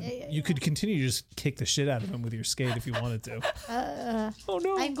any moment. Yeah. You could continue to just kick the shit out of him with your skate if you wanted to. Oh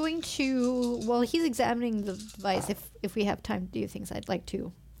no! I'm going to, while he's examining the device, if we have time to do things, I'd like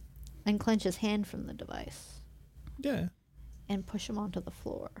to unclench his hand from the device Yeah. and push him onto the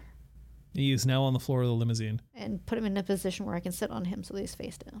floor He is now on the floor of the limousine. and put him in a position where I can sit on him so that he's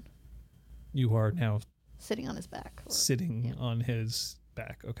face down, You are now sitting on his back. sitting yeah. on his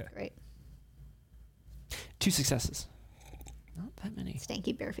back. Okay. Great. 2 successes. Not that many.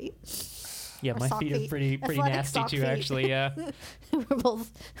 Stanky bare feet. Yeah, Or my sock feet are feet. pretty Athletic nasty sock too, feet. actually. Yeah. We're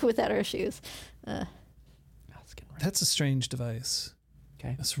both without our shoes. It's getting right. That's a strange device.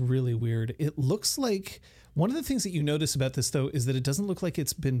 Okay. That's really weird. It looks like one of the things that you notice about this, though, is that it doesn't look like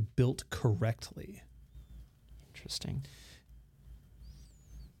it's been built correctly. Interesting.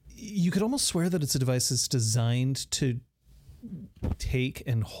 You could almost swear that it's a device that's designed to take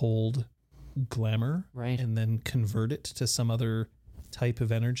and hold glamour, Right. and then convert it to some other type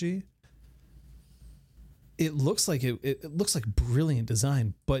of energy. It looks like it looks like brilliant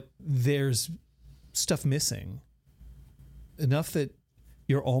design, but there's stuff missing. Enough that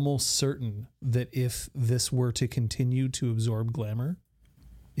you're almost certain that if this were to continue to absorb glamour,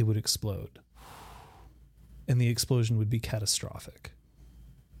 it would explode. And the explosion would be catastrophic.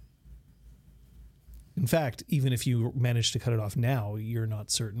 In fact, even if you managed to cut it off now, you're not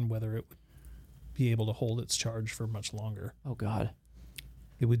certain whether it would be able to hold its charge for much longer. Oh, God.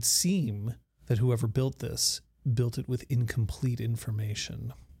 It would seem that whoever built this built it with incomplete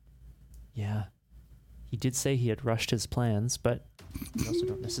information. Yeah. He did say he had rushed his plans, but we also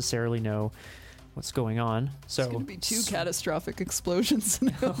don't necessarily know what's going on. So It's going to be 2 catastrophic explosions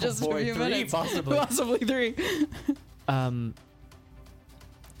in just boy, a few 3 minutes. possibly. Possibly 3.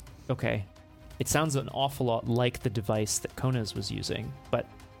 Okay. It sounds an awful lot like the device that Kona's was using, but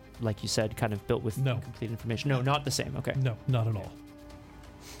like you said, kind of built with No. incomplete information. No, not the same. Okay. No, not at all.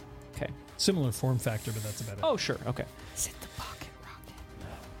 Okay. Similar form factor, but that's about it. Oh, sure. Okay. Is it the pocket rocket?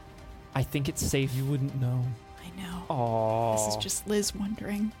 I think it's safe. You wouldn't know. I know. Oh. This is just Liz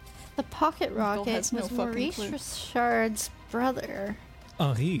wondering. The pocket rocket has no was fucking Maurice clue. Richard's brother.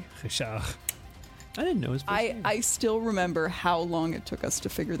 Henri Richard. I didn't know his first name. I still remember how long it took us to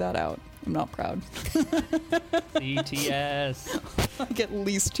figure that out. I'm not proud. CTS. Like at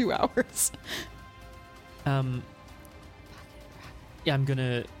least 2 hours. Yeah, I'm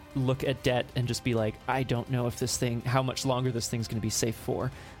gonna look at Det and just be like, I don't know if this thing, how much longer this thing's gonna be safe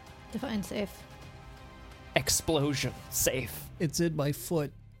for. Define safe. Explosion safe. It's in my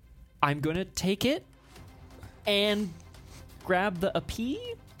foot. I'm gonna take it and grab the AP,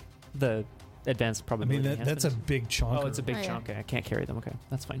 the advanced I probability. mean, that's a enhancement. big chunk. Oh, it's a big Oh, yeah. chunk. Okay, I can't carry them. Okay,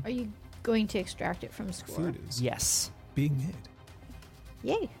 that's fine. Are you going to extract it from score? food is Yes, being made.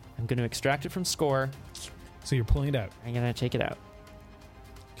 Yay. I'm gonna extract it from score. So you're pulling it out. I'm gonna take it out.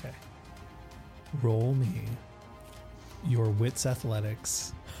 Okay. Roll me your wits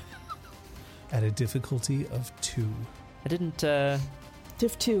athletics at a difficulty of 2. I didn't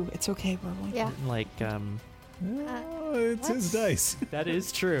Div 2. It's okay, we're rolling. Yeah. like. Oh, it's his dice. That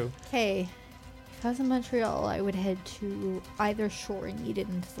is true. Okay. If I was in Montreal, I would head to either shore and eat it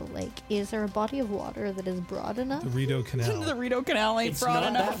into the lake. Is there a body of water that is broad enough? The Rideau Canal. The Rideau Canal ain't It's broad not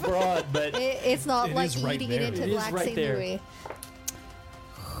enough. that broad, but It's not It like is right eating there. it into It is Black right St. there. Louis.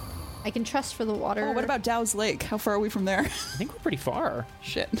 I can trust for the water. Oh, what about Dow's Lake? How far are we from there? I think we're pretty far.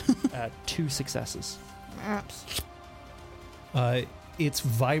 Shit. 2 successes. maps? It's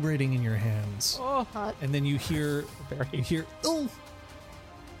vibrating in your hands, Oh, Hot. and then you hear very. oh,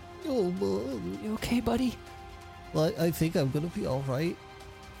 You okay, buddy? well, I think I'm gonna be all right.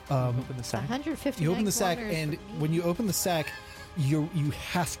 Open the sack. 150. You open the sack, and when you open the sack, you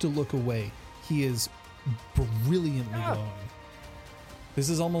have to look away. He is brilliantly glowing. This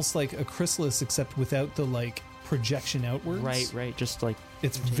is almost like a chrysalis, except without the like projection outwards. Right. Just like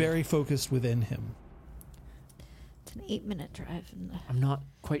It's very focused within him. It's an 8-minute drive. And I'm not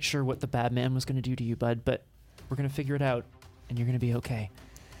quite sure what the bad man was going to do to you, bud, but we're going to figure it out, and you're going to be okay.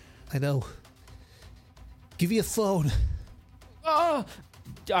 I know. Give you a phone. Oh!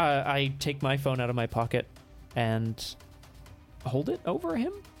 I take my phone out of my pocket and hold it over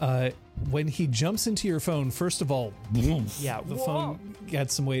him. When he jumps into your phone, first of all, boom, Yeah, the whoa. phone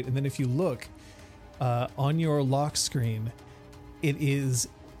gets some weight, and then if you look on your lock screen, it is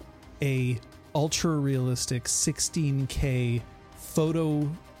a ultra realistic 16K photo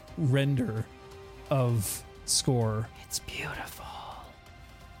render of Score. It's beautiful.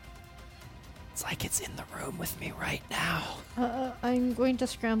 It's like it's in the room with me right now. I'm going to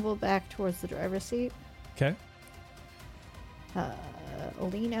scramble back towards the driver's seat. Okay.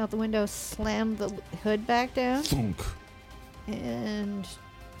 Lean out the window, slam the hood back down, Thunk. and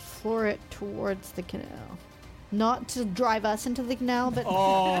floor it towards the canal. Not to drive us into the canal, but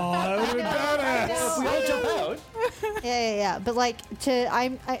Oh, that would have been badass. We all jump out. yeah. But like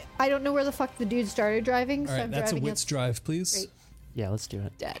I don't know where the fuck the dude started driving, All so right, I'm that's a driving wits drive, please. Great. Yeah, let's do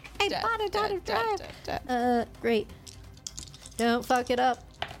it. I bought a daughter drive. Great. Don't fuck it up.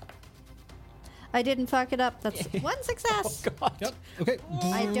 I didn't fuck it up. That's one success. God. Yep. Okay.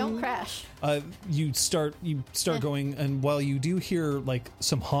 I don't crash. You start going, and while you do hear like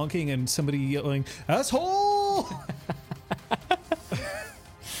some honking and somebody yelling "asshole,"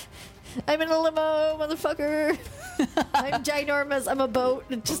 I'm in a limo, motherfucker. I'm ginormous. I'm a boat.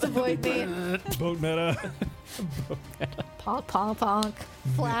 Just avoid me. Boat meta. Ponk, ponk, ponk.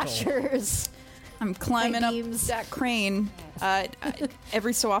 Flashers. I'm climbing up beams. that crane.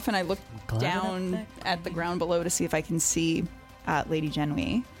 Every so often, I look down at the ground below to see if I can see Lady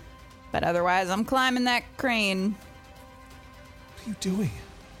Genui. But otherwise, I'm climbing that crane. What are you doing?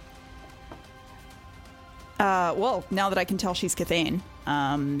 Well, now that I can tell she's Cathane,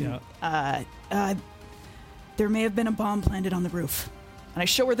 there may have been a bomb planted on the roof. And I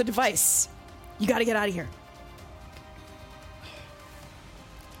show her the device. You gotta get out of here.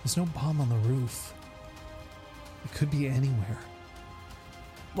 There's no bomb on the roof. It could be anywhere.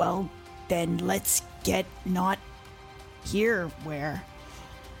 Well, then let's get not here where.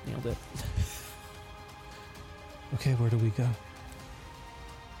 Nailed it. Okay, where do we go?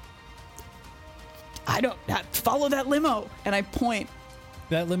 I don't follow that limo. And I point.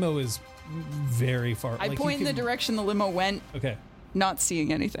 That limo is very far. I Like, point in you the can- direction the limo went, Okay. not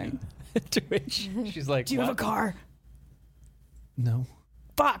seeing anything. To which she's like, Do you have a "What? car? No.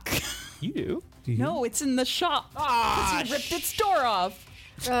 Fuck. You do? Do you? No, it's in the shop. Because he ripped its door off.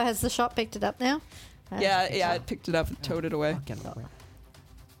 Has the shop picked it up now? Yeah, it picked it up and towed it away. Fucking hell.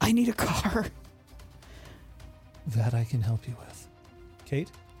 I need a car. That I can help you with. Kate?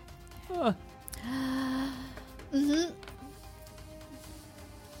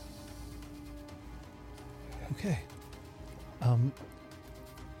 Okay.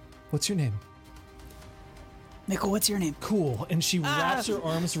 What's your name? Nickel, what's your name? Cool. And she wraps her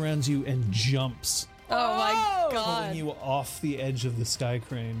arms around you and jumps, Oh my pulling god. you off the edge of the sky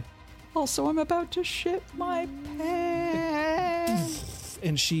crane. Also, I'm about to shit my pants.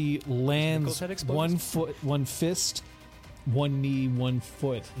 And she lands Nichols had exposed. 1 foot, 1 fist, 1 knee, 1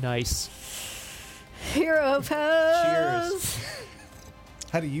 foot. Nice. Hero pose. Cheers.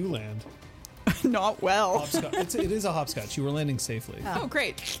 How do you land? Not well. Hopscotch. It is a hopscotch. You were landing safely. Oh,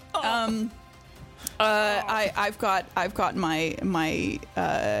 great. I've got my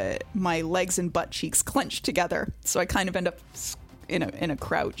legs and butt cheeks clenched together, so I kind of end up in a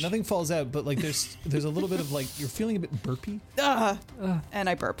crouch. Nothing falls out, but like there's a little bit of like you're feeling a bit burpy. And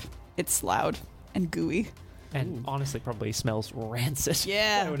I burp. It's loud and gooey. And honestly, probably smells rancid.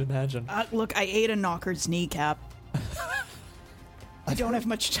 Yeah. I would imagine. Look, I ate a knocker's kneecap. I don't have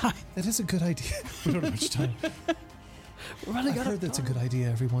much time. That is a good idea. We don't have much time. I've heard that's a good idea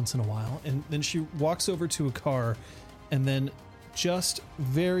every once in a while. And then she walks over to a car and then just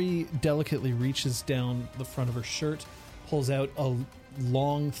very delicately reaches down the front of her shirt, pulls out a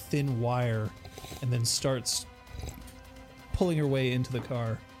long, thin wire, and then starts pulling her way into the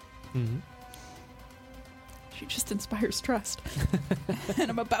car. Mm-hmm. She just inspires trust.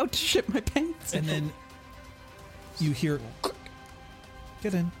 And I'm about to shit my pants. And then you hear,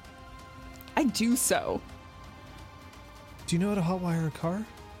 get in. I do so. Do you know how to hotwire a car?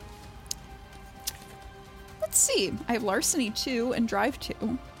 Let's see. I have larceny 2 and drive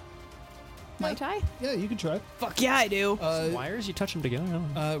 2. Might I? Yeah, you can try. Fuck yeah, I do. Wires, you touch them together? I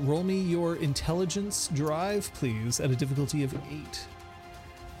don't know. Roll me your intelligence drive, please, at a difficulty of 8.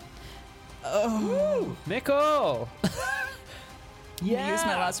 Miko! I'm gonna use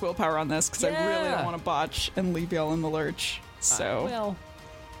my last willpower on this because I really Yeah. don't want to botch and leave y'all in the lurch. So, well,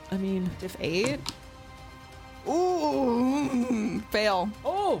 I mean, diff 8. Ooh, fail.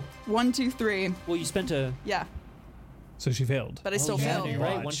 oh! 1, 2, 3. Well, you spent a. Yeah, So she failed. but I still yeah, failed. you're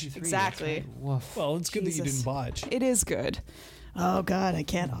right. Watch. 1, 2, 3. Exactly. That's right. Woof. Well, it's good that you Jesus. didn't botch. It is good. Oh god, I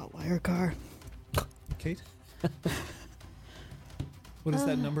can't hotwire a car. Kate? What is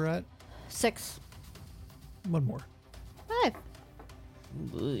that number at? 6. One more. 5.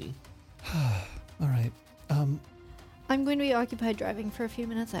 Ooh. All right. I'm going to be occupied driving for a few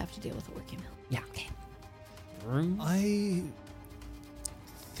minutes. I have to deal with a work email. Yeah. Vroom. I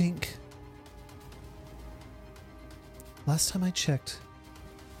think last time I checked,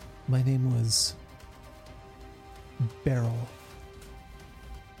 my name was Beryl.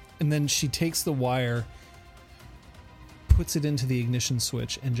 And then she takes the wire, puts it into the ignition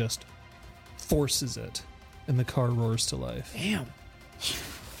switch, and just forces it. And the car roars to life. Damn.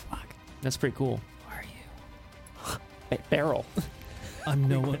 Fuck. That's pretty cool. Who are you? Barrel. I'm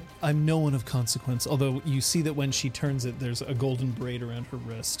no one of consequence. Although you see that when she turns it, there's a golden braid around her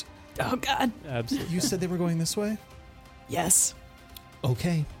wrist. Oh god. Absolutely. You said they were going this way? Yes.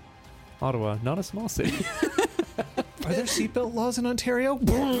 Okay. Ottawa, not a small city. Are there seatbelt laws in Ontario?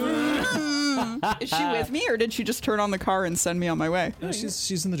 Is she with me, or did she just turn on the car and send me on my way? No,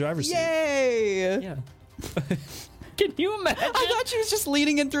 she's in the driver's seat. Yay! Yeah. Can you imagine? I thought she was just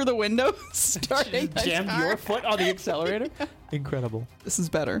leaning in through the window, starting. my Jammed car. your foot on the accelerator? Incredible. This is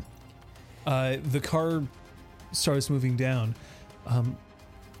better. The car starts moving down.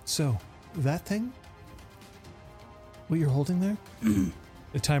 So, that thing? What you're holding there?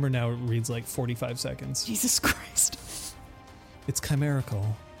 The timer now reads like 45 seconds. Jesus Christ. It's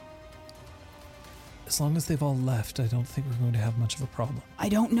chimerical. As long as they've all left, I don't think we're going to have much of a problem. I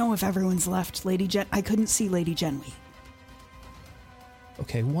don't know if everyone's left, Lady Gen. I couldn't see Lady Genwy.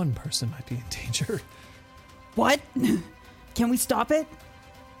 Okay, one person might be in danger. What? Can we stop it?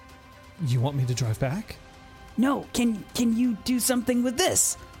 You want me to drive back? No. Can you do something with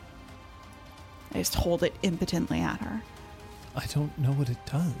this? I just hold it impotently at her. I don't know what it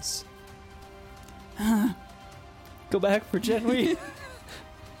does. Go back for Genwy.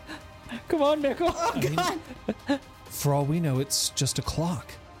 Come on, Nickel. Oh, God. For all we know, it's just a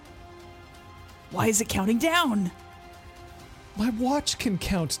clock. Why is it counting down? My watch can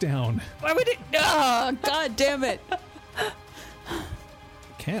count down. Why would it? Oh, God damn it.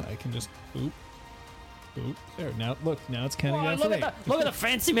 I can just boop. Boop. There, now it's counting down for look me. look at the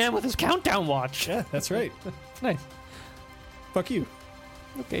fancy man with his countdown watch. Yeah, that's right. It's nice. Fuck you.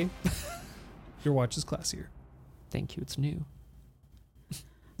 Okay. Your watch is classier. Thank you. It's new.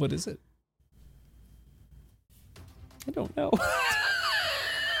 What is it? I don't know.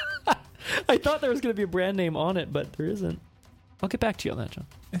 I thought there was going to be a brand name on it, but there isn't. I'll get back to you on that, John.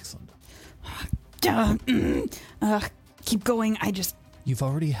 Excellent. Keep going. You've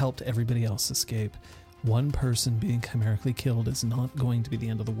already helped everybody else escape. One person being chimerically killed is not going to be the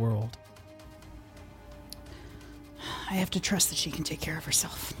end of the world. I have to trust that she can take care of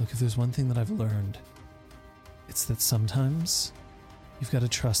herself. Look, if there's one thing that I've learned, it's that sometimes you've got to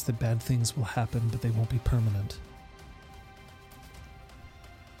trust that bad things will happen, but they won't be permanent.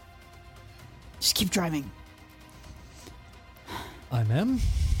 Just keep driving. I'm M.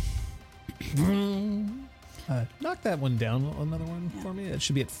 Knock that one down, another one for me. It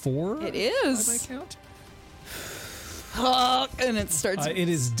should be at 4. It is. By my count. And it starts. It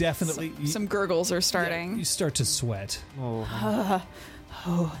is definitely... Some gurgles are starting. You start to sweat. Oh.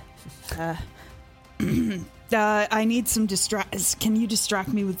 I need some Can you distract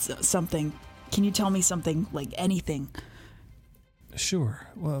me with something? Can you tell me something, like anything? Sure.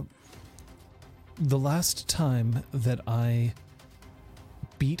 Well, the last time that I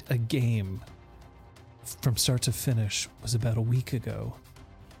beat a game from start to finish was about a week ago.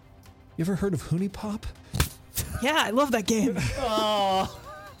 You ever heard of Hoonie Pop? Yeah, I love that game. Oh,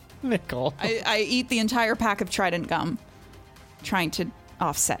 Nickel. I eat the entire pack of Trident gum, trying to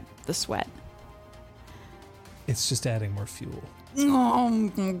offset the sweat. It's just adding more fuel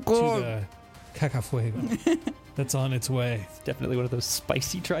Oh, to God. the cacafuego that's on its way. It's definitely one of those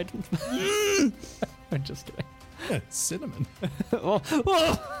spicy tridents. I'm just kidding. Yeah, cinnamon. Oh,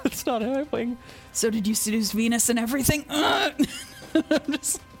 it's not how I think. So did you seduce Venus and everything?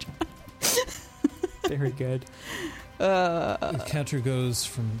 Very good. The counter goes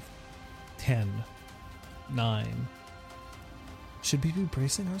from 10, 9. Should we be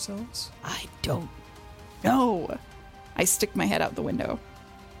bracing ourselves? I don't know. I stick my head out the window.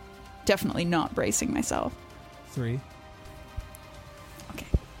 Definitely not bracing myself. 3. Okay.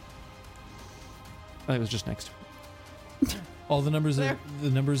 I was just next to it. All the numbers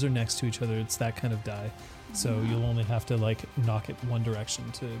are next to each other. It's that kind of die. So you'll only have to like knock it one direction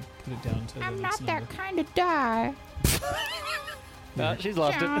to put it down to the next number. kind of die. She's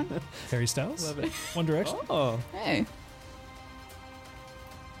lost John. it. Harry Styles? Love it. One Direction? Oh. Hey.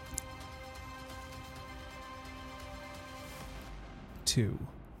 Two,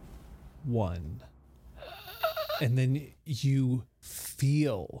 1. And then you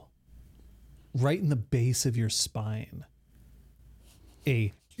feel right in the base of your spine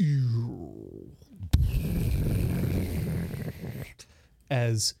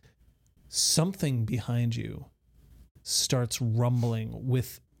as something behind you starts rumbling,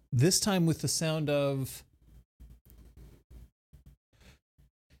 with this time with the sound of...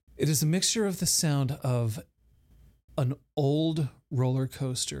 It is a mixture of the sound of an old roller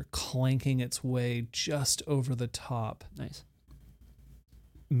coaster clanking its way just over the top, Nice.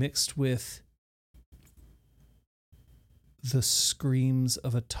 mixed with the screams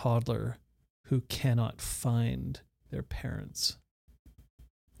of a toddler who cannot find their parents.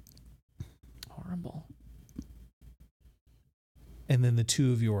 Horrible. And then the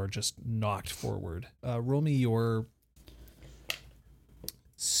two of you are just knocked forward. Roll me your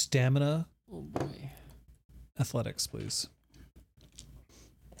stamina Oh boy. athletics, please.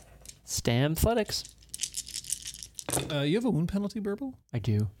 Stamfletics. You have a wound penalty, Burble? I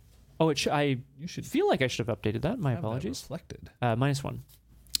do. Oh, I You should feel like I should have updated that. My have that apologies. reflected. -1.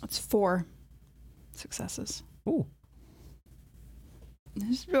 That's 4 successes. Ooh.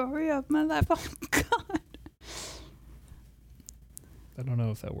 The story of my life. Oh, God. I don't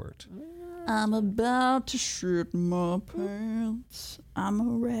know if that worked. I'm about to shit my pants. I'm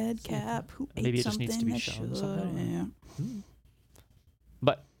a red cap who ate Maybe it just something needs to be I shown somehow. shouldn't.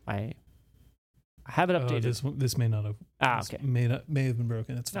 But I have it updated. This may not have. Okay. May have been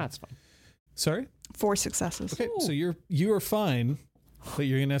broken. It's fine. That's fine. Sorry. 4 successes. Okay, so you are fine, but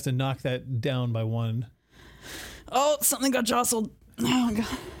you're gonna have to knock that down by 1. Oh, something got jostled. Oh,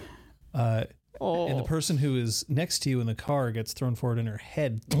 God. And the person who is next to you in the car gets thrown forward, and her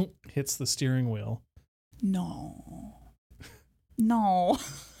head hits the steering wheel. No. No.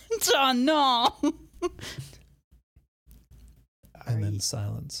 John, no. And then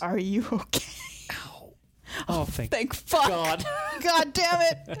silence. Are you okay? Ow. Oh, thank fuck. God. God damn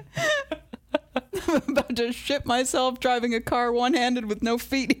it. I'm about to shit myself driving a car one-handed with no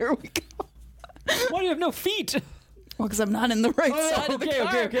feet. Here we go. Why do you have no feet? Well, because I'm not in the right side of the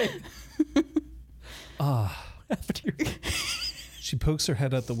car. Okay. She pokes her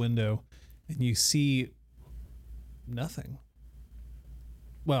head out the window, and you see nothing.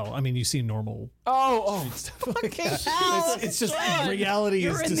 Well, I mean, you see normal Oh. stuff like that. hell, It's just John, reality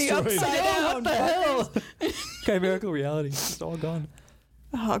you're is in the destroyed. upside down. What the hell? Chimerical reality. It's all gone.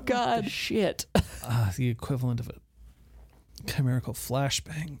 Oh, God. Shit. The equivalent of a chimerical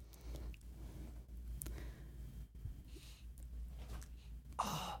flashbang.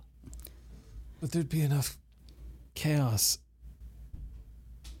 But there'd be enough chaos.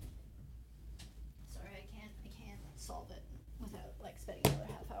 Sorry, I can't solve it without spending another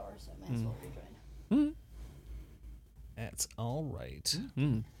half hour, so I might as well rejoin. That's all right.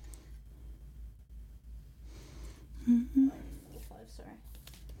 Mm. Level 5, sorry.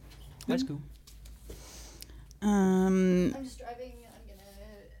 That's cool. I'm just driving. I'm gonna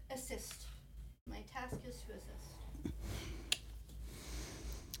assist. My task is to assist.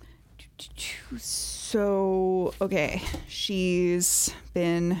 So, okay. She's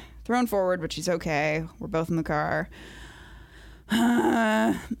been thrown forward, but she's okay. We're both in the car.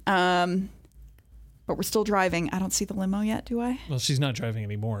 But we're still driving. I don't see the limo yet, do I? Well, she's not driving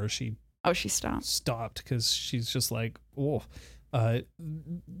anymore. She She stopped. stopped because she's just like, oh.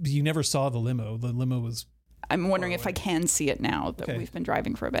 You never saw the limo. The limo was. I'm wondering if I can see it now that Okay. we've been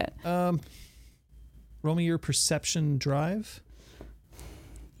driving for a bit. Roll me your perception drive.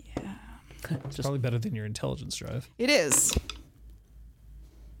 Yeah. It's probably better than your intelligence drive. It is.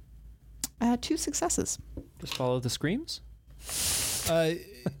 2 successes. Just follow the screams.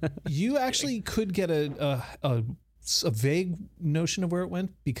 You actually could get a vague notion of where it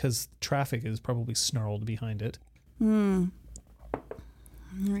went because traffic is probably snarled behind it. All right.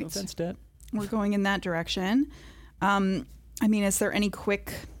 No offense, Dad. We're going in that direction. I mean, is there any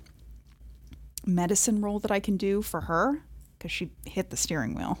quick medicine roll that I can do for her? Because she hit the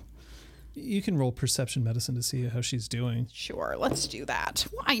steering wheel. You can roll perception medicine to see how she's doing. Sure, let's do that.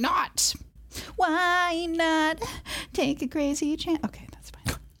 Why not? Why not take a crazy chance? Okay, that's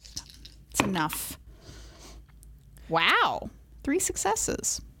fine. It's enough. Wow. 3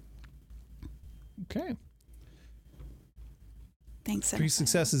 successes. Okay. Thanks. 3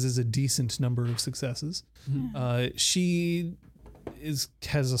 successes is a decent number of successes. She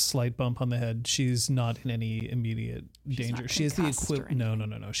has a slight bump on the head. She's not in any immediate danger. not She has the concussed or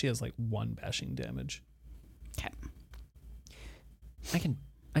equivalent. No. She has like 1 bashing damage. Okay.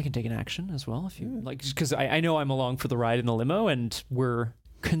 I can take an action as well if you like, because I know I'm along for the ride in the limo, and we're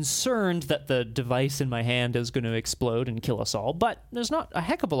concerned that the device in my hand is going to explode and kill us all. But there's not a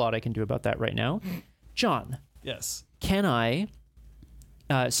heck of a lot I can do about that right now. John, Yes. can I?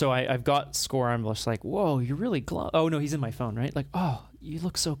 So I've got Score. I'm just like, whoa, you're really Oh no, he's in my phone, right? Like, oh, you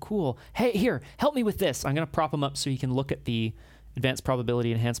look so cool. Hey, here, help me with this. I'm gonna prop him up so he can look at the advanced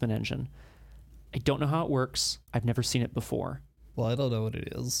probability enhancement engine. I don't know how it works. I've never seen it before. Well, I don't know what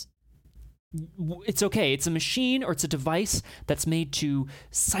it is. It's okay. It's a machine or it's a device that's made to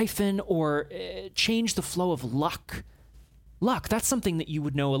siphon or change the flow of luck. Luck, that's something that you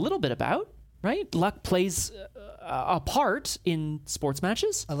would know a little bit about, right? Luck plays a part in sports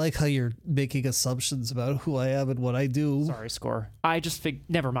matches. I like how you're making assumptions about who I am and what I do. Sorry, Score. I just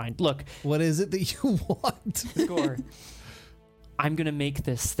never mind. Look, What is it that you want? Score. I'm going to make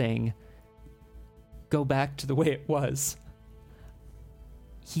this thing go back to the way it was.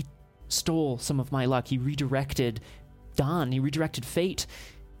 He stole some of my luck. He redirected Don. He redirected fate.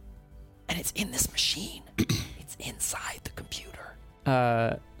 And it's in this machine. It's inside the computer.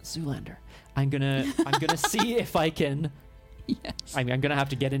 Zoolander. I'm gonna see if I can. Yes. I'm gonna have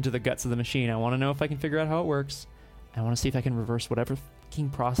to get into the guts of the machine. I want to know if I can figure out how it works. I want to see if I can reverse whatever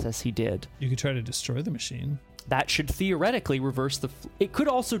fucking process he did. You could try to destroy the machine. that should theoretically reverse it could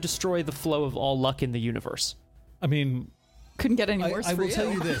also destroy the flow of all luck in the universe. I mean, Couldn't get any worse I for will you.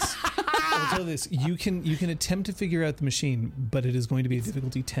 tell you this. I will tell you this. You can attempt to figure out the machine, but it is going to be a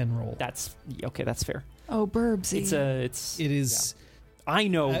difficulty 10 roll. That's okay. That's fair. Oh, Burbsy. It is I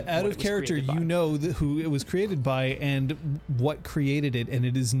know out what of it was character. created by. You know who it was created by and what created it, and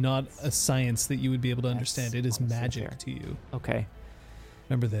it is not a science that you would be able to understand. It is honestly magic fair. to you. Okay,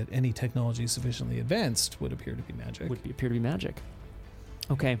 Remember that any technology sufficiently advanced would appear to be magic. appear to be magic.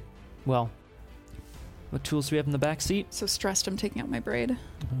 Okay, well, what tools do we have in the back seat? So stressed I'm taking out my braid.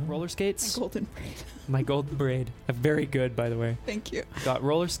 Roller My skates. golden braid. My golden braid. Very good, by the way. Thank you. Got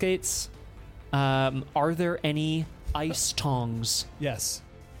roller skates. Are there any ice tongs? Yes.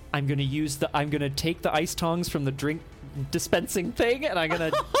 I'm gonna take the ice tongs from the drink dispensing thing, and I'm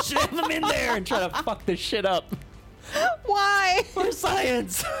gonna jam them in there and try to fuck this shit up Why? for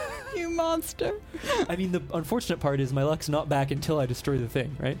science. You monster. I mean, the unfortunate part is my luck's not back until I destroy the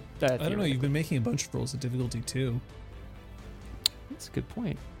thing, right? I don't know. You've been making a bunch of rolls at difficulty 2. That's a good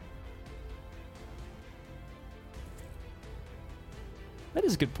point. That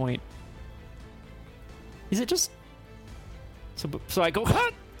is a good point. Is it just so I go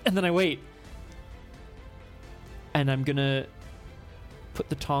 "Hut!" and then I wait, and I'm gonna put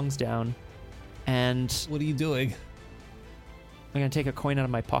the tongs down, and What are you doing? I'm gonna take a coin out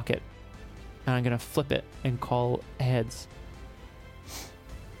of my pocket, and I'm gonna flip it and call heads.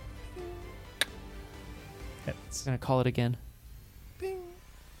 Heads. I'm gonna call it again. Bing.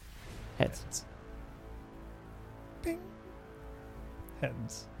 Heads. Bing.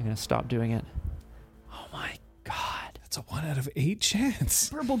 Heads. I'm gonna stop doing it. Oh my god. That's a 1 out of 8 chance.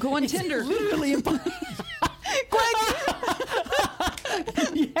 Purple, go on Tinder. Literally impossible.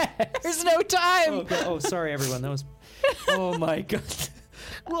 There's no time. Oh, God. Oh, sorry, everyone. That was. Oh my god.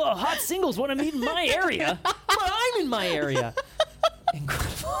 Well, hot singles want to meet in my area. Well, I'm in my area.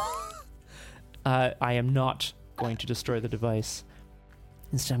 Incredible. I am not going to destroy the device.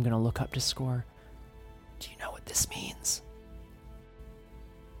 Instead, I'm going to look up to score. Do you know what this means?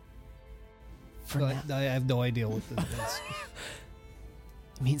 For now, I have no idea what this is.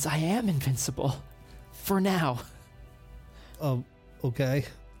 it means I am invincible. For now. Okay.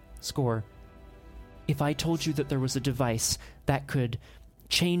 Score. If I told you that there was a device that could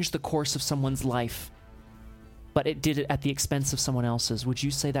change the course of someone's life, but it did it at the expense of someone else's, would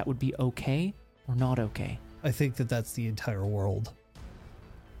you say that would be okay or not okay? I think that that's the entire world.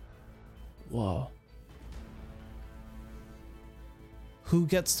 Whoa. Who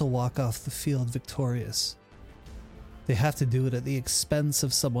gets to walk off the field victorious? They have to do it at the expense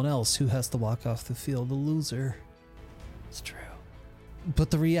of someone else who has to walk off the field a loser. It's true.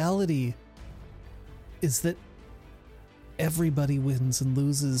 But the reality is that everybody wins and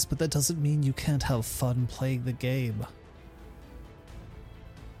loses, but that doesn't mean you can't have fun playing the game.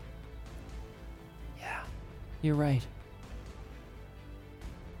 Yeah. You're right.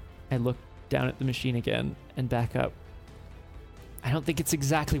 I look down at the machine again and back up. I don't think it's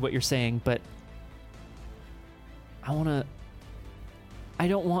exactly what you're saying, but I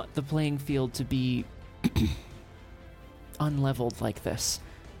don't want the playing field to be unleveled like this.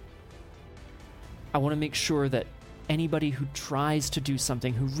 I want to make sure that anybody who tries to do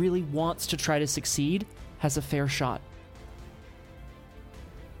something, who really wants to try to succeed, has a fair shot.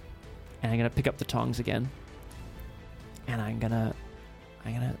 And I'm going to pick up the tongs again. And I'm going to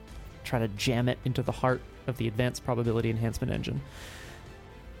try to jam it into the heart of the advanced probability enhancement engine.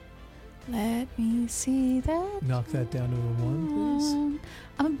 Let me see that. Knock that down to a 1,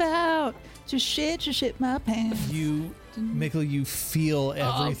 I'm about to shit my pants. please. You feel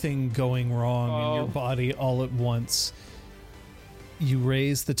everything going wrong in your body all at once. You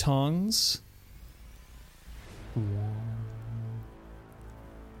raise the tongs. And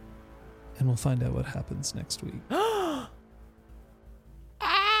we'll find out what happens next week.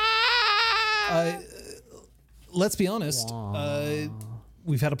 Let's be honest.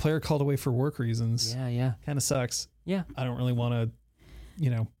 We've had a player called away for work reasons. Yeah. Kind of sucks. Yeah. I don't really want to,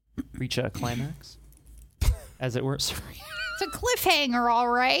 Reach a climax, as it were. Sorry. It's a cliffhanger, all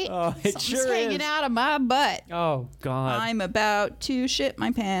right. Oh, it Something's sure hanging is. out of my butt. Oh, God. I'm about to shit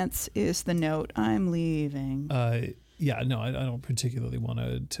my pants is the note. I'm leaving. Yeah, no, I don't particularly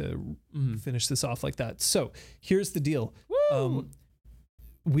want to finish this off like that. So here's the deal.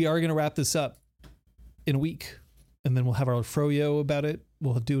 We are going to wrap this up in a week, and then we'll have our froyo about it.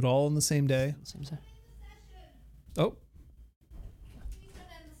 We'll do it all in the same day. Oh,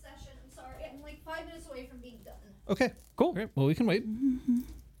 I'm sorry. I'm like 5 minutes away from being done. okay. Cool. Great. Well, we can wait.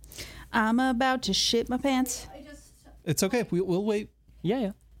 I'm about to shit my pants. I just It's okay. We'll wait.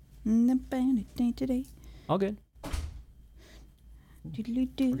 Yeah. All good.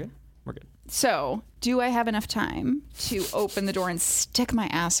 Doodle-doo. We're good. We're good. So, do I have enough time to open the door and stick my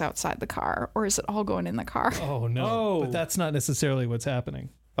ass outside the car, or is it all going in the car? Oh no! Oh. But that's not necessarily what's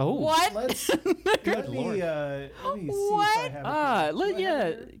happening. Oh. What? Let me see What? if I have it.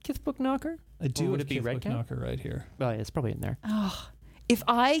 Yeah. Kithbook Knocker. I do Or would have it be Kithbook Redcap? Knocker right here. Oh, yeah, it's probably in there. If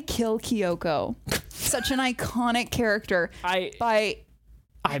I kill Kyoko, such an iconic character, by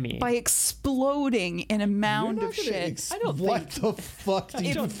exploding in a mound of shit. I don't what think- the fuck do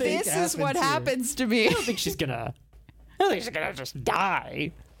you If think this is what happens happens to me. I don't think she's gonna just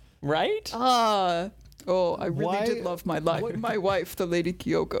die, right? I really Why- did love my life. what- My wife, the Lady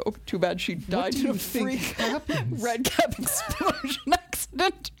Kyoko. Too bad she died do in a you think freak happens? red cap explosion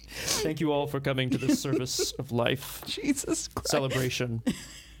accident. Thank you all for coming to this service of life Jesus Christ. celebration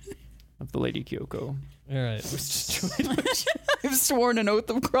of the Lady Kyoko. All right. Let's I've sworn an oath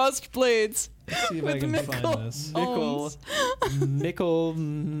of crossed blades. see if I can find this. Mickle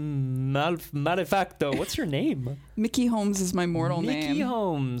Malefacto. What's your name? Mickey Holmes is my mortal Mickey name.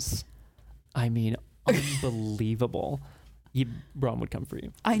 Holmes. I mean, unbelievable. Brom would come for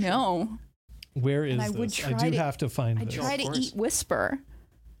you. I know. Where is And I would this? I try do to- have to find I this. try to course. eat Whisper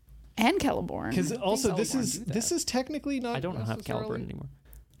and Celeborn. Because also Celeborn this is do that. this is technically not. I don't have necessarily- Caliburn anymore.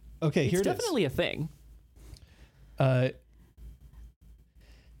 Okay, here It's it is. definitely a thing.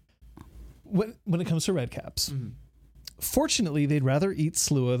 When it comes to red caps, fortunately, they'd rather eat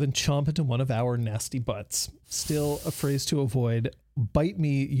Slua than chomp into one of our nasty butts. Still, a phrase to avoid: "Bite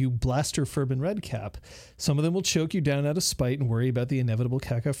me, you blaster Furbin red cap." Some of them will choke you down out of spite and worry about the inevitable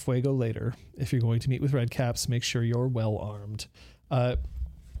caca fuego later. If you're going to meet with red caps, make sure you're well armed.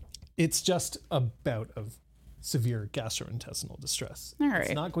 It's just a bout of severe gastrointestinal distress. All right.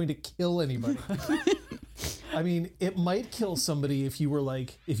 It's not going to kill anybody. I mean, it might kill somebody if you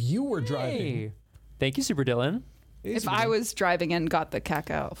were driving. Hey. Thank you, Super Dylan. If I was driving and got the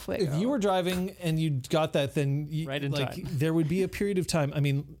cacao fuego. If you were driving and you got that, then Right in time. there would be a period of time. I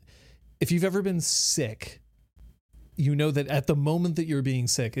mean, if you've ever been sick, you know that at the moment that you're being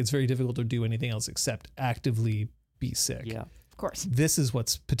sick, it's very difficult to do anything else except actively be sick. Yeah. Of course. This is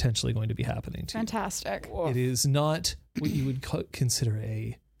what's potentially going to be happening to you. Fantastic. It is not what you would consider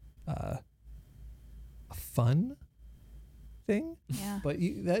a fun thing, Yeah. but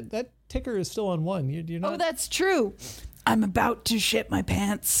that ticker is still on one. You're not. Oh, that's true. I'm about to shit my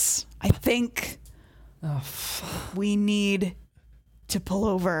pants. I think we need to pull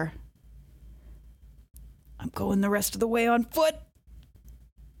over. I'm going the rest of the way on foot.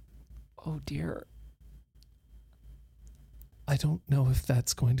 Oh, dear. I don't know if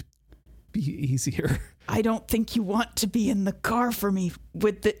that's going to be easier. I don't think you want to be in the car for me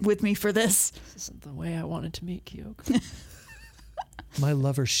with me for this. This isn't the way I wanted to meet Kyoko. My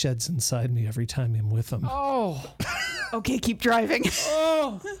lover sheds inside me every time I'm with him. Oh. Okay, keep driving.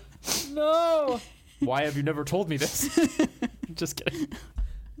 Oh. No. Why have you never told me this? Just kidding.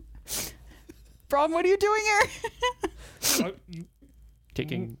 Brom, what are you doing here?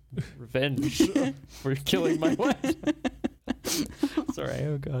 Taking revenge for killing my wife. Sorry.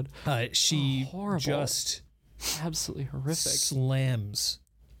 Oh, God. She horrible. just Absolutely horrific. slams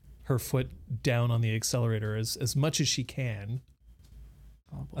her foot down on the accelerator as much as she can,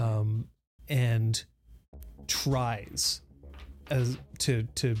 Oh, boy. and tries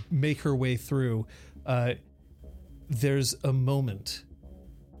to make her way through. There's a moment,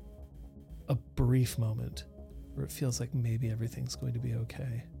 a brief moment, where it feels like maybe everything's going to be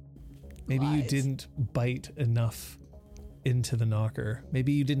okay. Maybe you Lies. didn't bite enough into the knocker.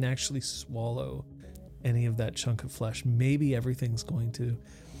 Maybe you didn't actually swallow any of that chunk of flesh. Maybe everything's going to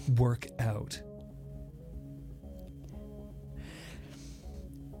work out.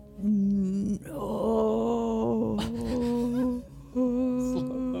 No. Slow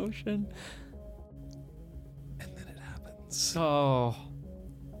motion. And then it happens. Oh.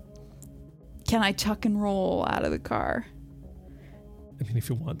 Can I tuck and roll out of the car? I mean, if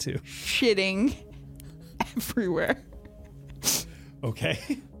you want to. Shitting everywhere. Okay.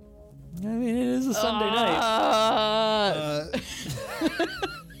 I mean, it is a Sunday night.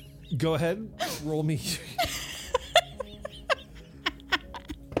 Go ahead. Roll me.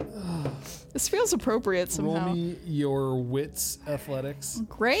 This feels appropriate somehow. Roll me your wits athletics.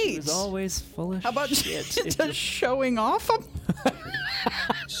 Great. It's always full of How about shit. just showing off?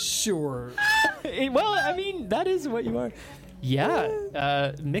 Sure. Well, I mean, that is what you are.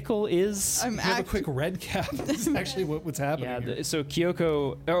 Yeah. Mickle is... I'm You have a quick red cap. This is actually what's happening. Yeah, here. so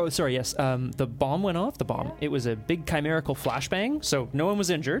Kyoko... Oh, sorry, yes. The bomb went off, the bomb. It was a big chimerical flashbang, so no one was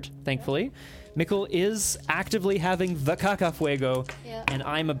injured, thankfully. Mickle is actively having the caca fuego, Yeah. and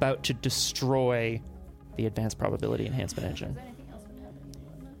I'm about to destroy the advanced probability enhancement engine.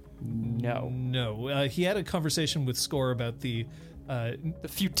 No. No. He had a conversation with Score about the The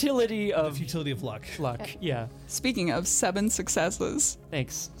futility of luck. luck. Yeah. Speaking of 7 successes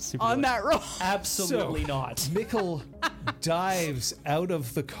Thanks. Super on luck. that roll. Absolutely not. Mikkel dives out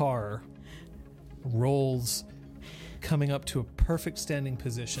of the car, rolls, coming up to a perfect standing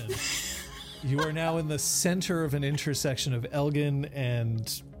position. You are now in the center of an intersection of Elgin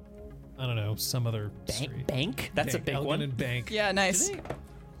and, I don't know, some other street. Bank? That's a big Elgin one. and Bank. Yeah, nice. Do they?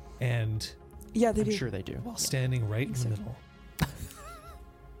 And Yeah, they I'm do. sure they do. while standing right in the middle, the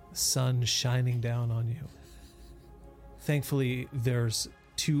sun shining down on you. Thankfully, there's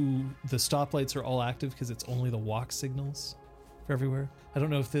the stoplights are all active because it's only the walk signals for everywhere. I don't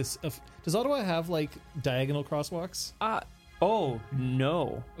know if does Ottawa have like diagonal crosswalks? Oh,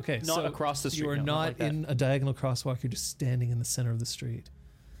 no. Okay, Not so across the street. You are no, not like that. in a diagonal crosswalk. You're just standing in the center of the street.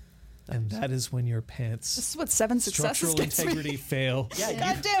 And that is when your This pants is what 7 successes structural gets me. integrity fail. Yeah,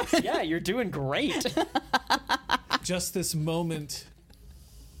 God damn it. yeah, you're doing great. Just this moment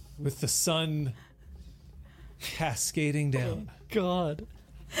with the sun cascading down. God.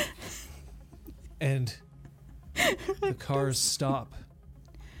 And the cars stop.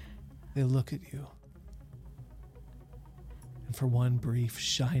 They look at you. And for one brief,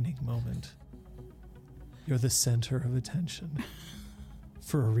 shining moment, you're the center of attention.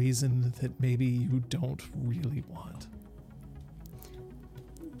 For a reason that maybe you don't really want.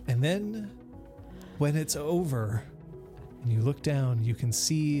 And then, when it's over, and you look down, you can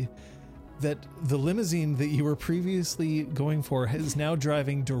see that the limousine that you were previously going for is now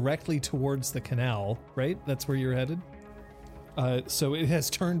driving directly towards the canal, right? That's where you're headed? So it has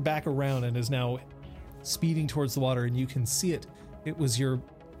turned back around and is now speeding towards the water, and you can see it. It was your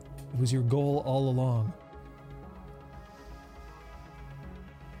goal all along.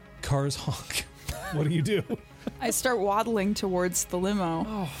 Cars honk. What do you do? I start waddling towards the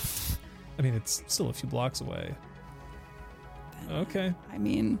limo. I mean, it's still a few blocks away. Okay. I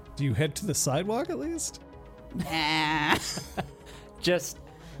mean, Do you head to the sidewalk at least? nah. Just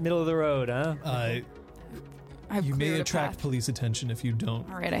middle of the road, huh? I've You may cleared a attract path. police attention if you don't.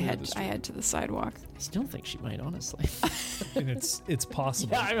 All right, I clear the head to the sidewalk. I still think she might, honestly. street. And it's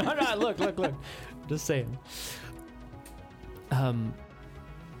possible. yeah, I'm not. Look. Just saying.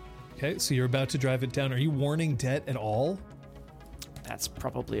 Okay, so you're about to drive it down. Are you warning Det at all? That's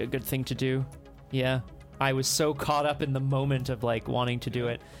probably a good thing to do. Yeah. I was so caught up in the moment of like wanting to do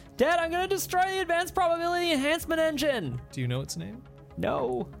it. Dad, I'm gonna destroy the advanced probability enhancement engine. Do you know its name?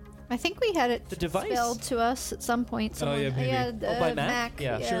 No. I think we had it The device? spelled to us at some point. Someone, yeah, maybe. Oh, by Mac?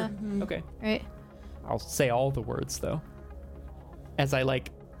 Yeah, yeah. sure. Okay. Right. I'll say all the words though. As I like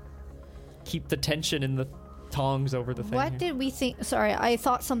keep the tension in the tongs over the thing. What here. did we think? Sorry, I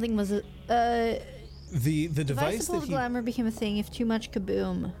thought something was The device deviceable that he glamour became a thing if too much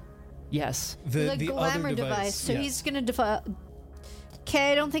kaboom. Yes. The the glamour other device. So yes. he's gonna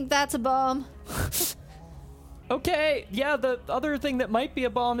Okay, I don't think that's a bomb. Okay, yeah, the other thing that might be a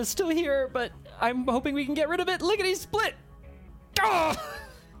bomb is still here, but I'm hoping we can get rid of it. Lickety split. Ah!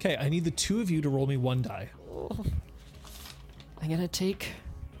 Okay, I need the two of you to roll me one die. I'm gonna take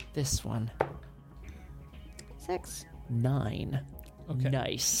this one. 6. 9. Okay.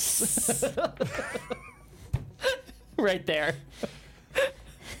 Nice. Right there.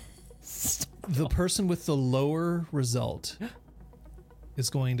 The person with the lower result is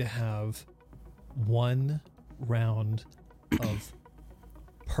going to have 1 round of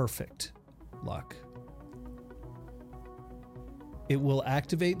perfect luck. It will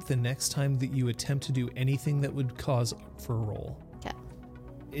activate the next time that you attempt to do anything that would cause for a roll. Okay.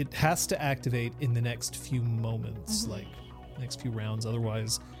 It has to activate in the next few moments, like next few rounds,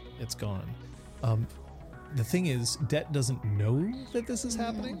 otherwise it's gone. The thing is, Det doesn't know that this is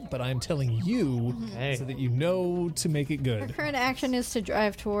happening, but I'm telling you Hey. so that you know to make it Our good. current action is to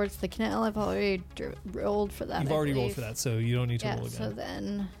drive towards the canal. I've already rolled for that. You've I already rolled believe. for that, so you don't need to Yeah, roll so again.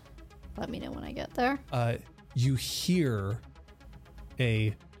 then let me know when I get there. You hear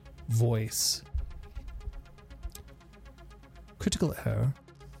a voice. Critical error.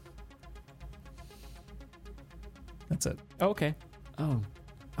 That's it. Okay. Oh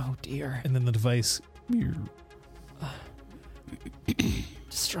dear. And then the device.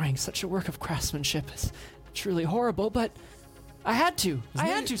 Destroying such a work of craftsmanship is truly horrible, but I had to. I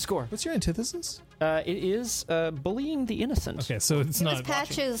had to score. What's your antithesis? It is bullying the innocent. Okay, so it's It was not.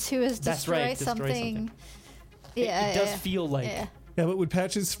 Patches who has That's destroyed right, destroy something. It, Yeah, it does yeah, feel like yeah. Yeah, but would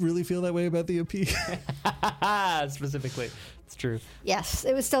Patches really feel that way about the OP? specifically. It's true. Yes,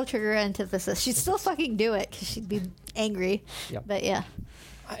 it would still trigger antithesis. She'd still fucking do it because she'd be angry. Yep. But yeah.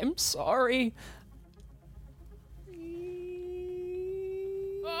 I'm sorry.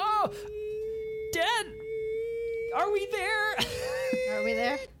 Oh, Dad, are we there? Are we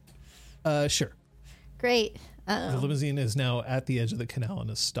there? Sure. Great. The limousine is now at the edge of the canal and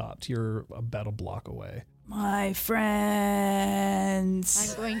has stopped. You're about a block away. My friends.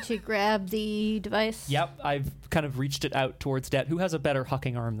 I'm going to grab the device. Yep, I've kind of reached it out towards Dad, who has a better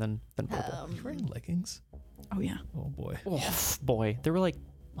hucking arm than Purple. Are you wearing leggings? Oh, yeah. Oh, boy. Oh, boy. They were like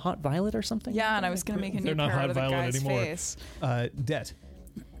hot violet or something? Yeah, and I was going to make a new They're not pair hot out of the violet guy's anymore. face. Det.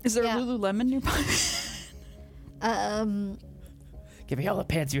 Is there Yeah. a Lululemon nearby? Give me all the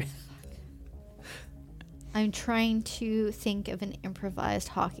pants you... I'm trying to think of an improvised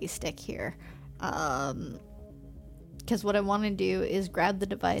hockey stick here. Because what I want to do is grab the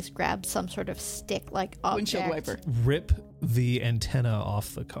device, grab some sort of stick-like object. Windshield wiper. Rip the antenna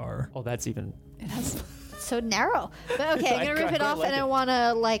off the car. Oh, that's even... It has. It's so narrow. But okay, I'm going to rip it I off like and I it. want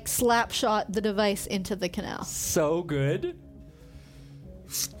to, like, slap shot the device into the canal. So good.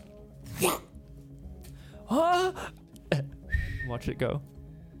 Ah! Watch it go.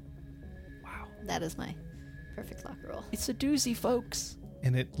 That is my perfect lock roll. It's a doozy, folks.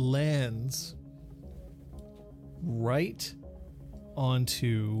 And it lands right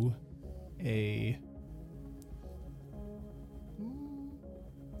onto a...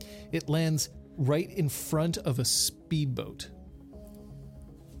 It lands right in front of a speedboat.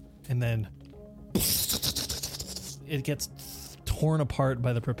 And then it gets torn apart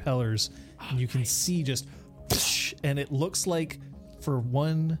by the propellers. And you can see just... And it looks like, for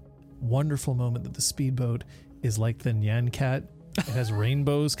one wonderful moment, that the speedboat is like the Nyan Cat. It has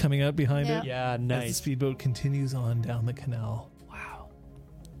rainbows coming out behind Yeah. it. Yeah, As the nice. speedboat continues on down the canal. Wow.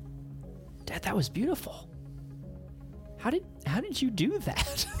 Dad, that was beautiful. How did you do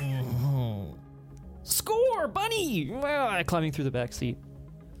that? Score, bunny! Climbing through the back seat.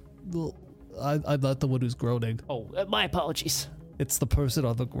 Well, I'm not the one who's groaning. Oh, my apologies. It's the person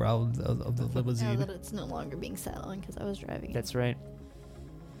on the ground of the Now limousine. that it's no longer being sat on because I was driving it. That's right.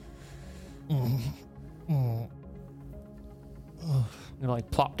 Mm. I'm gonna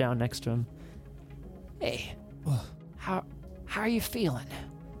like plop down next to him. Hey, how are you feeling?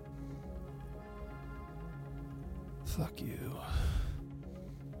 Fuck you.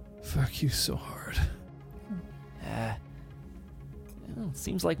 Fuck you so hard. Well,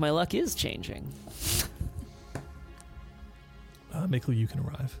 seems like my luck is changing. Mikkel, you can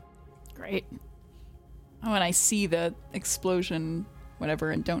arrive. Great. Oh, and I see the explosion,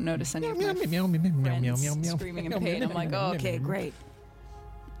 whatever, and don't notice any of my friends screaming in pain. I'm like, oh, okay, great.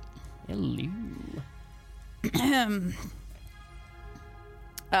 Hello.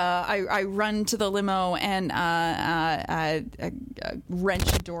 I run to the limo and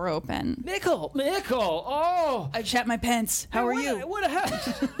wrench the door open. Mikkel! Oh! I chat my pants. How are you? What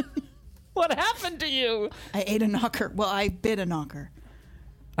happened? What happened to you? I ate a knocker. Well, I bit a knocker.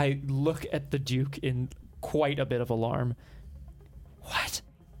 I look at the Duke in quite a bit of alarm. What?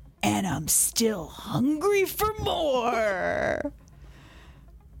 And I'm still hungry for more.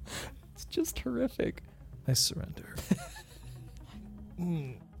 It's just horrific. I surrender.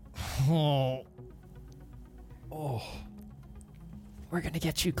 Oh. Oh. We're gonna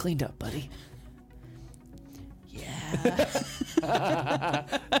get you cleaned up, buddy. Yeah.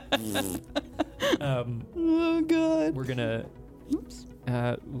 Oh god. We're gonna. Oops.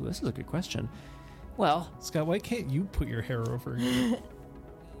 Ooh, this is a good question. Well, Scott, why can't you put your hair over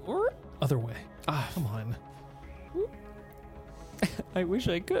or other way? Come on. I wish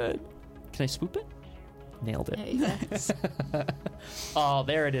I could. Can I swoop it? Nailed it. There you go. Oh,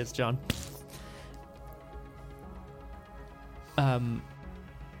 there it is, John.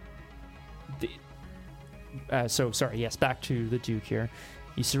 So sorry. Yes, back to the Duke here.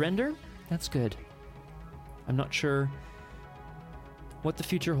 You surrender? That's good. I'm not sure what the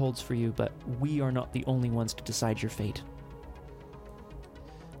future holds for you, but we are not the only ones to decide your fate.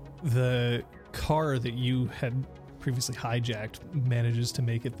 The car that you had previously hijacked manages to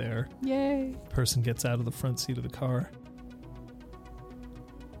make it there. Yay. Person gets out of the front seat of the car.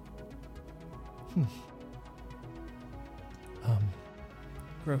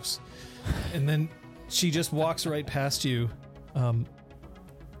 Gross. And then she just walks right past you.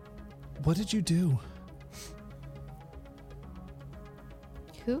 What did you do?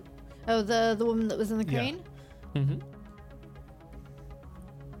 Who? Oh, the woman that was in the Yeah. crane? Mm-hmm.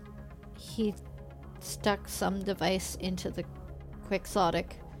 He stuck some device into the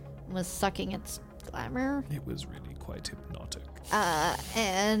quixotic and was sucking its glamour. It was really quite hypnotic.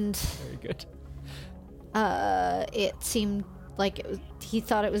 And Very good. it seemed like he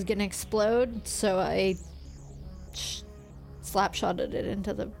thought it was going to explode, so I slap-shotted it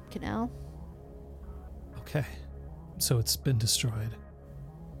into the canal. Okay. So it's been destroyed.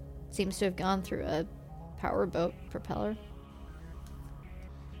 seems to have gone through a powerboat propeller.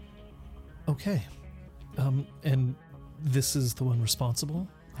 Okay. And this is the one responsible?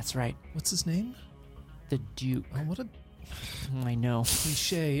 That's right. What's his name? The Duke. Oh, what a I know.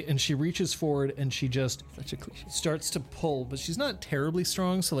 cliche. And she reaches forward and she just Such a cliche. starts to pull, but she's not terribly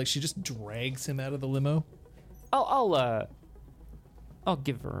strong, so like she just drags him out of the limo. I'll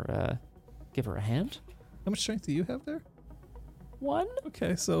give her a hand. How much strength do you have there? 1.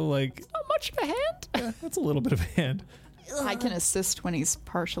 Okay, so like Not much of a hand. yeah, that's a little bit of a hand. I can assist when he's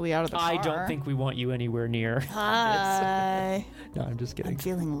partially out of the car. I don't think we want you anywhere near. Hi. No, I'm just I'm kidding.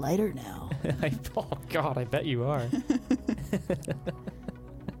 feeling lighter now. Oh God, I bet you are.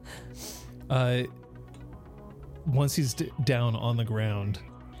 Once he's down on the ground,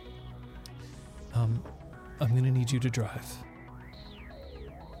 I'm gonna need you to drive.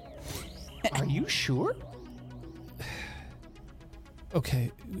 Are you sure?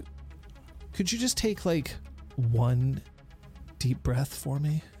 Okay, could you just take like one deep breath for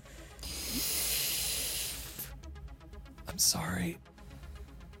me? I'm sorry.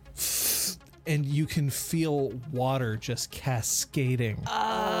 And you can feel water just cascading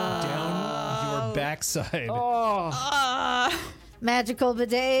down your backside. Oh, Magical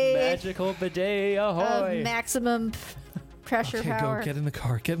bidet magical bidet ahoy! of maximum pressure Okay, power. go get in the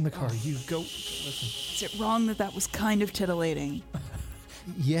car. Get in the car. You go. Listen. Is it wrong that was kind of titillating?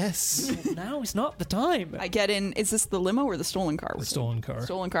 Yes. Now is not the time. I get in. Is this the limo or the stolen car? The stolen car.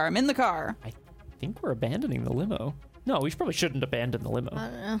 Stolen car. I'm in the car. I think we're abandoning the limo. No, we probably shouldn't abandon the limo. I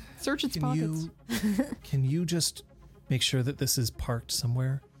don't know. Search its Can pockets. can you just make sure that this is parked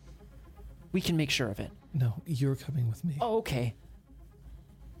somewhere? We can make sure of it. No, you're coming with me. Oh, okay.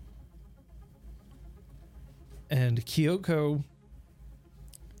 And Kyoko.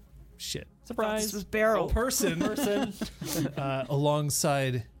 Shit. Surprise. This was Beryl. Person Person.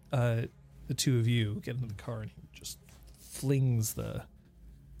 alongside the two of you get into the car, and he just flings the.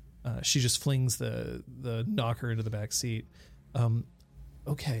 She just flings the knocker into the back seat.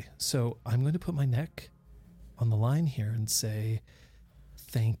 Okay, so I'm going to put my neck on the line here and say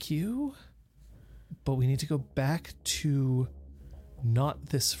thank you, but we need to go back to not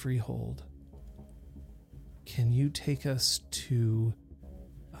this freehold. Can you take us to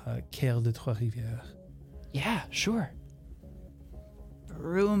Quai de Trois-Rivières? Yeah, sure.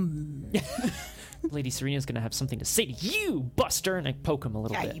 Room. Lady Serena's gonna have something to say to you, Buster, and I poke him a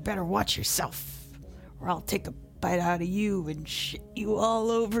little Yeah, bit. you better watch yourself, or I'll take a bite out of you and shit you all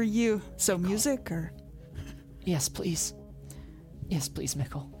over you. So music or Yes, please. Yes, please,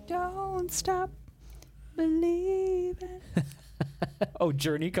 Mikkel. Don't stop believing. Oh,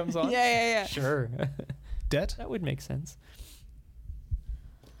 Journey comes on? Yeah. Sure. Det? That would make sense.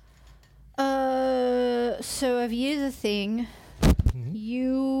 So have you the thing?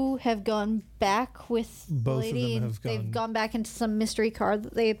 You have gone back with the Both of lady. them and have they've gone- gone back into some mystery car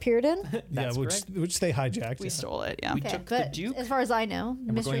that they appeared in. That's which correct. which they hijacked. We yeah. stole it. Yeah. We Okay, took the but Duke. as far as I know, And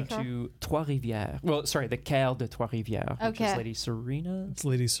we're mystery going car. to Trois-Rivières. Well, sorry, the Quai de Trois-Rivières, which Okay. is Lady Serena. It's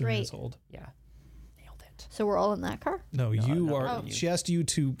Lady Serena's Great. hold. Yeah. Nailed it. So we're all in that car. No, No, you no, are. no, you. She asked you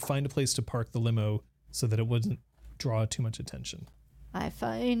to find a place to park the limo so that it wouldn't draw too much attention. I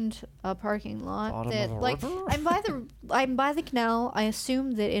find a parking lot Bottom that, of a like, river? I'm by the canal. I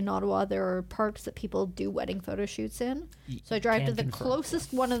assume that in Ottawa there are parks that people do wedding photo shoots in. So I drive to Can the confirm.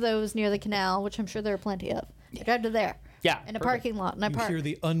 closest one of those near the canal, which I'm sure there are plenty of. I drive to there Yeah. in a perfect. parking lot, and I You park. hear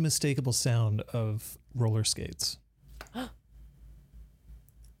the unmistakable sound of roller skates.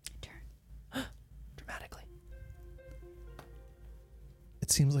 Dramatically.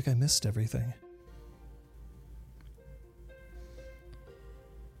 It seems like I missed everything.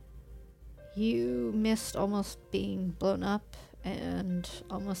 You missed almost being blown up and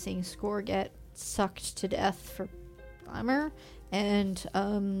almost seeing Score get sucked to death for Glamour, and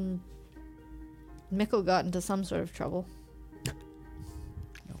Mikkel got into some sort of trouble.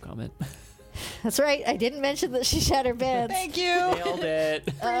 No comment. That's right. I didn't mention that she shat her pants. Thank you. Nailed it.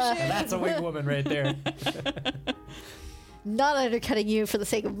 That's a wig woman right there. Not undercutting you for the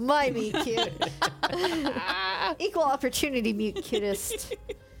sake of my meet cute. Equal opportunity meet cutest.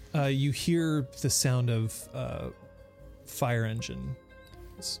 You hear the sound of fire engine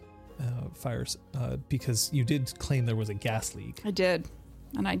fires because you did claim there was a gas leak. I did,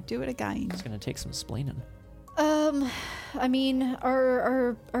 and I do it again. It's gonna take some splaining. I mean,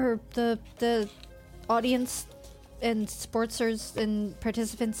 are the audience and sportsers and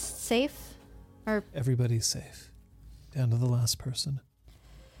participants safe? Are Everybody's safe, down to the last person.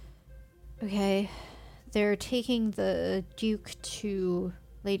 okay? They're taking the Duke to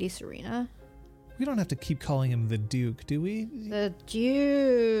Lady Serena. We don't have to keep calling him the Duke, do we? The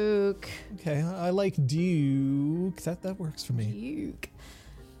Duke. Okay, I like Duke. That works for me. Duke.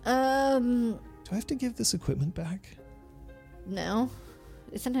 Do I have to give this equipment back? No.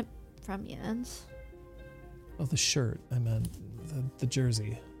 Isn't it from Jens? Oh, the shirt. I meant the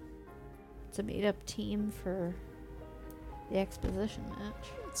jersey. It's a made-up team for the exposition match.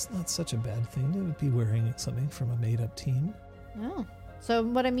 It's not such a bad thing to be wearing something from a made-up team. No. So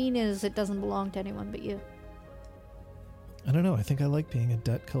what I mean is it doesn't belong to anyone but you. I don't know. I think I like being a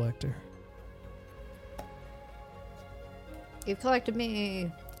debt collector. You've collected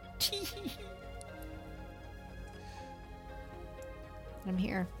me. I'm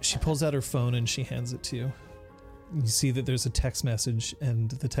here. She pulls out her phone and she hands it to you. You see that there's a text message,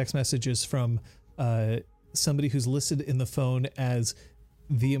 and the text message is from somebody who's listed in the phone as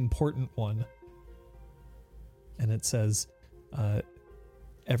the important one. And it says,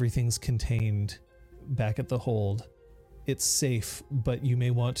 everything's contained back at the hold. It's safe, but you may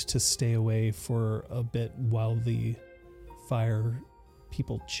want to stay away for a bit while the fire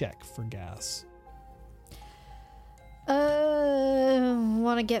people check for gas.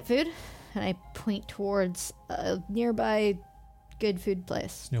 Want to get food? And I point towards a nearby good food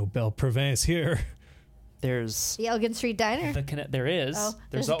place. No Belle Provence here. There's The Elgin Street Diner. there is. Oh,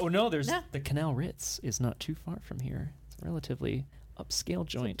 there's there's a- no. no. The Canal Ritz is not too far from here. It's a relatively upscale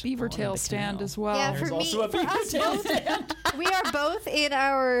joint. Beaver on tail the stand canal. as well. Yeah, There's for also me, a for beaver us tail both, stand. we are both in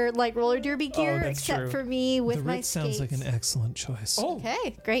our like roller derby gear, that's except true. for me with the my Ritz sounds like skates. an excellent choice. Oh,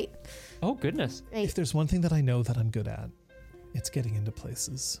 Okay, great. oh goodness. If Great. there's one thing that I know that I'm good at, it's getting into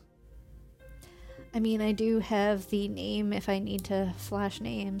places. I mean, I do have the name if I need to flash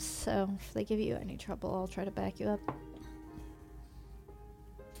names, so if they give you any trouble, I'll try to back you up.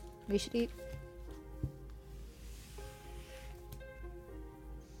 We should eat.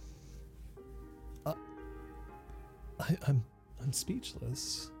 I'm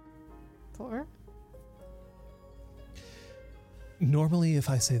speechless. For? Normally, if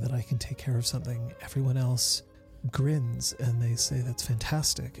I say that I can take care of something, everyone else grins and they say that's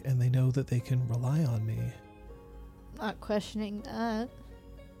fantastic, and they know that they can rely on me. Not questioning that.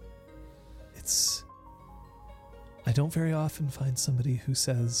 I don't very often find somebody who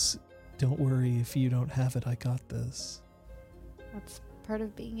says, "Don't worry, if you don't have it, I got this." That's part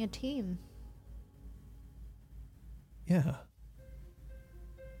of being a team. Yeah.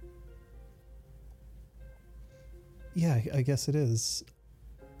 Yeah, I guess it is.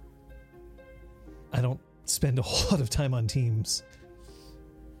 I don't spend a whole lot of time on teams,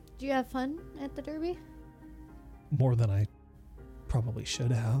 Do you have fun at the derby? more than I probably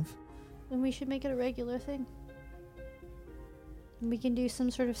should have. Then we should make it a regular thing. And we can do some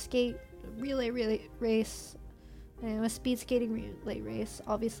sort of skate relay race. A speed skating relay race,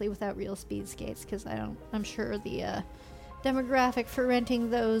 obviously without real speed skates, because I'm sure the demographic for renting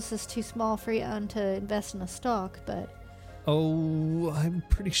those is too small for Jan to invest in a stock, but Oh, I'm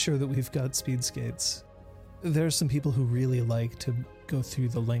pretty sure that we've got speed skates. There are some people who really like to go through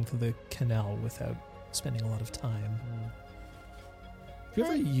the length of the canal without spending a lot of time. Have you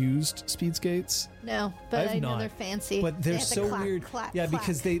ever used speed skates? no, but I've I know not, they're fancy. But They they're have to so clack, weird. clack, Yeah, clack.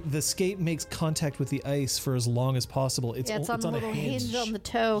 because the skate makes contact with the ice for as long as possible. It's it's on a little hinge on the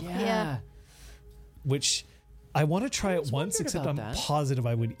toe. Yeah. which I want to try it once, wondered except about I'm that. positive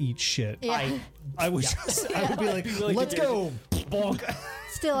I would eat shit. Yeah. I would just, I would be like, really let's good. go. Bonk.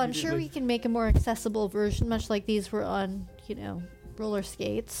 Still, I'm sure we can make a more accessible version, much like these were on, roller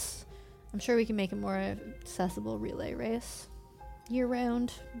skates. I'm sure we can make a more accessible relay race. Year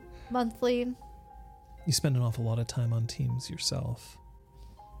round, monthly. You spend an awful lot of time on teams yourself.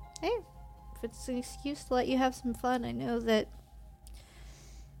 Hey, if it's an excuse to let you have some fun, I know that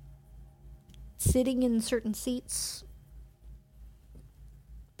sitting in certain seats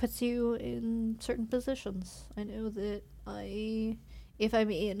puts you in certain positions. I know that if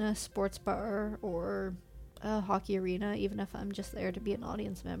I'm in a sports bar or a hockey arena, even if I'm just there to be an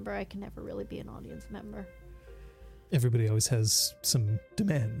audience member, I can never really be an audience member. Everybody always has some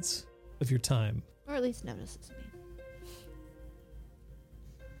demands of your time. Or at least notices me.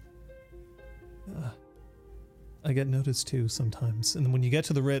 I get noticed too sometimes. And then when you get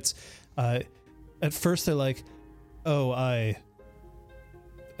to the Ritz, at first they're like, "Oh,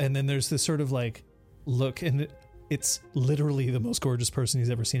 and then there's this sort of like look, and it's literally the most gorgeous person he's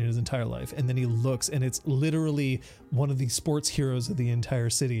ever seen in his entire life. And then he looks, and it's literally one of the sports heroes of the entire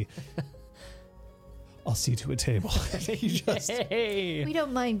city. I'll see you to a table." You just, Hey. We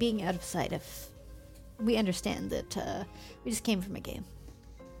don't mind being out of sight if we understand that we just came from a game.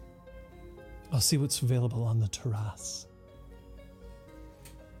 I'll see what's available on the terrace.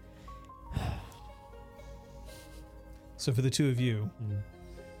 So for the two of you,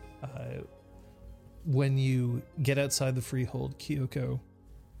 when you get outside the freehold, Kyoko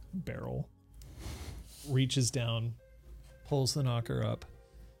Beryl reaches down, pulls the knocker up.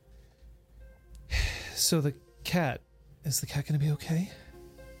 So is the cat going to be okay?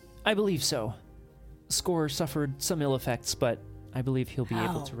 I believe so. Score suffered some ill effects, but I believe he'll be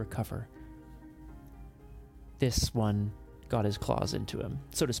able to recover. This one got his claws into him,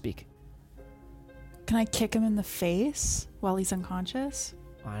 so to speak. Can I kick him in the face while he's unconscious?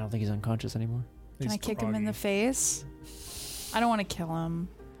 I don't think he's unconscious anymore. Can I kick him in the face? I don't want to kill him.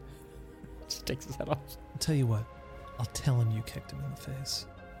 Just takes his head off. I'll tell you what. I'll tell him you kicked him in the face.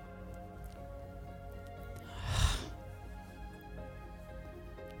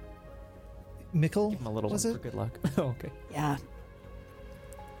 Mikkel? Give him a little was one it? for good luck. Oh, okay. Yeah.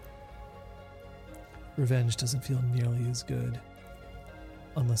 Revenge doesn't feel nearly as good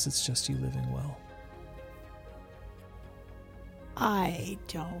unless it's just you living well. I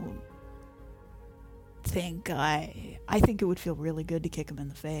don't think I think it would feel really good to kick him in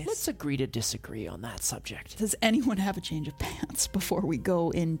the face. Let's agree to disagree on that subject. Does anyone have a change of pants before we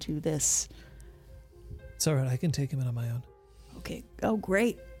go into this? It's all right. I can take him in on my own. Okay. Oh,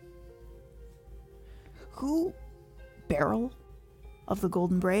 great. Who? Beryl of the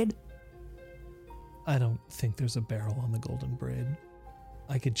Golden Braid? I don't think there's a barrel on the Golden Braid.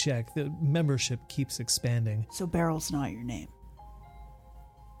 I could check. The membership keeps expanding. So Beryl's not your name.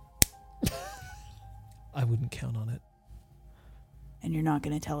 I wouldn't count on it. And you're not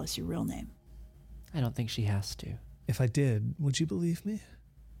going to tell us your real name. I don't think she has to. If I did, would you believe me?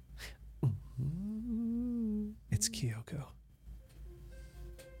 It's Kyoko.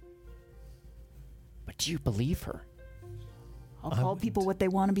 But do you believe her? I'll I call wouldn't. people what they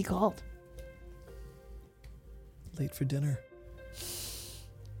want to be called. Late for dinner.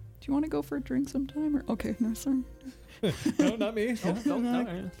 Do you want to go for a drink sometime? Or okay, no, sorry. No, not me.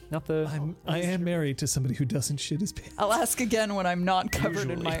 Not the. I am married to somebody who doesn't shit his pants. I'll ask again when I'm not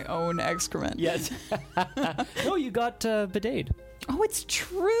covered in Usually. my own excrement. Yes. No, you got bidet. Oh, it's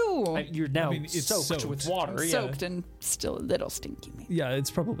true. You're now it's soaked with water. I'm yeah. soaked and still a little stinky. Maybe. Yeah,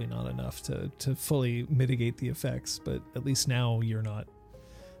 it's probably not enough to fully mitigate the effects, but at least now you're not.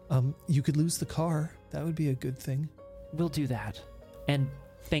 You could lose the car. That would be a good thing. We'll do that. And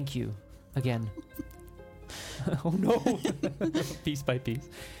thank you again. Oh no. Piece by piece.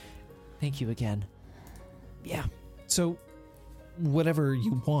 Thank you again. Yeah. So, whatever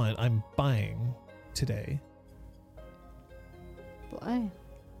you want, I'm buying today. Why?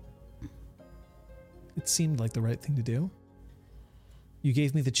 It seemed like the right thing to do. You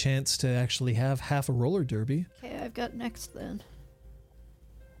gave me the chance to actually have half a roller derby. Okay, I've got next then.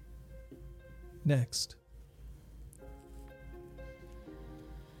 Next.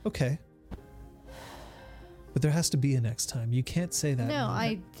 Okay. But there has to be a next time. You can't say that. No, and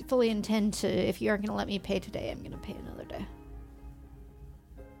I fully intend to. If you aren't going to let me pay today, I'm going to pay another day.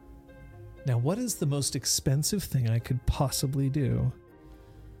 Now, what is the most expensive thing I could possibly do?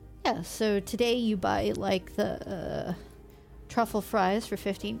 Yeah, so today you buy like the truffle fries for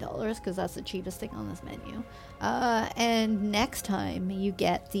 $15 because that's the cheapest thing on this menu. And next time you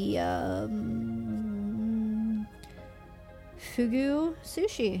get the fugu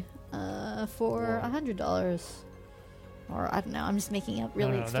sushi for $100. Or I don't know, I'm just making up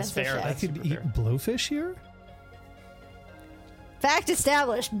really No, that's expensive fair. shit. I That's could super eat fair. blowfish here? Fact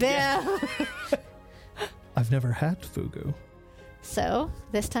established, bam! I've never had fugu. So,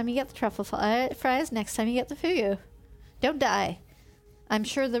 this time you get the truffle fries, next time you get the fugu. Don't die. I'm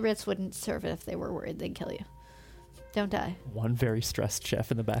sure the Ritz wouldn't serve it if they were worried they'd kill you. Don't die. One very stressed chef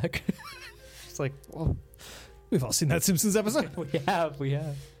in the back. It's like, oh, We've all seen that Simpsons episode. we have.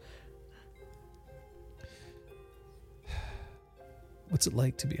 What's it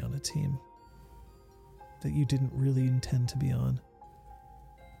like to be on a team that you didn't really intend to be on?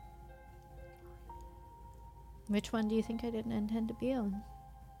 Which one do you think I didn't intend to be on?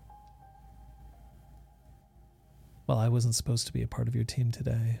 Well, I wasn't supposed to be a part of your team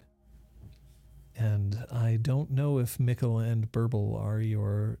today. And I don't know if Mikkel and Burble are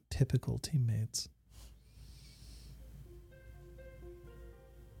your typical teammates.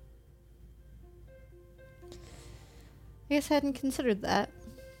 I guess I hadn't considered that.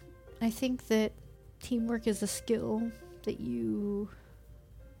 I think that teamwork is a skill that you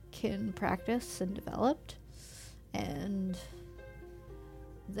can practice and develop, and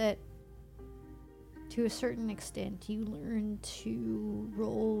that to a certain extent you learn to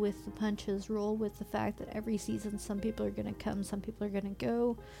roll with the punches, roll with the fact that every season some people are going to come, some people are going to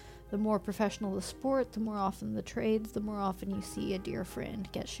go. The more professional the sport, the more often the trades, the more often you see a dear friend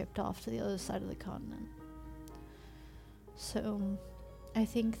get shipped off to the other side of the continent. So, I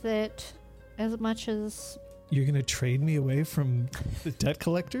think that as much as You're going to trade me away from the debt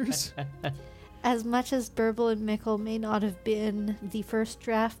collectors? Burble and Mickle may not have been the first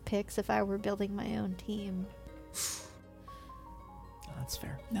draft picks if I were building my own team, That's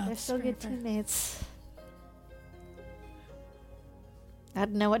fair. No, they're it's still very good fair. teammates. I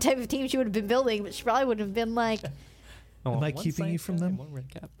don't know what type of team she would have been building, but she probably would have been like, Oh, Am I one keeping you side from guy, them? one red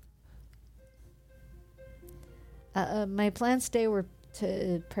cap. my plans today were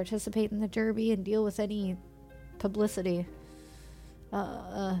to participate in the derby and deal with any publicity.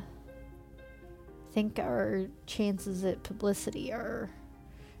 I think our chances at publicity are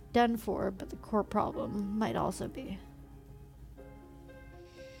done for, but the core problem might also be.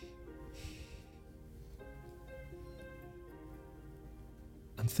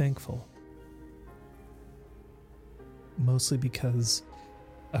 I'm thankful. Mostly because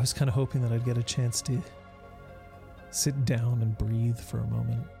I was kind of hoping that I'd get a chance to sit down and breathe for a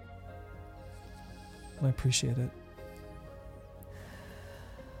moment. I appreciate it.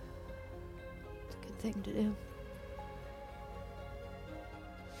 It's a good thing to do.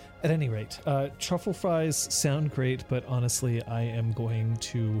 At any rate, truffle fries sound great, but honestly, I am going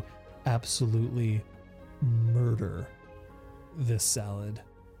to absolutely murder this salad.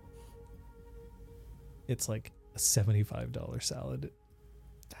 It's like a $75 salad.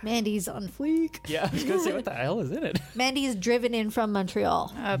 Mandy's on fleek. Yeah, I was gonna say, what the hell is in it? Mandy's driven in from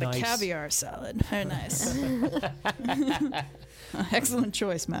Montreal. The Nice. caviar salad. Very nice. Excellent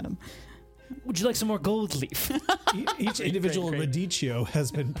choice, madam. Would you like some more gold leaf? Each individual great. radicchio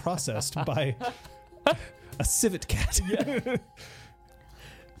has been processed by a civet cat.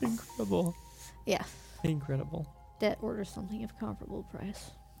 Incredible. Yeah, Incredible. that orders something of comparable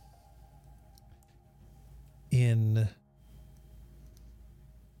price. In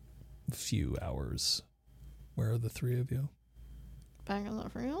a few hours, where are the three of you? Back on the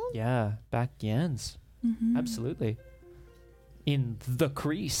field? Yeah, back Jens. Absolutely. In the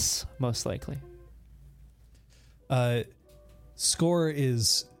crease, most likely. Score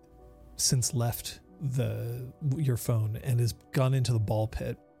is since left your phone and has gone into the ball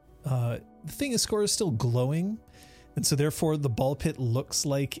pit. The thing is, Score is still glowing, and so therefore the ball pit looks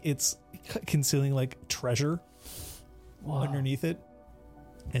like it's concealing like treasure underneath it,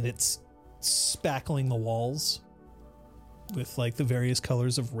 and it's spackling the walls with like the various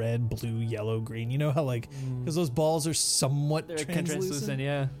colors of red, blue, yellow, green. You know how like because those balls are somewhat They're kind of translucent.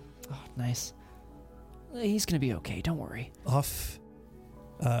 yeah. Oh, nice. He's gonna be okay. Don't worry. Off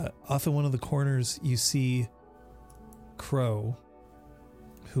in one of the corners, you see Crow,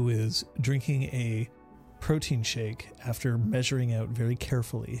 who is drinking a protein shake after measuring out very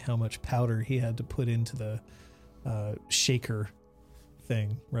carefully how much powder he had to put into the shaker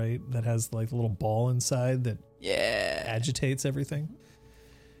thing, right? That has like a little ball inside that agitates everything.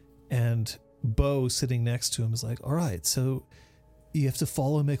 And Bo sitting next to him is like, all right, so you have to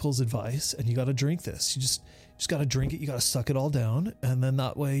follow Mickle's advice and you got to drink this. You just got to drink it. You got to suck it all down. And then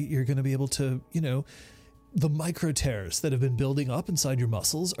that way you're going to be able to, the micro tears that have been building up inside your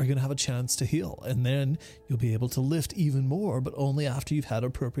muscles are going to have a chance to heal. And then you'll be able to lift even more, but only after you've had an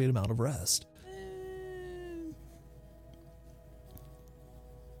appropriate amount of rest.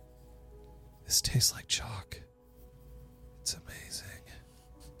 This tastes like chalk. It's amazing.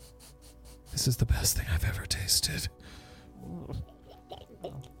 This is the best thing I've ever tasted.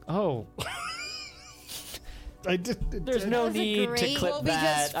 Oh, I did. there's no was a need to great- clip Well,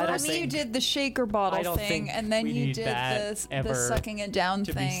 that. because I don't first you think did the shaker bottle I don't thing, think and then we you need did that the ever sucking it down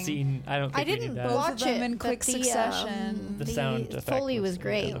to thing. be seen. I don't think I we didn't need that. Both of watch them it in but quick succession. The the sound effect Foley was was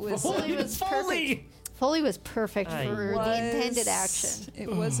great. kind of- Foley was perfect. Foley was perfect Aye. for the intended action.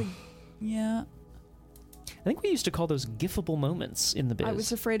 It was yeah. I think we used to call those gifable moments in the biz. I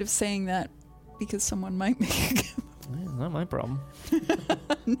was afraid of saying that because someone might make a Yeah, not my problem.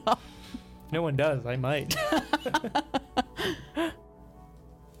 No one does. I might.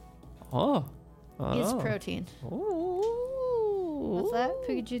 Oh. It's protein. Oh. What's that?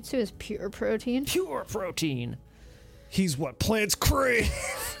 Pukajutsu is pure protein. Pure protein. He's what plants crave.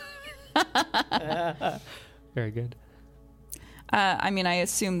 Very good. I mean, I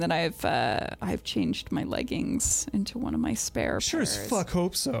assume that I've changed my leggings into one of my spare Sure as pairs. fuck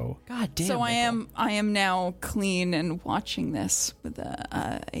hope so. God damn. So I Nicole. am now clean and watching this with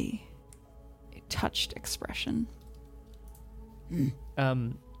a touched expression.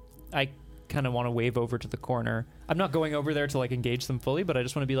 I kind of want to wave over to the corner. I'm not going over there to like engage them fully, but I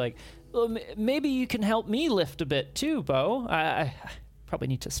just want to be like, well, maybe you can help me lift a bit too, Bo. I probably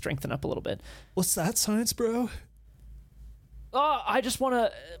need to strengthen up a little bit. What's that science, bro? Oh, I just want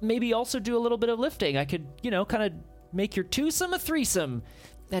to maybe also do a little bit of lifting. I could, kind of make your twosome a threesome.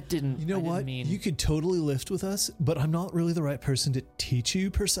 That didn't. You know I didn't what? Mean... You could totally lift with us, but I'm not really the right person to teach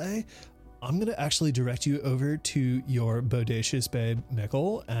you per se. I'm going to actually direct you over to your bodacious babe,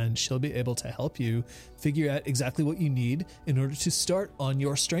 Mickle, and she'll be able to help you figure out exactly what you need in order to start on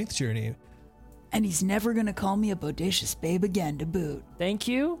your strength journey. And he's never gonna call me a bodacious babe again to boot. Thank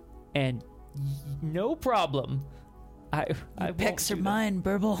you, and no problem. I Pecs won't are do mine,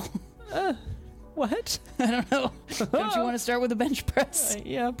 Burble. that. What? I don't know. Don't you want to start with a bench press?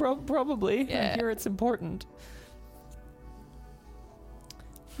 Yeah, probably. Yeah. I hear it's important.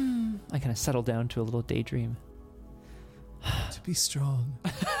 I kind of settle down to a little daydream. To be strong.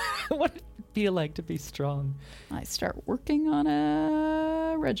 What would it feel like to be strong? I start working on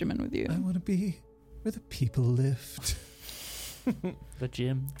a regimen with you. I want to be where the people lived. The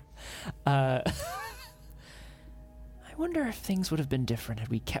gym. I wonder if things would have been different had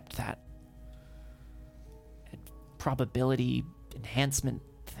we kept that probability enhancement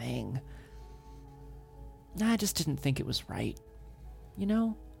thing. I just didn't think it was right. You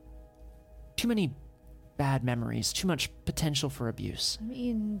know? Too many bad memories, too much potential for abuse. I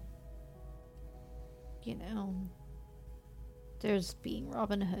mean, you know, there's being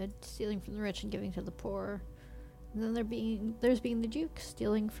Robin Hood, stealing from the rich and giving to the poor. And then there's being the Duke,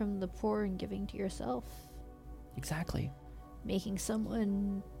 stealing from the poor and giving to yourself. Exactly. Making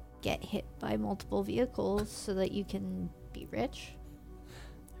someone get hit by multiple vehicles so that you can be rich.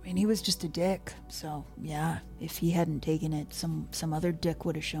 I mean, he was just a dick. So yeah, if he hadn't taken it, some other dick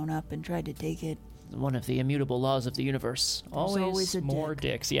would have shown up and tried to take it. One of the immutable laws of the universe. always a more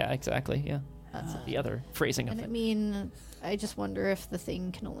dick. dicks. Yeah, exactly. Yeah. That's the other phrasing of And I it. mean, I just wonder if the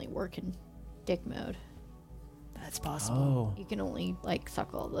thing can only work in dick mode. That's possible. Oh. You can only, like,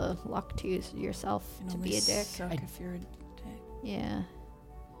 suck all the luck to yourself You can to only be a dick. suck if you're a dick. Yeah.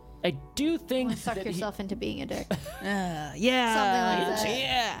 I do think Only suck that yourself into being a dick. Yeah. Something like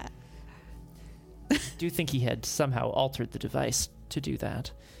that. Yeah. do think he had somehow altered the device to do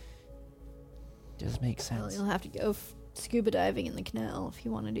that. Does make Well, sense. you'll have to go scuba diving in the canal if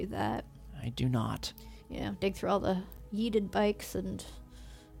you want to do that. I do not. You know, dig through all the yeeted bikes and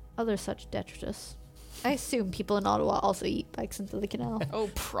other such detritus. I assume people in Ottawa also yeet bikes into the canal. Oh,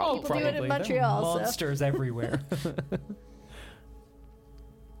 People do it in Montreal, so. Monsters everywhere.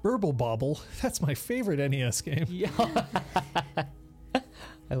 Burble Bobble. That's my favorite NES game. Yeah.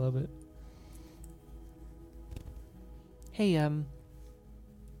 I love it. Hey,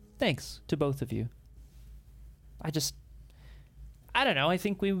 thanks to both of you. I don't know, I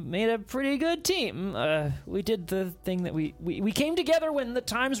think we made a pretty good team. We did the thing that we came together when the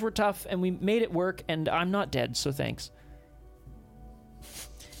times were tough and we made it work, and I'm not dead, so thanks.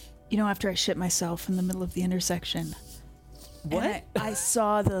 You know, after I shit myself in the middle of the intersection, What? and I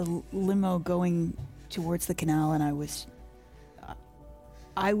saw the limo going towards the canal, and I was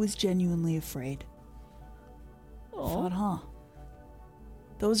genuinely afraid. I thought, huh?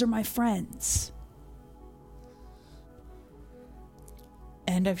 Those are my friends.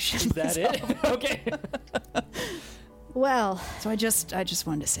 And I've shit Is that myself. it? Okay. Well, So I just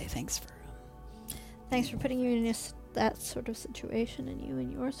wanted to say thanks for. thanks for putting you in that sort of situation and you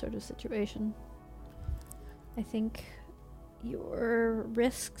in your sort of situation. I think your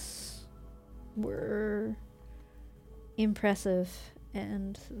risks were impressive,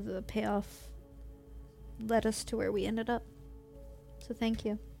 and the payoff led us to where we ended up. So thank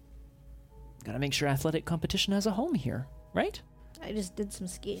you. Gotta make sure athletic competition has a home here, right? I just did some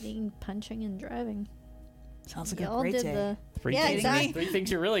skating, punching, and driving. Sounds like Y'all a great did day. the. Three Yeah, things, exactly. Three things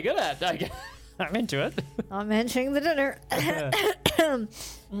you're really good at. I'm into it. Not mentioning the dinner.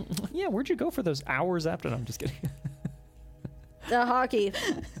 Yeah, where'd you go for those hours after? No, I'm just kidding. The hockey.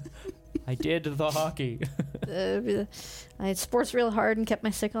 I did the hockey. I had sports real hard and kept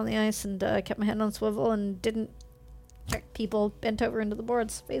my stick on the ice and kept my head on swivel and didn't check people bent over into the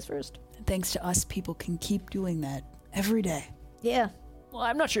boards face first. And thanks to us, people can keep doing that every day. Yeah. Well,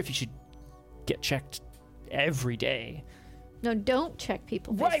 I'm not sure if you should get checked every day. No, don't check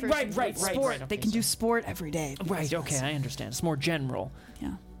people face Right, first. right, in right, sports. right. Sport. They can do sport every day. Right, because of okay, us. I understand. It's more general.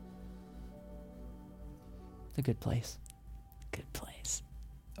 Yeah. It's a good place. Good place.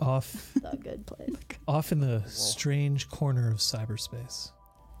 Off A good place. in the strange corner of cyberspace.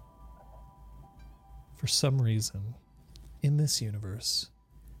 For some reason, in this universe,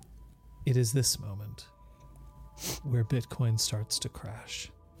 it is this moment where Bitcoin starts to crash.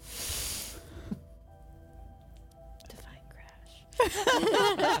 Define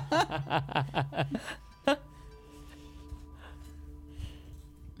crash.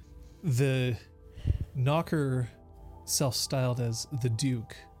 The knocker, self-styled as the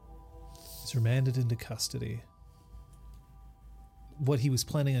Duke, is remanded into custody what he was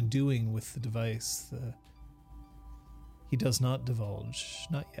planning on doing with the device, he does not divulge,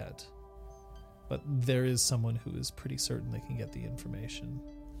 not yet. But there is someone who is pretty certain they can get the information,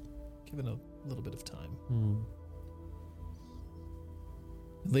 given a little bit of time.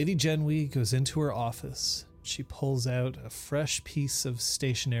 Lady Genwee goes into her office. She pulls out a fresh piece of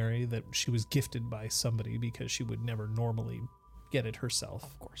stationery that she was gifted by somebody because she would never normally get it herself.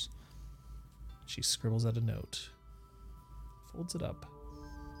 Of course. She scribbles out a note, folds it up,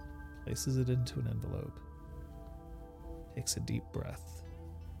 places it into an envelope, takes a deep breath,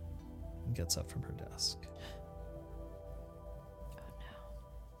 and gets up from her desk.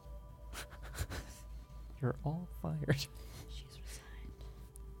 You're all fired. She's resigned.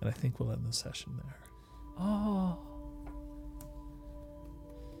 And I think we'll end the session there. Oh.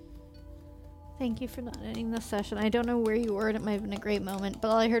 Thank you for not ending the session. I don't know where you were, and it might have been a great moment, but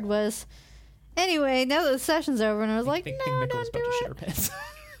all I heard was, anyway, now that the session's over, and I was like, think no, Mikkel was don't about to do shit her it. pants.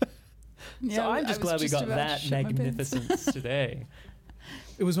 Yeah, So I I'm just was glad we got about to that shit my pants. magnificence today.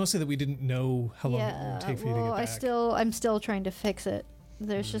 It was mostly that we didn't know how long it would take for you to well, get back. I'm still trying to fix it.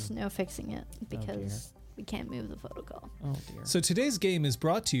 There's just no fixing it because dear. we can't move the photocall. Oh dear. So today's game is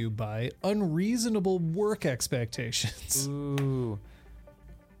brought to you by Unreasonable Work Expectations. Ooh.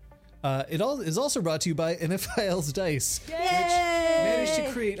 It is also brought to you by NFIL's Dice, which managed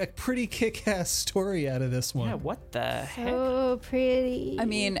to create a pretty kick-ass story out of this one. Yeah, what the heck? So pretty. I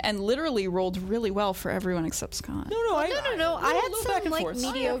mean, and literally rolled really well for everyone except Scott. No, no. I had little some back and like forth.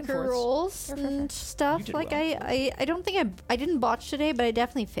 mediocre rolls Fair, fair, fair. and stuff. You did Like well. I don't think I didn't botch today, but I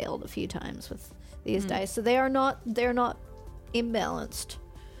definitely failed a few times with these dice. So they're not imbalanced.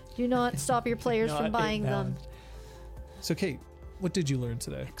 Do not stop your players from Not buying them. imbalanced. So, Kate, what did you learn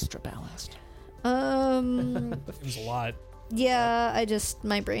today? Extra balanced. It was a lot. Yeah,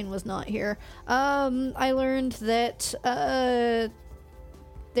 my brain was not here. I learned that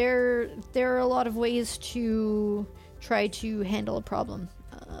there are a lot of ways to try to handle a problem,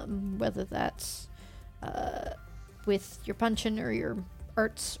 whether that's with your punching or your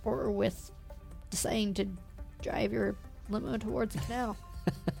arts, or with deciding to drive your limo towards a canal.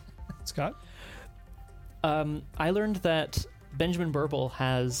 Scott? I learned that Benjamin Burble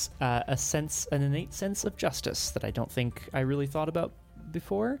has an innate sense of justice that I don't think I really thought about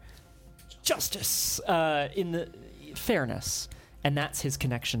before. Justice in the fairness, and that's his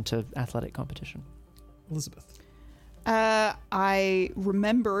connection to athletic competition. Elizabeth? I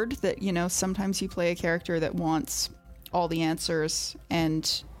remembered that, sometimes you play a character that wants all the answers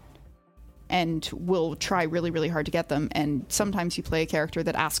and will try really, really hard to get them. And sometimes you play a character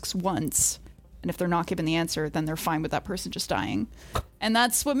that asks once, and if they're not given the answer, then they're fine with that person just dying. And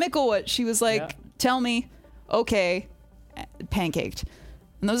that's what Mikkel was. She was like, Yeah. tell me, okay, pancaked.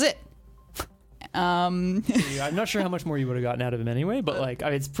 And that was it. I'm not sure how much more you would have gotten out of him anyway, but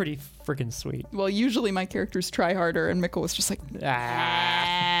it's pretty freaking sweet. Well, usually my characters try harder, and Mikkel was just like,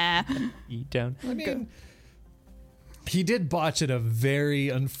 Eat down. I mean, he did botch at a very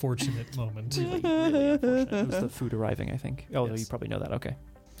unfortunate moment. Really unfortunate. It was the food arriving, I think. Oh, Yes. you probably know that. Okay.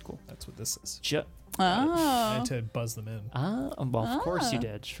 That's what this is. I oh. had to buzz them in. Well, of course you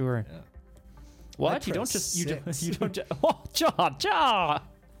did. Sure. Yeah. What? I You don't pressed just you don't six. you don't ju- oh, jaw.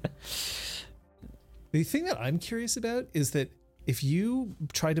 The thing that I'm curious about is that if you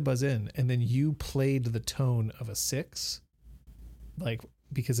tried to buzz in and then you played the tone of a 6,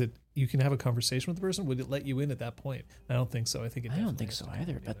 because you can have a conversation with the person, would it let you in at that point? I don't think so. I think it. I don't definitely think has so to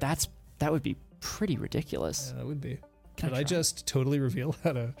either. be But that. that would be pretty ridiculous. Yeah, that would be. Can Did I I try? just totally reveal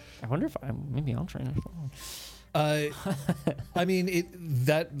how to? I wonder if maybe I'll try. I mean,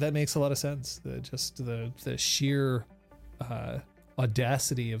 that makes a lot of sense. The sheer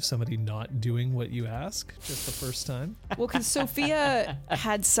audacity of somebody not doing what you ask just the first time. Well, because Sophia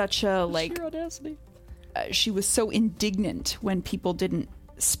had such a, Sheer audacity. she was so indignant when people didn't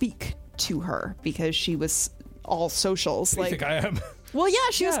speak to her because she was all socials. What do you think I am? Well, yeah,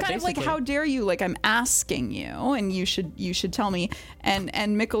 she was Yeah, kind of like, basically. how dare you? Like, I'm asking you, and you should tell me. And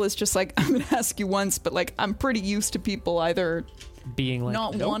Mikkel is just like, I'm gonna ask you once, but I'm pretty used to people either Being like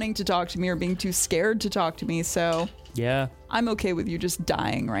not nope. wanting to talk to me or being too scared to talk to me. So Yeah, I'm okay with you just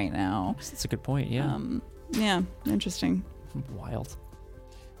dying right now. that's a good point. Yeah, Yeah, interesting. wild.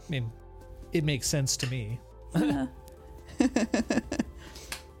 I mean, it makes sense to me.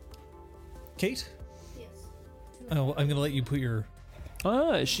 Kate? Yes. Oh, I'm going to let you put your...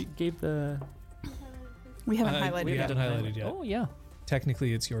 She gave the. We haven't we highlighted haven't it. highlighted yet. Oh yeah.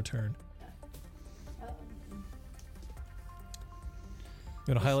 Technically, it's your turn. You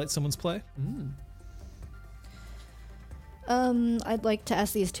want to highlight someone's play? I'd like to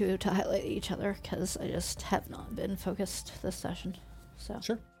ask these two to highlight each other because I just have not been focused this session. So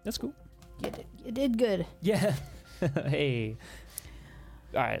Sure. That's cool. you did good. Yeah. Hey.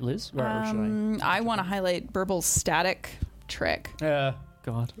 All right, Liz. Or should I want to highlight Burble's static trick, I?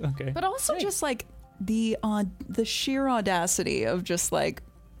 God. Okay. but also just like the sheer audacity of just like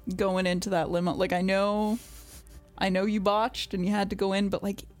going into that limo. Like I know you botched and you had to go in, but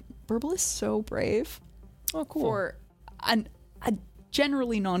like Burble is so brave Oh, cool. for a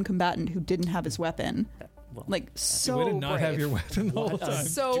generally non-combatant who didn't have his weapon. Well, Like so Way to brave. not have your weapon the whole What a time.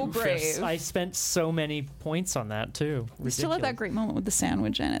 So doofus. brave. I spent so many points on that too. You still had that Ridiculous. great moment with the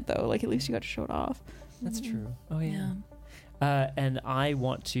sandwich in it, though. Like, at least you got to show it off. That's true. Oh yeah. Yeah. And I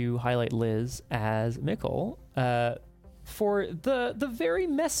want to highlight Liz as Mikkel for the very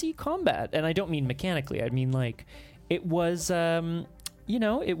messy combat, and I don't mean mechanically. I mean like it was.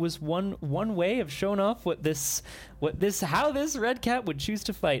 It was one way of showing off how this red cat would choose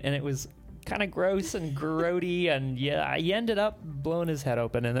to fight, and it was kind of gross and grody, and yeah, he ended up blowing his head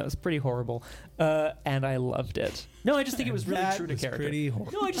open, and that was pretty horrible. And I loved it. No, I just think it was really That true to was character. pretty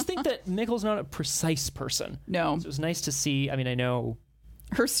horrible. No, I just think that Mikkel's not a precise person. No. So it was nice to see. I mean, I know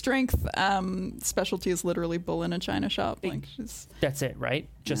Her strength specialty is literally bull in a china shop. Like, she's, that's it, right?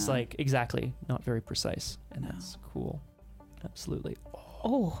 Just Yeah. like exactly, not very precise, and that's cool. Absolutely.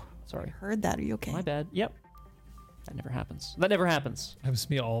 oh, Sorry, heard that. Are you okay? my bad. Yep, that never happens. That never happens. Happens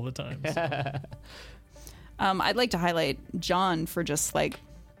to me all the time. I'd like to highlight John for just like,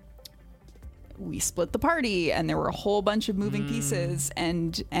 we split the party and there were a whole bunch of moving pieces,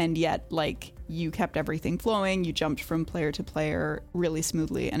 and yet like you kept everything flowing. You jumped from player to player really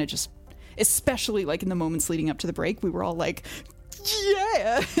smoothly, and it just, especially like in the moments leading up to the break, we were all like,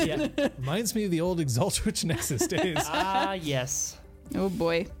 yeah. Yeah. Reminds me of the old Exaltwitch Nexus days. Ah, yes. Oh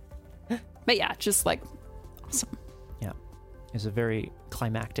boy. But yeah, just like awesome. Yeah. It was a very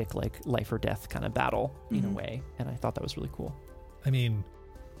climactic, like life or death kind of battle in a way, and I thought that was really cool. I mean,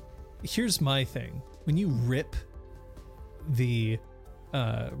 here's my thing. When you rip a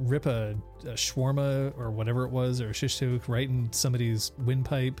shawarma or whatever it was, or a shish taouk right in somebody's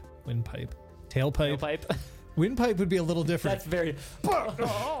windpipe, tailpipe. Windpipe would be a little different. That's very.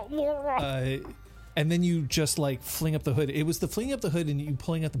 And then you just like fling up the hood. It was the flinging up the hood and you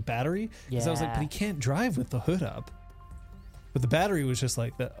pulling out the battery. Because I was like, Yeah. but he can't drive with the hood up. But the battery was just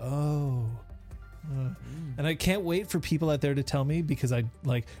like that. Oh. And I can't wait for people out there to tell me, because I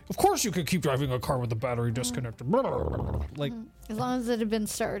like, of course you could keep driving a car with the battery disconnected. Like, As long as it had been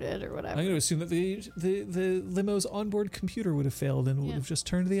started or I'm whatever. going to assume that the limo's onboard computer would have failed and would have just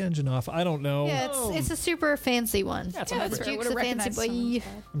turned the engine off. I don't know. Yeah, it's a super fancy one. Yeah, it's a yeah, hybrid. Duke's a fancy boy.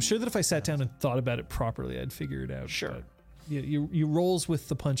 I'm sure that if I sat down and thought about it properly, I'd figure it out. Sure. But you rolls with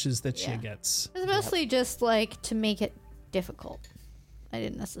the punches that Yeah. she gets. It's mostly just like to make it difficult. I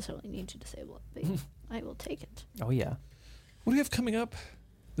didn't necessarily need to disable it, but I will take it. Oh yeah. What do we have coming up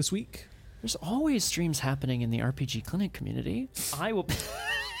this week? There's always streams happening in the RPG Clinic community. I will.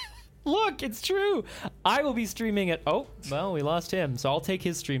 Look, it's true. I will be streaming at. Oh, well, we lost him, so I'll take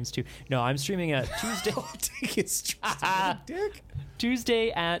his streams too. No, I'm streaming at Tuesday. Take his dick.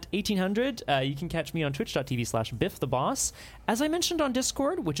 Tuesday at 1800. You can catch me on twitch.tv/BiffTheBoss. As I mentioned on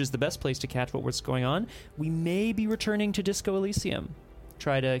Discord, which is the best place to catch what's going on, we may be returning to Disco Elysium.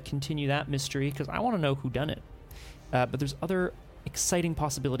 Try to continue that mystery, because I want to know who done it. But there's other exciting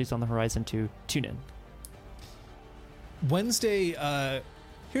possibilities on the horizon too. Tune in. Wednesday,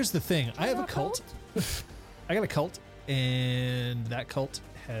 here's the thing. I have a cult. I got a cult, and that cult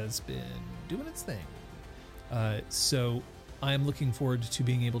has been doing its thing. So I'm looking forward to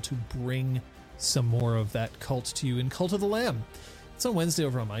being able to bring some more of that cult to you in Cult of the Lamb. It's on Wednesday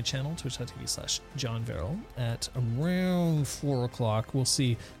over on my channel, twitch.tv/John Verrill at around 4 o'clock. We'll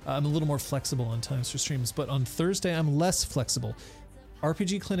see. I'm a little more flexible on times for streams, but on Thursday, I'm less flexible.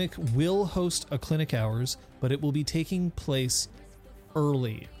 RPG Clinic will host a clinic hours, but it will be taking place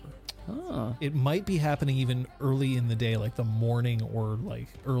early. Oh. It might be happening even early in the day, like the morning or like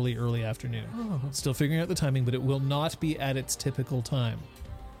early afternoon. Still figuring out the timing, but it will not be at its typical time.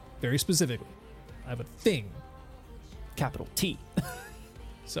 Very specifically. I have a thing. Capital T.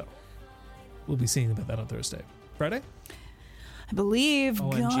 So We'll be seeing about that on Thursday. Friday? I believe,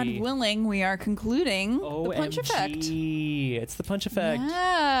 OMG. God willing, we are concluding the Punch Effect. It's the Punch Effect.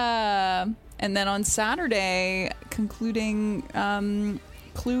 Yeah. And then on Saturday, concluding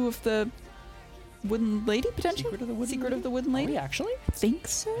Clue of the Wooden Lady, potentially? Secret of the Wooden Lady? Secret of the Wooden Are Lady? we actually? I think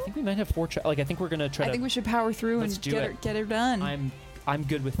so. I think we might have 4 I think we're going to try I to... think we should power through Let's and do get it. it done. I'm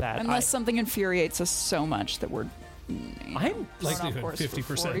good with that. Unless something infuriates us so much that we're I'm likelihood course, for 50%.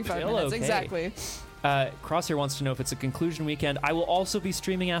 45 Still minutes. okay. Exactly. Crosshair wants to know if it's a conclusion weekend. I will also be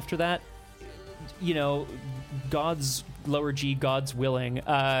streaming after that. You know, God's lower G, God's willing.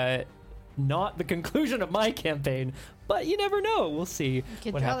 Not the conclusion of my campaign, but you never know. We'll see You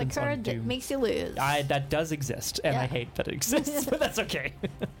can what draw the happens on card that Doom. makes you lose. That does exist, and I Yeah. hate that it exists, but that's okay.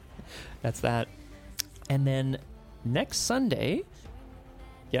 That's that. And then next Sunday,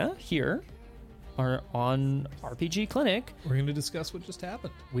 here, are on RPG Clinic, We're going to discuss what just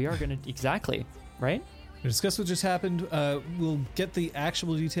happened. we are going to exactly right. We'll discuss what just happened. We'll get the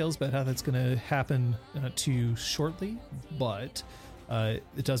actual details about how that's going to happen to you shortly, but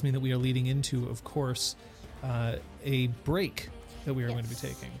it does mean that we are leading into, of course, a break that we are going to be Yes.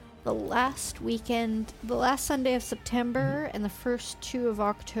 taking. The last weekend, the last Sunday of September and the first 2 of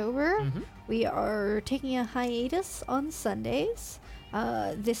October, we are taking a hiatus on Sundays.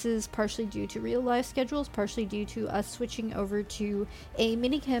 This is partially due to real life schedules, partially due to us switching over to a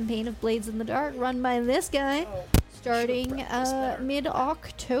mini campaign of Blades in the Dark run by this guy, starting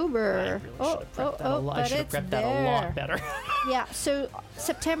mid-October. I But should have it's prepped that a there. lot better. Yeah, so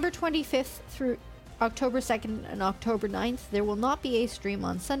September 25th through October 2nd and October 9th, there will not be a stream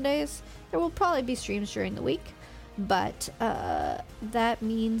on Sundays. There will probably be streams during the week, but that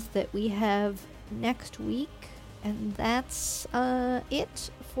means that we have next week, and that's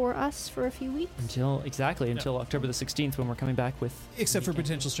it for us for a few weeks. Until October the 16th, when we're coming back with. Except for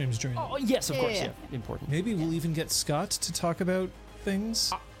potential streams during the Oh yes, of course, Yeah. yeah, important. Maybe we'll even get Scott to talk about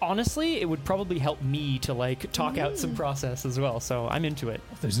things. Honestly, it would probably help me to talk out some process as well. So I'm into it.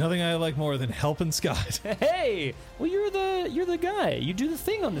 There's nothing I like more than helping Scott. Hey, well you're the guy. You do the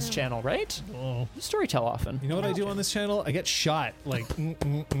thing on this channel, right? Oh. You storytell often. You know what I do on this channel? I get shot. Like,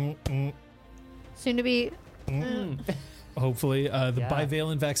 Soon to be, hopefully. The Yeah.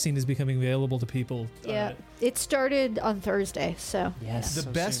 bivalent vaccine is becoming available to people. yeah. It started on Thursday, so. Yes. The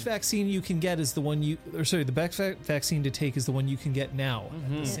so best soon. vaccine you can get is the one the best vaccine to take is the one you can get now. At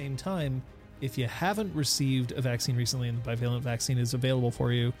the same time, if you haven't received a vaccine recently and the bivalent vaccine is available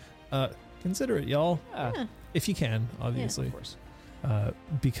for you, consider it, y'all. Yeah, If you can, obviously. of course.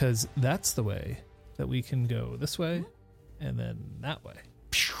 Because that's the way that we can go this way and then that way.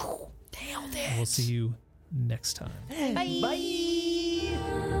 Nailed it. We'll see you next time. Bye.